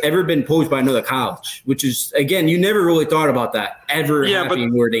coach has ever been poached by another college, which is, again, you never really thought about that ever happening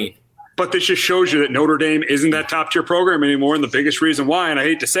in Notre Dame. But this just shows you that Notre Dame isn't that top-tier program anymore, and the biggest reason why, and I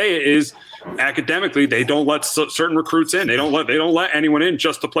hate to say it, is academically they don't let certain recruits in. They don't let anyone in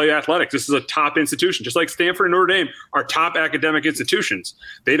just to play athletics. This is a top institution, just like Stanford and Notre Dame are top academic institutions.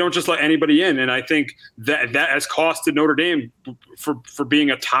 They don't just let anybody in, and I think that has costed Notre Dame for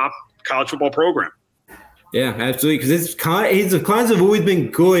being a top college football program. Yeah, absolutely, because his class have always been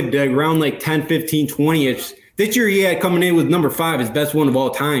good around 10, 15, 20-ish. This year he had coming in with number 5, his best one of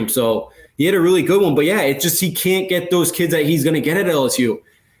all time. So he had a really good one. But, yeah, it's just he can't get those kids that he's going to get at LSU.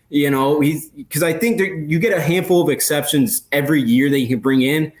 Because I think you get a handful of exceptions every year that you can bring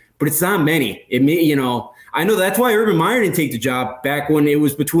in, but it's not many. I know that's why Urban Meyer didn't take the job back when it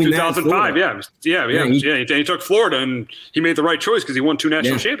was between 2005. He took Florida, and he made the right choice because he won 2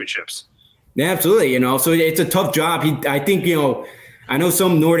 national championships. Yeah, absolutely. So it's a tough job. I think I know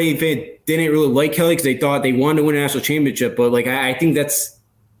some Notre Dame fans didn't really like Kelly because they thought they wanted to win a national championship, but I think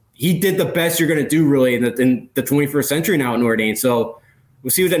he did the best you're going to do really in the 21st century now at Notre Dame. So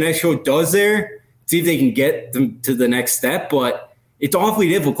we'll see what the next coach does there, see if they can get them to the next step, but it's awfully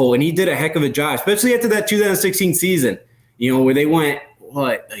difficult, and he did a heck of a job, especially after that 2016 season, where they went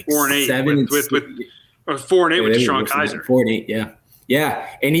what, like 4-8 7 with 4-8 with Deshaun Kaiser. 4-8, yeah. Yeah,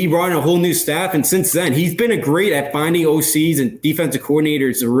 and he brought in a whole new staff, and since then, he's been great at finding OCs and defensive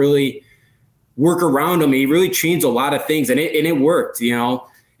coordinators to really work around him. He really changed a lot of things, and it worked, you know.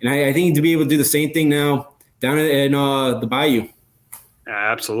 And I think to be able to do the same thing now down in the Bayou.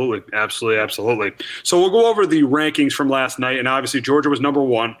 Absolutely. So we'll go over the rankings from last night, and obviously Georgia was number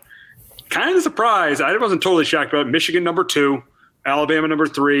 1. Kind of a surprise. I wasn't totally shocked about it. Michigan number 2, Alabama number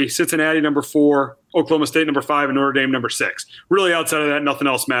 3, Cincinnati number 4, Oklahoma State number 5, and Notre Dame number 6. Really, outside of that, nothing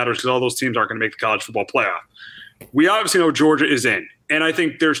else matters because all those teams aren't going to make the college football playoff. We obviously know Georgia is in, and I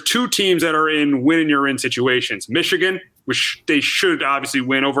think there's 2 teams that are in win-and-you're-in situations. Michigan, which they should obviously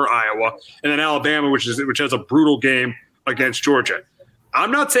win over Iowa, and then Alabama, which has a brutal game against Georgia.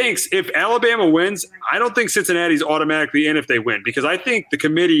 I'm not saying if Alabama wins, I don't think Cincinnati's automatically in if they win, because I think the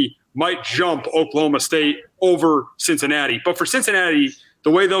committee might jump Oklahoma State over Cincinnati. But for Cincinnati, the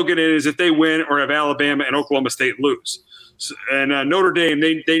way they'll get in is if they win or if Alabama and Oklahoma State lose. And Notre Dame,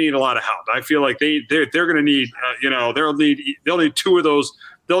 they need a lot of help. I feel like they're going to need, they'll need 2 of those.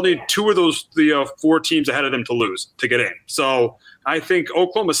 They'll need 2 of those, the 4 teams ahead of them to lose to get in. So I think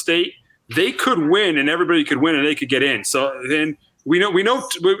Oklahoma State, they could win and everybody could win and they could get in. So then we know.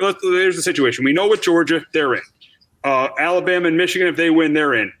 There's the situation. We know with Georgia, they're in. Alabama and Michigan, if they win,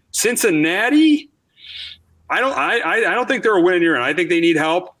 they're in. Cincinnati, I don't think they're a win and you're in. I think they need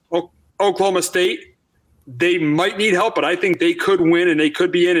help. Oklahoma State, they might need help, but I think they could win and they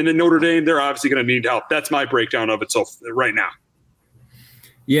could be in. And then Notre Dame, they're obviously going to need help. That's my breakdown of it. So right now.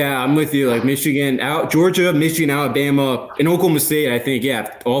 Yeah, I'm with you. Like Michigan, Georgia, Michigan, Alabama, and Oklahoma State. I think,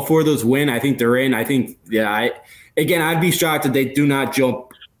 all 4 of those win. I think they're in. I think, I'd be shocked if they do not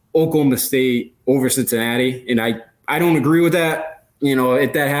jump Oklahoma State over Cincinnati, and I don't agree with that. You know,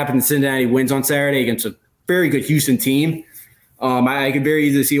 if that happens, Cincinnati wins on Saturday against a very good Houston team. I could very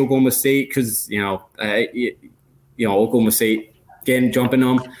easily see Oklahoma State because Oklahoma State again jumping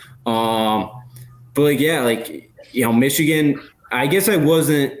them. Michigan. I guess I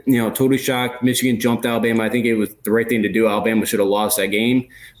wasn't, totally shocked. Michigan jumped Alabama. I think it was the right thing to do. Alabama should have lost that game.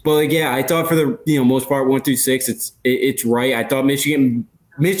 But I thought for the most part 1 through 6, it's right. I thought Michigan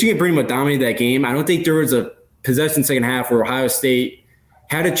pretty much dominated that game. I don't think there was a possession second half where Ohio State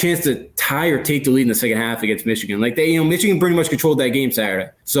had a chance to tie or take the lead in the second half against Michigan. Michigan pretty much controlled that game Saturday.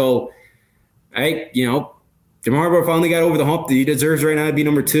 So Jim Harbaugh finally got over the hump that he deserves right now to be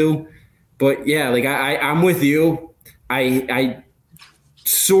number 2. But I'm with you. I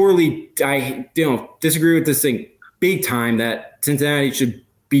sorely disagree with this thing big time that Cincinnati should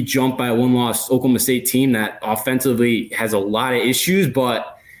be jumped by a 1-loss Oklahoma State team that offensively has a lot of issues,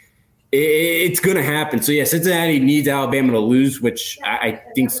 but it's going to happen. So, Cincinnati needs Alabama to lose, which I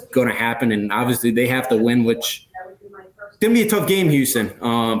think is going to happen, and obviously they have to win, which it's going to be a tough game, Houston,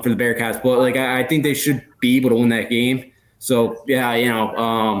 for the Bearcats. But, I think they should be able to win that game. So,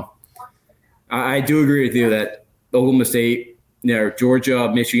 I do agree with you that Oklahoma State,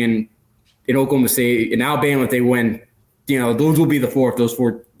 Georgia, Michigan, and Oklahoma State, and Alabama, if they win, those will be the 4. If those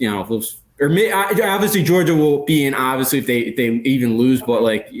 4, obviously Georgia will be in. Obviously, if they even lose, but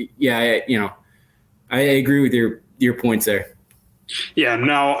I agree with your points there. Yeah.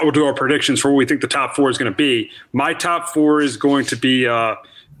 Now we'll do our predictions for what we think the top 4 is going to be. My top 4 is going to be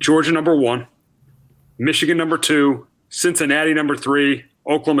Georgia number 1, Michigan number 2, Cincinnati number 3,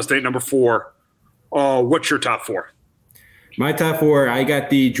 Oklahoma State number 4. What's your top 4? My top 4, I got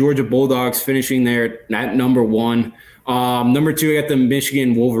the Georgia Bulldogs finishing there at number 1. Number 2, I got the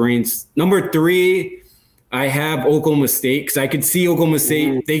Michigan Wolverines. Number 3, I have Oklahoma State because I could see Oklahoma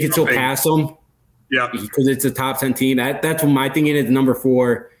State. They could still pass them. Yeah, because it's a top 10 team. That's what my thinking is. Number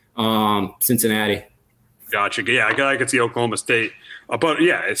 4, Cincinnati. Gotcha. Yeah, I could see Oklahoma State.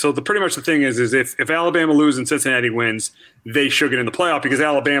 So pretty much the thing is if Alabama loses and Cincinnati wins, they should get in the playoff because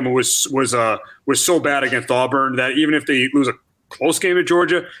Alabama was so bad against Auburn that even if they lose a close game at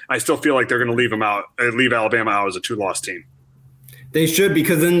Georgia, I still feel like they're going to leave Alabama out as a 2-loss team. They should,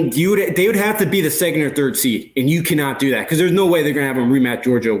 because then they would have to be the 2nd or 3rd seed, and you cannot do that because there's no way they're going to have them rematch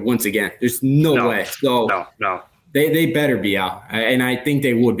Georgia once again. There's no way. So no. They better be out, and I think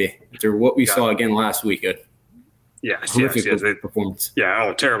they would be after what we saw again last week. Yes. Performance.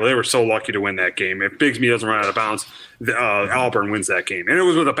 Yeah, terrible. They were so lucky to win that game. If Bigsby doesn't run out of bounds, Auburn wins that game. And it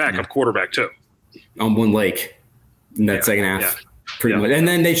was with a backup quarterback, too. On one leg in that second half, pretty much. And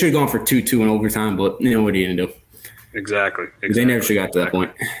then they should have gone for 2-2 in overtime, but what are you going to do? Exactly. They never should have got to that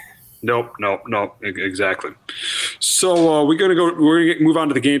point. Nope. Exactly. So we're going to move on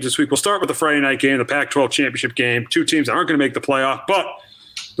to the games this week. We'll start with the Friday night game, the Pac-12 championship game. 2 teams that aren't going to make the playoff, but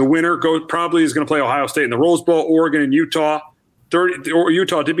the winner probably is going to play Ohio State in the Rose Bowl, Oregon and Utah.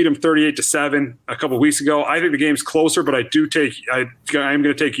 Utah did beat them 38-7 a couple of weeks ago. I think the game's closer, but I'm going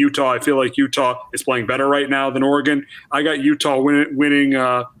to take Utah. I feel like Utah is playing better right now than Oregon. I got Utah winning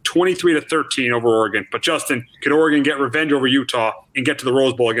 23-13 over Oregon. But Justin, could Oregon get revenge over Utah and get to the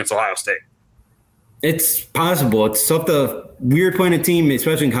Rose Bowl against Ohio State? It's possible. It's tough to weird playing a team,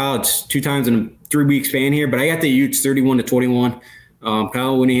 especially in college, 2 times in a 3-week span here. But I got the Utes 31-21.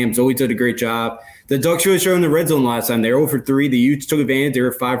 Kyle Whittingham's always did a great job. The Ducks really showed in the red zone last time. They were 0-3. The Utes took advantage. They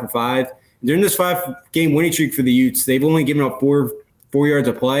were 5-5. During this 5-game winning streak for the Utes, they've only given up 4 yards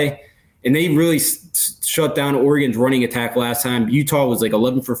of play, and they really shut down Oregon's running attack last time. Utah was like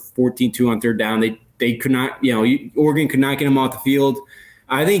 11 for 14-2 on third down. They could not, Oregon could not get them off the field.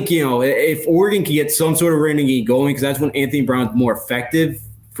 I think, if Oregon can get some sort of running game going, because that's when Anthony Brown's more effective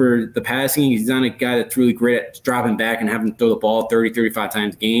for the passing. He's not a guy that's really great at dropping back and having to throw the ball 30, 35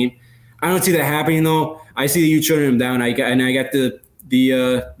 times a game. I don't see that happening, though. I see the Utes shutting them down. I got the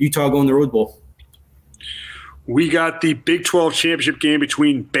Utah going to the Rose Bowl. We got the Big 12 championship game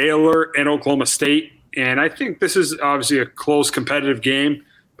between Baylor and Oklahoma State, and I think this is obviously a close, competitive game.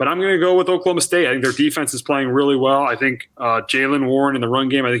 But I'm going to go with Oklahoma State. I think their defense is playing really well. I think Jaylen Warren in the run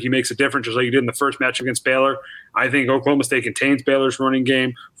game, I think he makes a difference just like he did in the first match against Baylor. I think Oklahoma State contains Baylor's running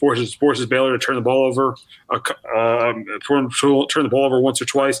game, forces Baylor to turn the ball over, once or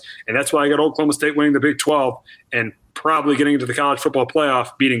twice. And that's why I got Oklahoma State winning the Big 12 and probably getting into the college football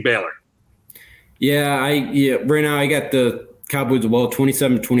playoff, beating Baylor. Yeah, right now I got the Cowboys as well,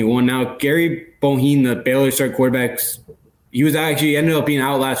 27-21. Now, Gary Boheen, the Baylor starting quarterbacks, he ended up being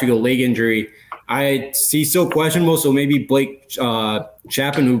out last week with a leg injury. He's still questionable, so maybe Blake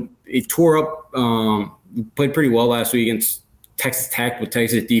Chapman, who he tore up, played pretty well last week against Texas Tech, but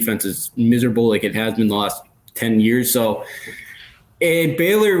Texas defense is miserable like it has been the last 10 years. So, and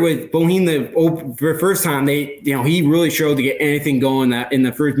Baylor with Boheen, for the first time, he really struggled to get anything going in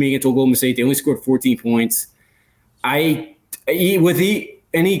the first meeting against Oklahoma State. They only scored 14 points.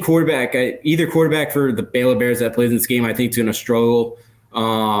 Any quarterback, either quarterback for the Baylor Bears that plays in this game, I think is going to struggle.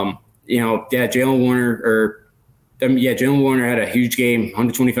 Jaylen Warner had a huge game,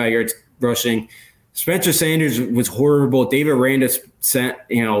 125 yards rushing. Spencer Sanders was horrible. David Aranda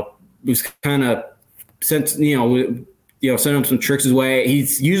was kind of sent him some tricks his way. He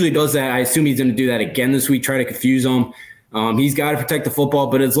usually does that. I assume he's going to do that again this week, try to confuse him. He's got to protect the football,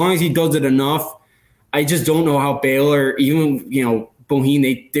 but as long as he does it enough, I just don't know how Baylor, even,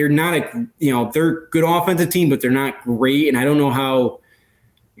 Boheen, they're not they're a good offensive team, but they're not great. And I don't know how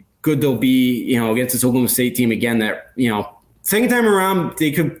good they'll be, against this Oklahoma State team again that, second time around,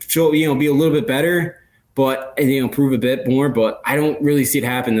 they could show, be a little bit better, but, improve a bit more. But I don't really see it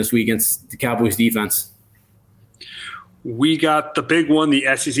happen this week against the Cowboys defense. We got the big one, the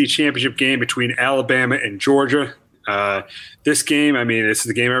SEC championship game between Alabama and Georgia. This game, this is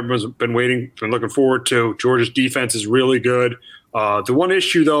the game everyone's been looking forward to. Georgia's defense is really good. The one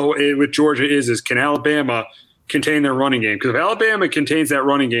issue, though, with Georgia is can Alabama contain their running game? Because if Alabama contains that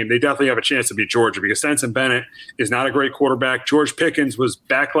running game, they definitely have a chance to beat Georgia because Stetson Bennett is not a great quarterback. George Pickens was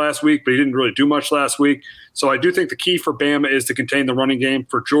back last week, but he didn't really do much last week. So I do think the key for Bama is to contain the running game.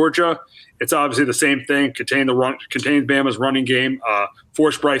 For Georgia, it's obviously the same thing. Contain Bama's running game.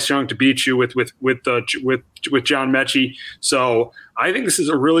 Force Bryce Young to beat you with John Mechie. So I think this is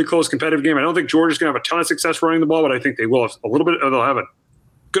a really close competitive game. I don't think Georgia's going to have a ton of success running the ball, but I think they will have a little bit. They'll have a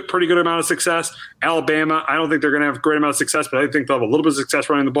pretty good amount of success. Alabama, I don't think they're going to have a great amount of success, but I think they'll have a little bit of success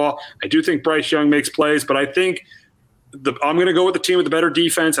running the ball. I do think Bryce Young makes plays, but I think I'm going to go with the team with the better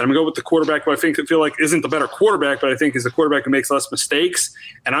defense, and I'm going to go with the quarterback who I feel like isn't the better quarterback, but I think is the quarterback who makes less mistakes.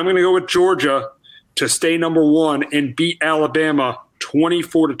 And I'm going to go with Georgia to stay number one and beat Alabama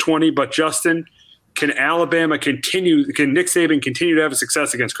 24-20. But Justin, can Nick Saban continue to have a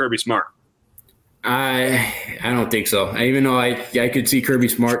success against Kirby Smart? I don't think so. Even though I could see Kirby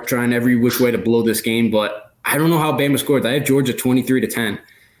Smart trying every which way to blow this game, but I don't know how Bama scores. I have Georgia 23-10.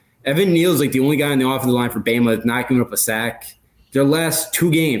 Evan Neal is like the only guy on the offensive line for Bama that's not giving up a sack. Their last 2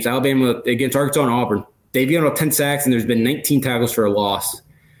 games, Alabama against Arkansas and Auburn, they've given up 10 sacks and there's been 19 tackles for a loss.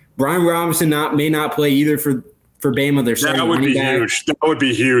 Brian Robinson may not play either for Bama. That would be huge. That would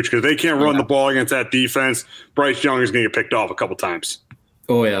be huge because they can't run the ball against that defense. Bryce Young is going to get picked off a couple times.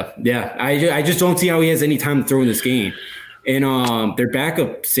 Oh, yeah. Yeah. I just don't see how he has any time to throw in this game. And their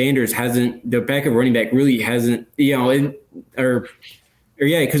backup Sanders their backup running back really hasn't, because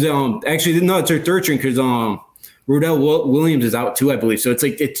actually, no, it's their third string because Rodell Williams is out too, I believe. So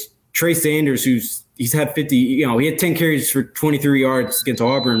it's Trey Sanders he's had 50, he had 10 carries for 23 yards against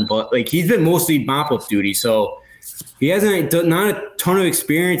Auburn, but he's been mostly mop-up duty. So he hasn't not a ton of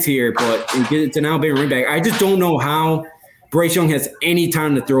experience here, but it's an Alabama running back. I just don't know how Bryce Young has any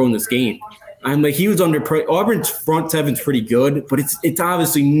time to throw in this game. I'm like, he was under Auburn's front seven's pretty good, but it's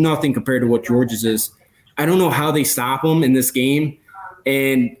obviously nothing compared to what Georgia's is. I don't know how they stop him in this game,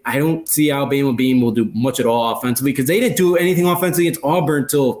 and I don't see Alabama being able to do much at all offensively because they didn't do anything offensively against Auburn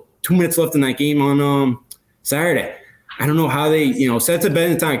until 2 minutes left in that game on Saturday. I don't know how they, sets a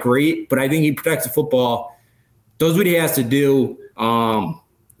bet. It's not great, but I think he protects the football, does what he has to do.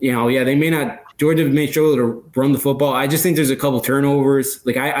 They may not. Georgia may struggle to run the football. I just think there's a couple turnovers.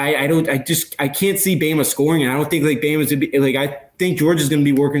 Like I can't see Bama scoring, and I don't think like Bama's gonna be like. I think Georgia's gonna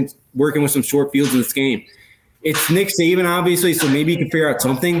be working with some short fields in this game. It's Nick Saban, obviously, so maybe you can figure out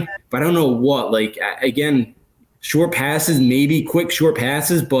something, but I don't know what. Like again, short passes, maybe quick short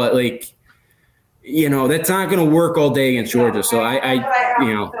passes, but like that's not gonna work all day against Georgia. So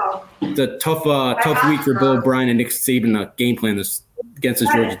it's a tough week for Bill O'Brien and Nick Saban to game plan this against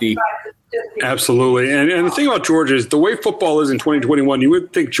this Georgia D. Absolutely. And the thing about Georgia is the way football is in 2021, you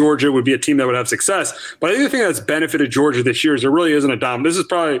would think Georgia would be a team that would have success. But I think the thing that's benefited Georgia this year is there really isn't a dominant. This is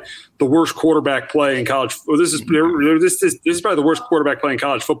probably the worst quarterback play in college. Well, this is probably the worst quarterback play in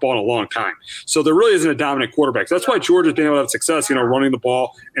college football in a long time. So there really isn't a dominant quarterback. So that's why Georgia's been able to have success, running the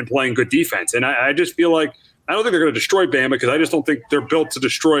ball and playing good defense. And I just feel like I don't think they're going to destroy Bama because I just don't think they're built to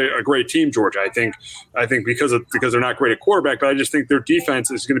destroy a great team, Georgia. I think because they're not great at quarterback, but I just think their defense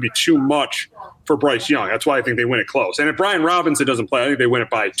is going to be too much for Bryce Young. That's why I think they win it close. And if Brian Robinson doesn't play, I think they win it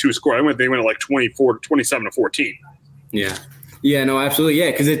by 2 scores. They win it like 27-14. Yeah. Yeah, no, absolutely.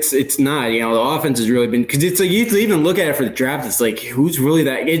 Yeah, because it's not, the offense has really been – because it's like you even look at it for the draft, it's like who's really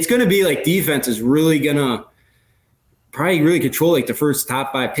that – it's going to be like defense is really going to – probably really control like the first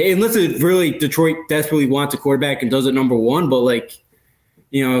top 5 pay, unless it really Detroit desperately wants a quarterback and does it number 1. But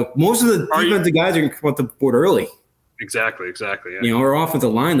most of the defensive guys are going to come up the board early. Exactly. Yeah. Our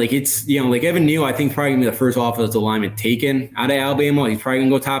offensive line, like it's like Evan Neal, I think probably gonna be the first offensive lineman taken out of Alabama. He's probably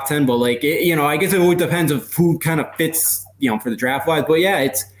gonna go top 10. But I guess it always depends of who kind of fits, for the draft wise. But yeah,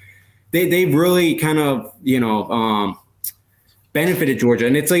 it's they really kind of benefited Georgia,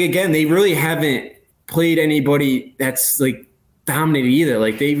 and it's like again they really haven't played anybody that's like dominated either.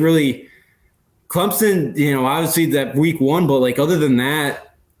 Like they really Clemson, obviously that week 1, but like other than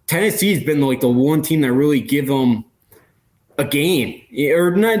that, Tennessee's been like the one team that really give them a game,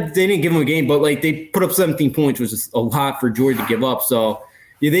 or not. They didn't give them a game, but like they put up 17 points, which is a lot for Georgia to give up. So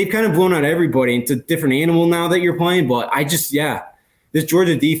yeah, they've kind of blown out everybody. It's a different animal now that you're playing, but this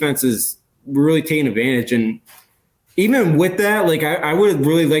Georgia defense is really taking advantage. And even with that, like I would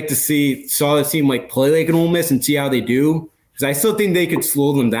really like to saw this team like play like an Ole Miss and see how they do, because I still think they could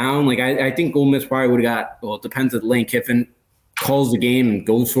slow them down. Like I think Ole Miss probably would have got. Well, it depends if Lane Kiffin calls the game and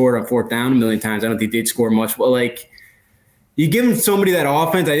goes for it on 4th down a million times. I don't think they'd score much, but like you give them somebody that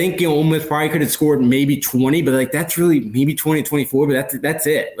offense. I think Ole Miss probably could have scored maybe 20, but like that's really maybe 20, 24. But that's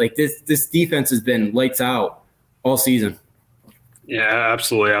it. Like this defense has been lights out all season. Yeah,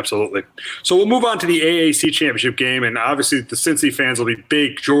 absolutely. So we'll move on to the AAC championship game, and obviously the Cincy fans will be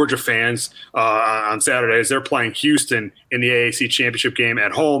big Georgia fans on Saturday as they're playing Houston in the AAC championship game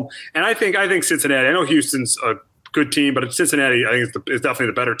at home. And I think Cincinnati. I know Houston's a good team, but Cincinnati I think is definitely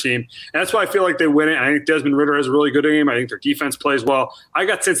the better team, and that's why I feel like they win it. I think Desmond Ridder has a really good game. I think their defense plays well. I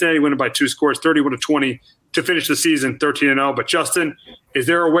got Cincinnati winning by 2 scores, 31-20 to finish the season 13-0. But Justin, is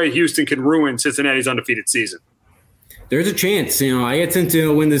there a way Houston can ruin Cincinnati's undefeated season? There's a chance. I get Cincinnati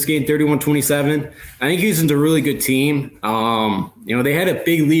to win this game 31-27. I think Houston's a really good team. They had a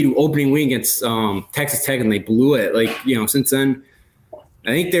big lead opening week against Texas Tech, and they blew it. Since then, I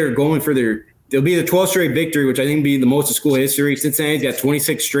think they're going for they'll be the 12th straight victory, which I think will be the most in school history. Cincinnati's got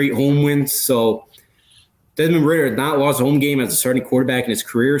 26 straight home wins. So Desmond Ridder has not lost a home game as a starting quarterback in his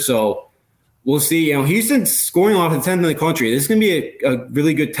career. So we'll see. Houston's scoring off the 10th in the country. This is going to be a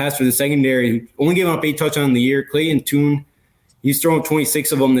really good test for the secondary. Only giving up 8 touchdowns in the year. Clayton Tune, he's thrown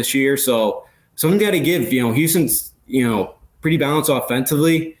 26 of them this year. So something got to give. Houston's, pretty balanced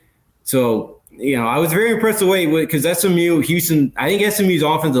offensively. So, I was very impressed because SMU, Houston, I think SMU's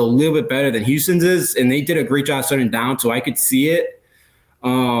offense is a little bit better than Houston's is, and they did a great job shutting down, so I could see it. I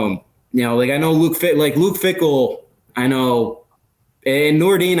know Luke Fickell, I know, and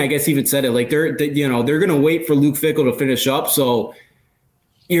Nordine, I guess, even said it. Like they're going to wait for Luke Fickell to finish up. So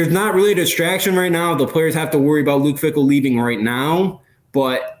there's not really a distraction right now. The players have to worry about Luke Fickell leaving right now.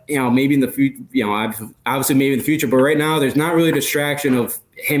 But maybe in the future, obviously maybe in the future. But right now, there's not really a distraction of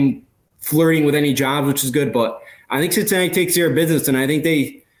him flirting with any jobs, which is good. But I think Cincinnati takes care of business, and I think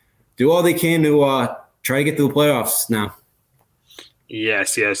they do all they can to try to get to the playoffs now.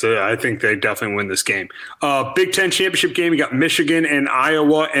 Yes. I think they definitely win this game. Big Ten championship game. You got Michigan and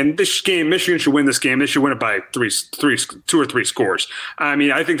Iowa, and this game, Michigan should win this game. They should win it by two or three scores. I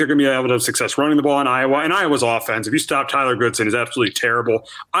mean, I think they're going to be able to have success running the ball in Iowa, and Iowa's offense, if you stop Tyler Goodson, is absolutely terrible.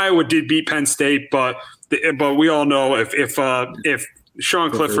 Iowa did beat Penn State, but we all know if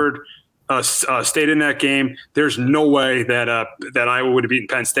Sean Clifford stayed in that game, there's no way that Iowa would have beaten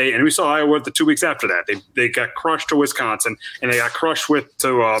Penn State. And we saw Iowa the 2 weeks after that. They got crushed to Wisconsin, and they got crushed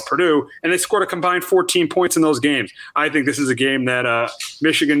to Purdue, and they scored a combined 14 points in those games. I think this is a game that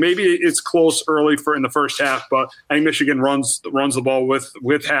Michigan, maybe it's close early in the first half, but I think Michigan runs the ball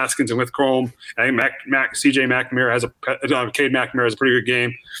with Haskins and with Chrome. I think Cade McNamara has a pretty good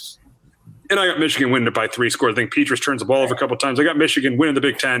game. And I got Michigan winning it by 3 scores. I think Petras turns the ball over a couple of times. I got Michigan winning the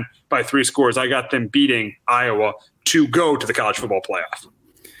Big Ten by 3 scores. I got them beating Iowa to go to the college football playoff.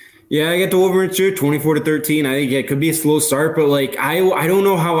 Yeah, I got the Wolverines too, 24-13. I think it could be a slow start, but I don't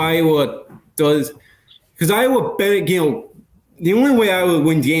know how Iowa does, because Iowa, the only way Iowa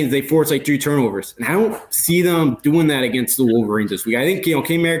wins games, they force 3 turnovers, and I don't see them doing that against the Wolverines this week. I think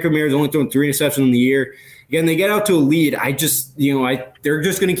Cade McNamara's only thrown 3 interceptions in the year. Again, they get out to a lead. They're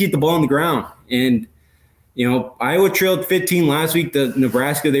just going to keep the ball on the ground. And, Iowa trailed 15 last week. The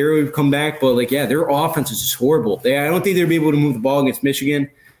Nebraska, they would come back. But, their offense is just horrible. I don't think they'll be able to move the ball against Michigan.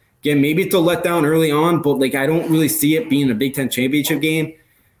 Again, maybe it's a letdown early on, but, I don't really see it being a Big Ten championship game.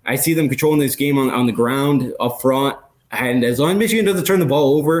 I see them controlling this game on the ground up front. And as long as Michigan doesn't turn the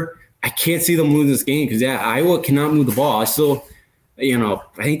ball over, I can't see them losing this game because, Iowa cannot move the ball. I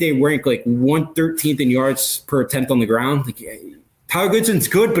think they rank 113th in yards per attempt on the ground. Tyler Goodson's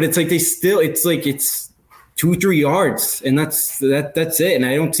good, but it's 2-3 yards, and that's it. And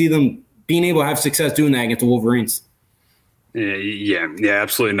I don't see them being able to have success doing that against the Wolverines. Yeah,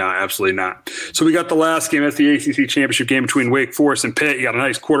 absolutely not. So we got the last game. That's the ACC championship game between Wake Forest and Pitt. You got a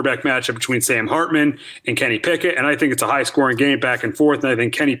nice quarterback matchup between Sam Hartman and Kenny Pickett, and I think it's a high-scoring game back and forth. And I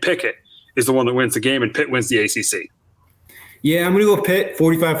think Kenny Pickett is the one that wins the game, and Pitt wins the ACC. Yeah, I'm going to go Pitt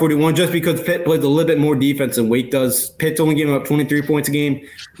 45-41 just because Pitt plays a little bit more defense than Wake does. Pitt's only giving up 23 points a game.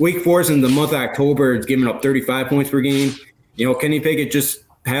 Wake Forest in the month of October is giving up 35 points per game. Kenny Pickett just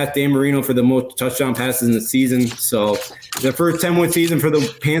passed Dan Marino for the most touchdown passes in the season. So the first 10-win season for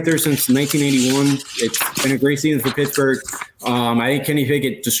the Panthers since 1981. It's been a great season for Pittsburgh. I think Kenny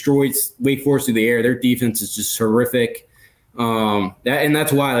Pickett destroys Wake Forest through the air. Their defense is just horrific.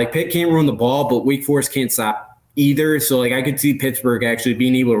 That's why Pitt can't run the ball, but Wake Forest can't stop either. So I could see Pittsburgh actually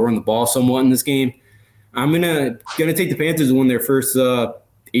being able to run the ball somewhat in this game. I'm gonna take the Panthers to win their first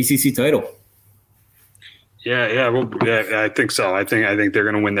ACC title. I think so. I think they're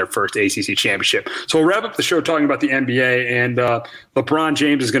going to win their first ACC championship. So we'll wrap up the show talking about the NBA, and LeBron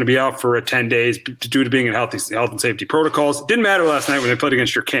James is going to be out for 10 days due to being in health and safety protocols. It didn't matter last night when they played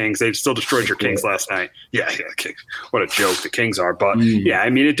against your Kings. They still destroyed your Kings last night. Yeah, Kings. What a joke the Kings are. But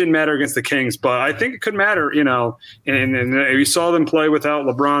it didn't matter against the Kings, but I think it could matter, and we saw them play without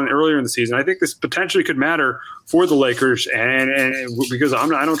LeBron earlier in the season. I think this potentially could matter for the Lakers, and because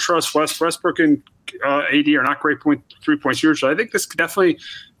I don't trust Westbrook and AD are not great 3-point shooters. So I think this definitely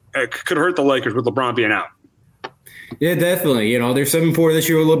could hurt the Lakers with LeBron being out. Yeah, definitely. They're 7-4 this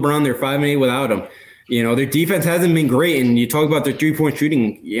year with LeBron. They're 5-8 without him. Their defense hasn't been great, and you talk about their 3-point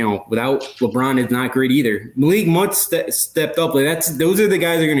shooting. Without LeBron, it's not great either. Malik Monk stepped up. Those are the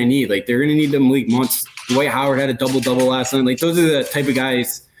guys they're going to need. They're going to need the Malik Monks. Dwight Howard had a double-double last night. Those are the type of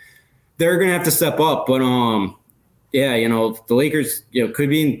guys they're going to have to step up. But the Lakers, could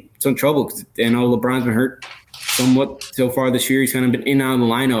be in some trouble because I know LeBron's been hurt somewhat so far this year. He's kind of been in and out of the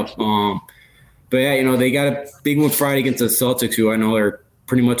lineup. They got a big one Friday against the Celtics, who I know are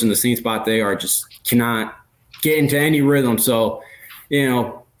pretty much in the same spot they are, just cannot get into any rhythm. So,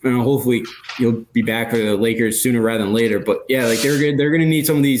 hopefully you'll be back for the Lakers sooner rather than later. But they're going to need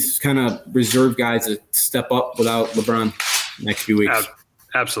some of these kind of reserve guys to step up without LeBron next few weeks.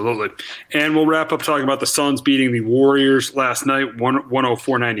 Absolutely. And we'll wrap up talking about the Suns beating the Warriors last night,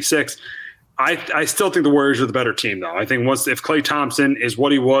 104-96. I still think the Warriors are the better team, though. I think if Klay Thompson is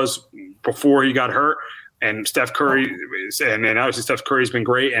what he was before he got hurt, and Steph Curry, and obviously Steph Curry's been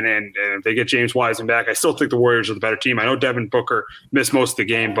great, and if they get James Wiseman back, I still think the Warriors are the better team. I know Devin Booker missed most of the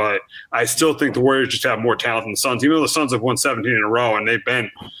game, but I still think the Warriors just have more talent than the Suns. Even though the Suns have won 17 in a row, and they've been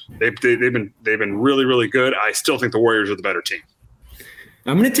really, really good, I still think the Warriors are the better team.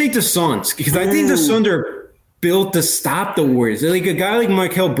 I'm going to take the Suns because I think the Suns are built to stop the Warriors. A guy like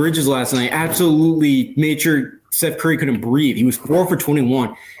Mikal Bridges last night absolutely made sure Steph Curry couldn't breathe. He was 4 for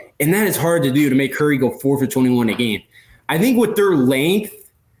 21, and that is hard to do, to make Curry go 4 for 21 a game. I think with their length,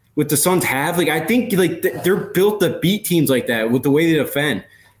 what the Suns have. Like, I think like they're built to beat teams like that with the way they defend.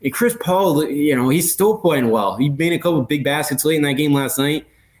 And Chris Paul, he's still playing well. He made a couple of big baskets late in that game last night.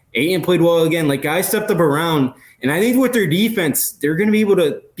 Ayton played well again. Like, guys stepped up around. And I think with their defense, they're going to be able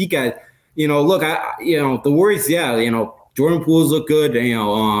to beat guys. Look, the Warriors, Jordan Poole's look good.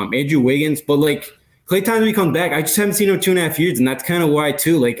 Andrew Wiggins. But, like, Klay Thompson, when he comes back, I just haven't seen him 2.5 years. And that's kind of why,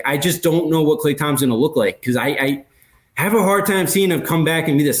 too. Like, I just don't know what Klay Thompson's going to look like. Because I have a hard time seeing him come back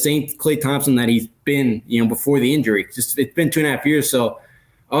and be the same Klay Thompson that he's been, before the injury. It's been 2.5 years. So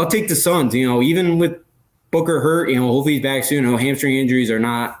I'll take the Suns, even with Booker hurt, hopefully he's back soon. Hamstring injuries are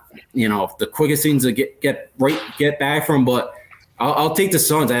not, the quickest things to get back from, but I'll take the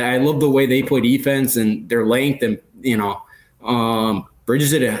Suns. I love the way they play defense and their length, and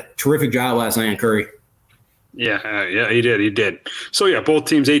Bridges did a terrific job last night on Curry. Yeah, he did. So yeah, both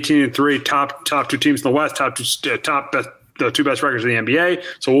teams 18-3, top two teams in the West, the two best records in the NBA.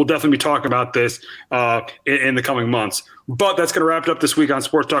 So we'll definitely be talking about this in the coming months. But that's going to wrap it up this week on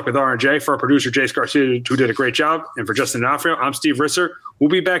Sports Talk with R&J. For our producer, Jace Garcia, who did a great job, and for Justin D'Onofrio, I'm Steve Risser. We'll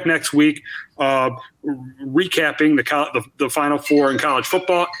be back next week recapping the Final Four in college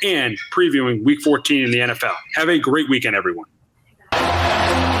football and previewing Week 14 in the NFL. Have a great weekend, everyone.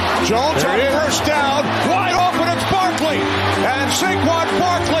 Jones on first down, wide open, it's Barkley, and Saquon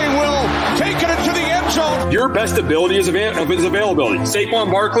Barkley will take it into the end zone. Your best ability is availability.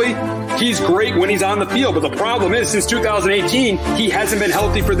 Saquon Barkley, he's great when he's on the field, but the problem is since 2018, he hasn't been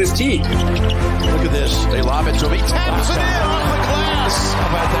healthy for this team. Look at this. They lob it to him. He taps it in off the glass. How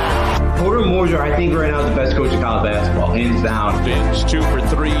about that? Porter Moser, I think right now is the best coach in college basketball, hands down. Vince 2 for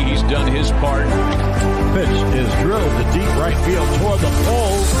 3. He's done his part. Pitch is drilled to deep right field toward the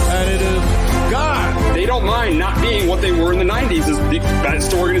pole, and it is gone. They don't mind not being what they were in the 90s as the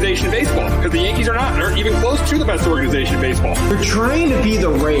best organization in baseball, because the Yankees are not. They're even close to the best organization in baseball. They're trying to be the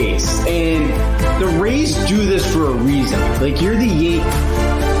Rays, and the Rays do this for a reason. Like, you're the Yankees.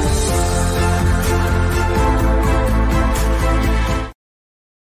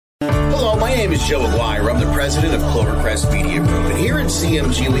 My name is Joe Aguirre. I'm the president of Clovercrest Media Group. And here at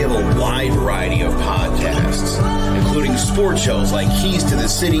CMG, we have a wide variety of podcasts, including sports shows like Keys to the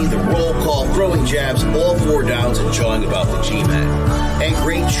City, The Roll Call, Throwing Jabs, All Four Downs, and Jawing About the G-Men. And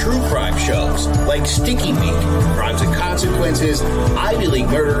great true crime shows like Stinky Week, Crimes and Consequences, Ivy League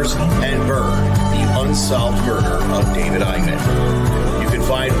Murders, and Bird, the unsolved murder of David Eichmann. You can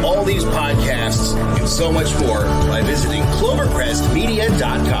find all these podcasts and so much more by visiting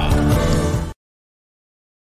ClovercrestMedia.com.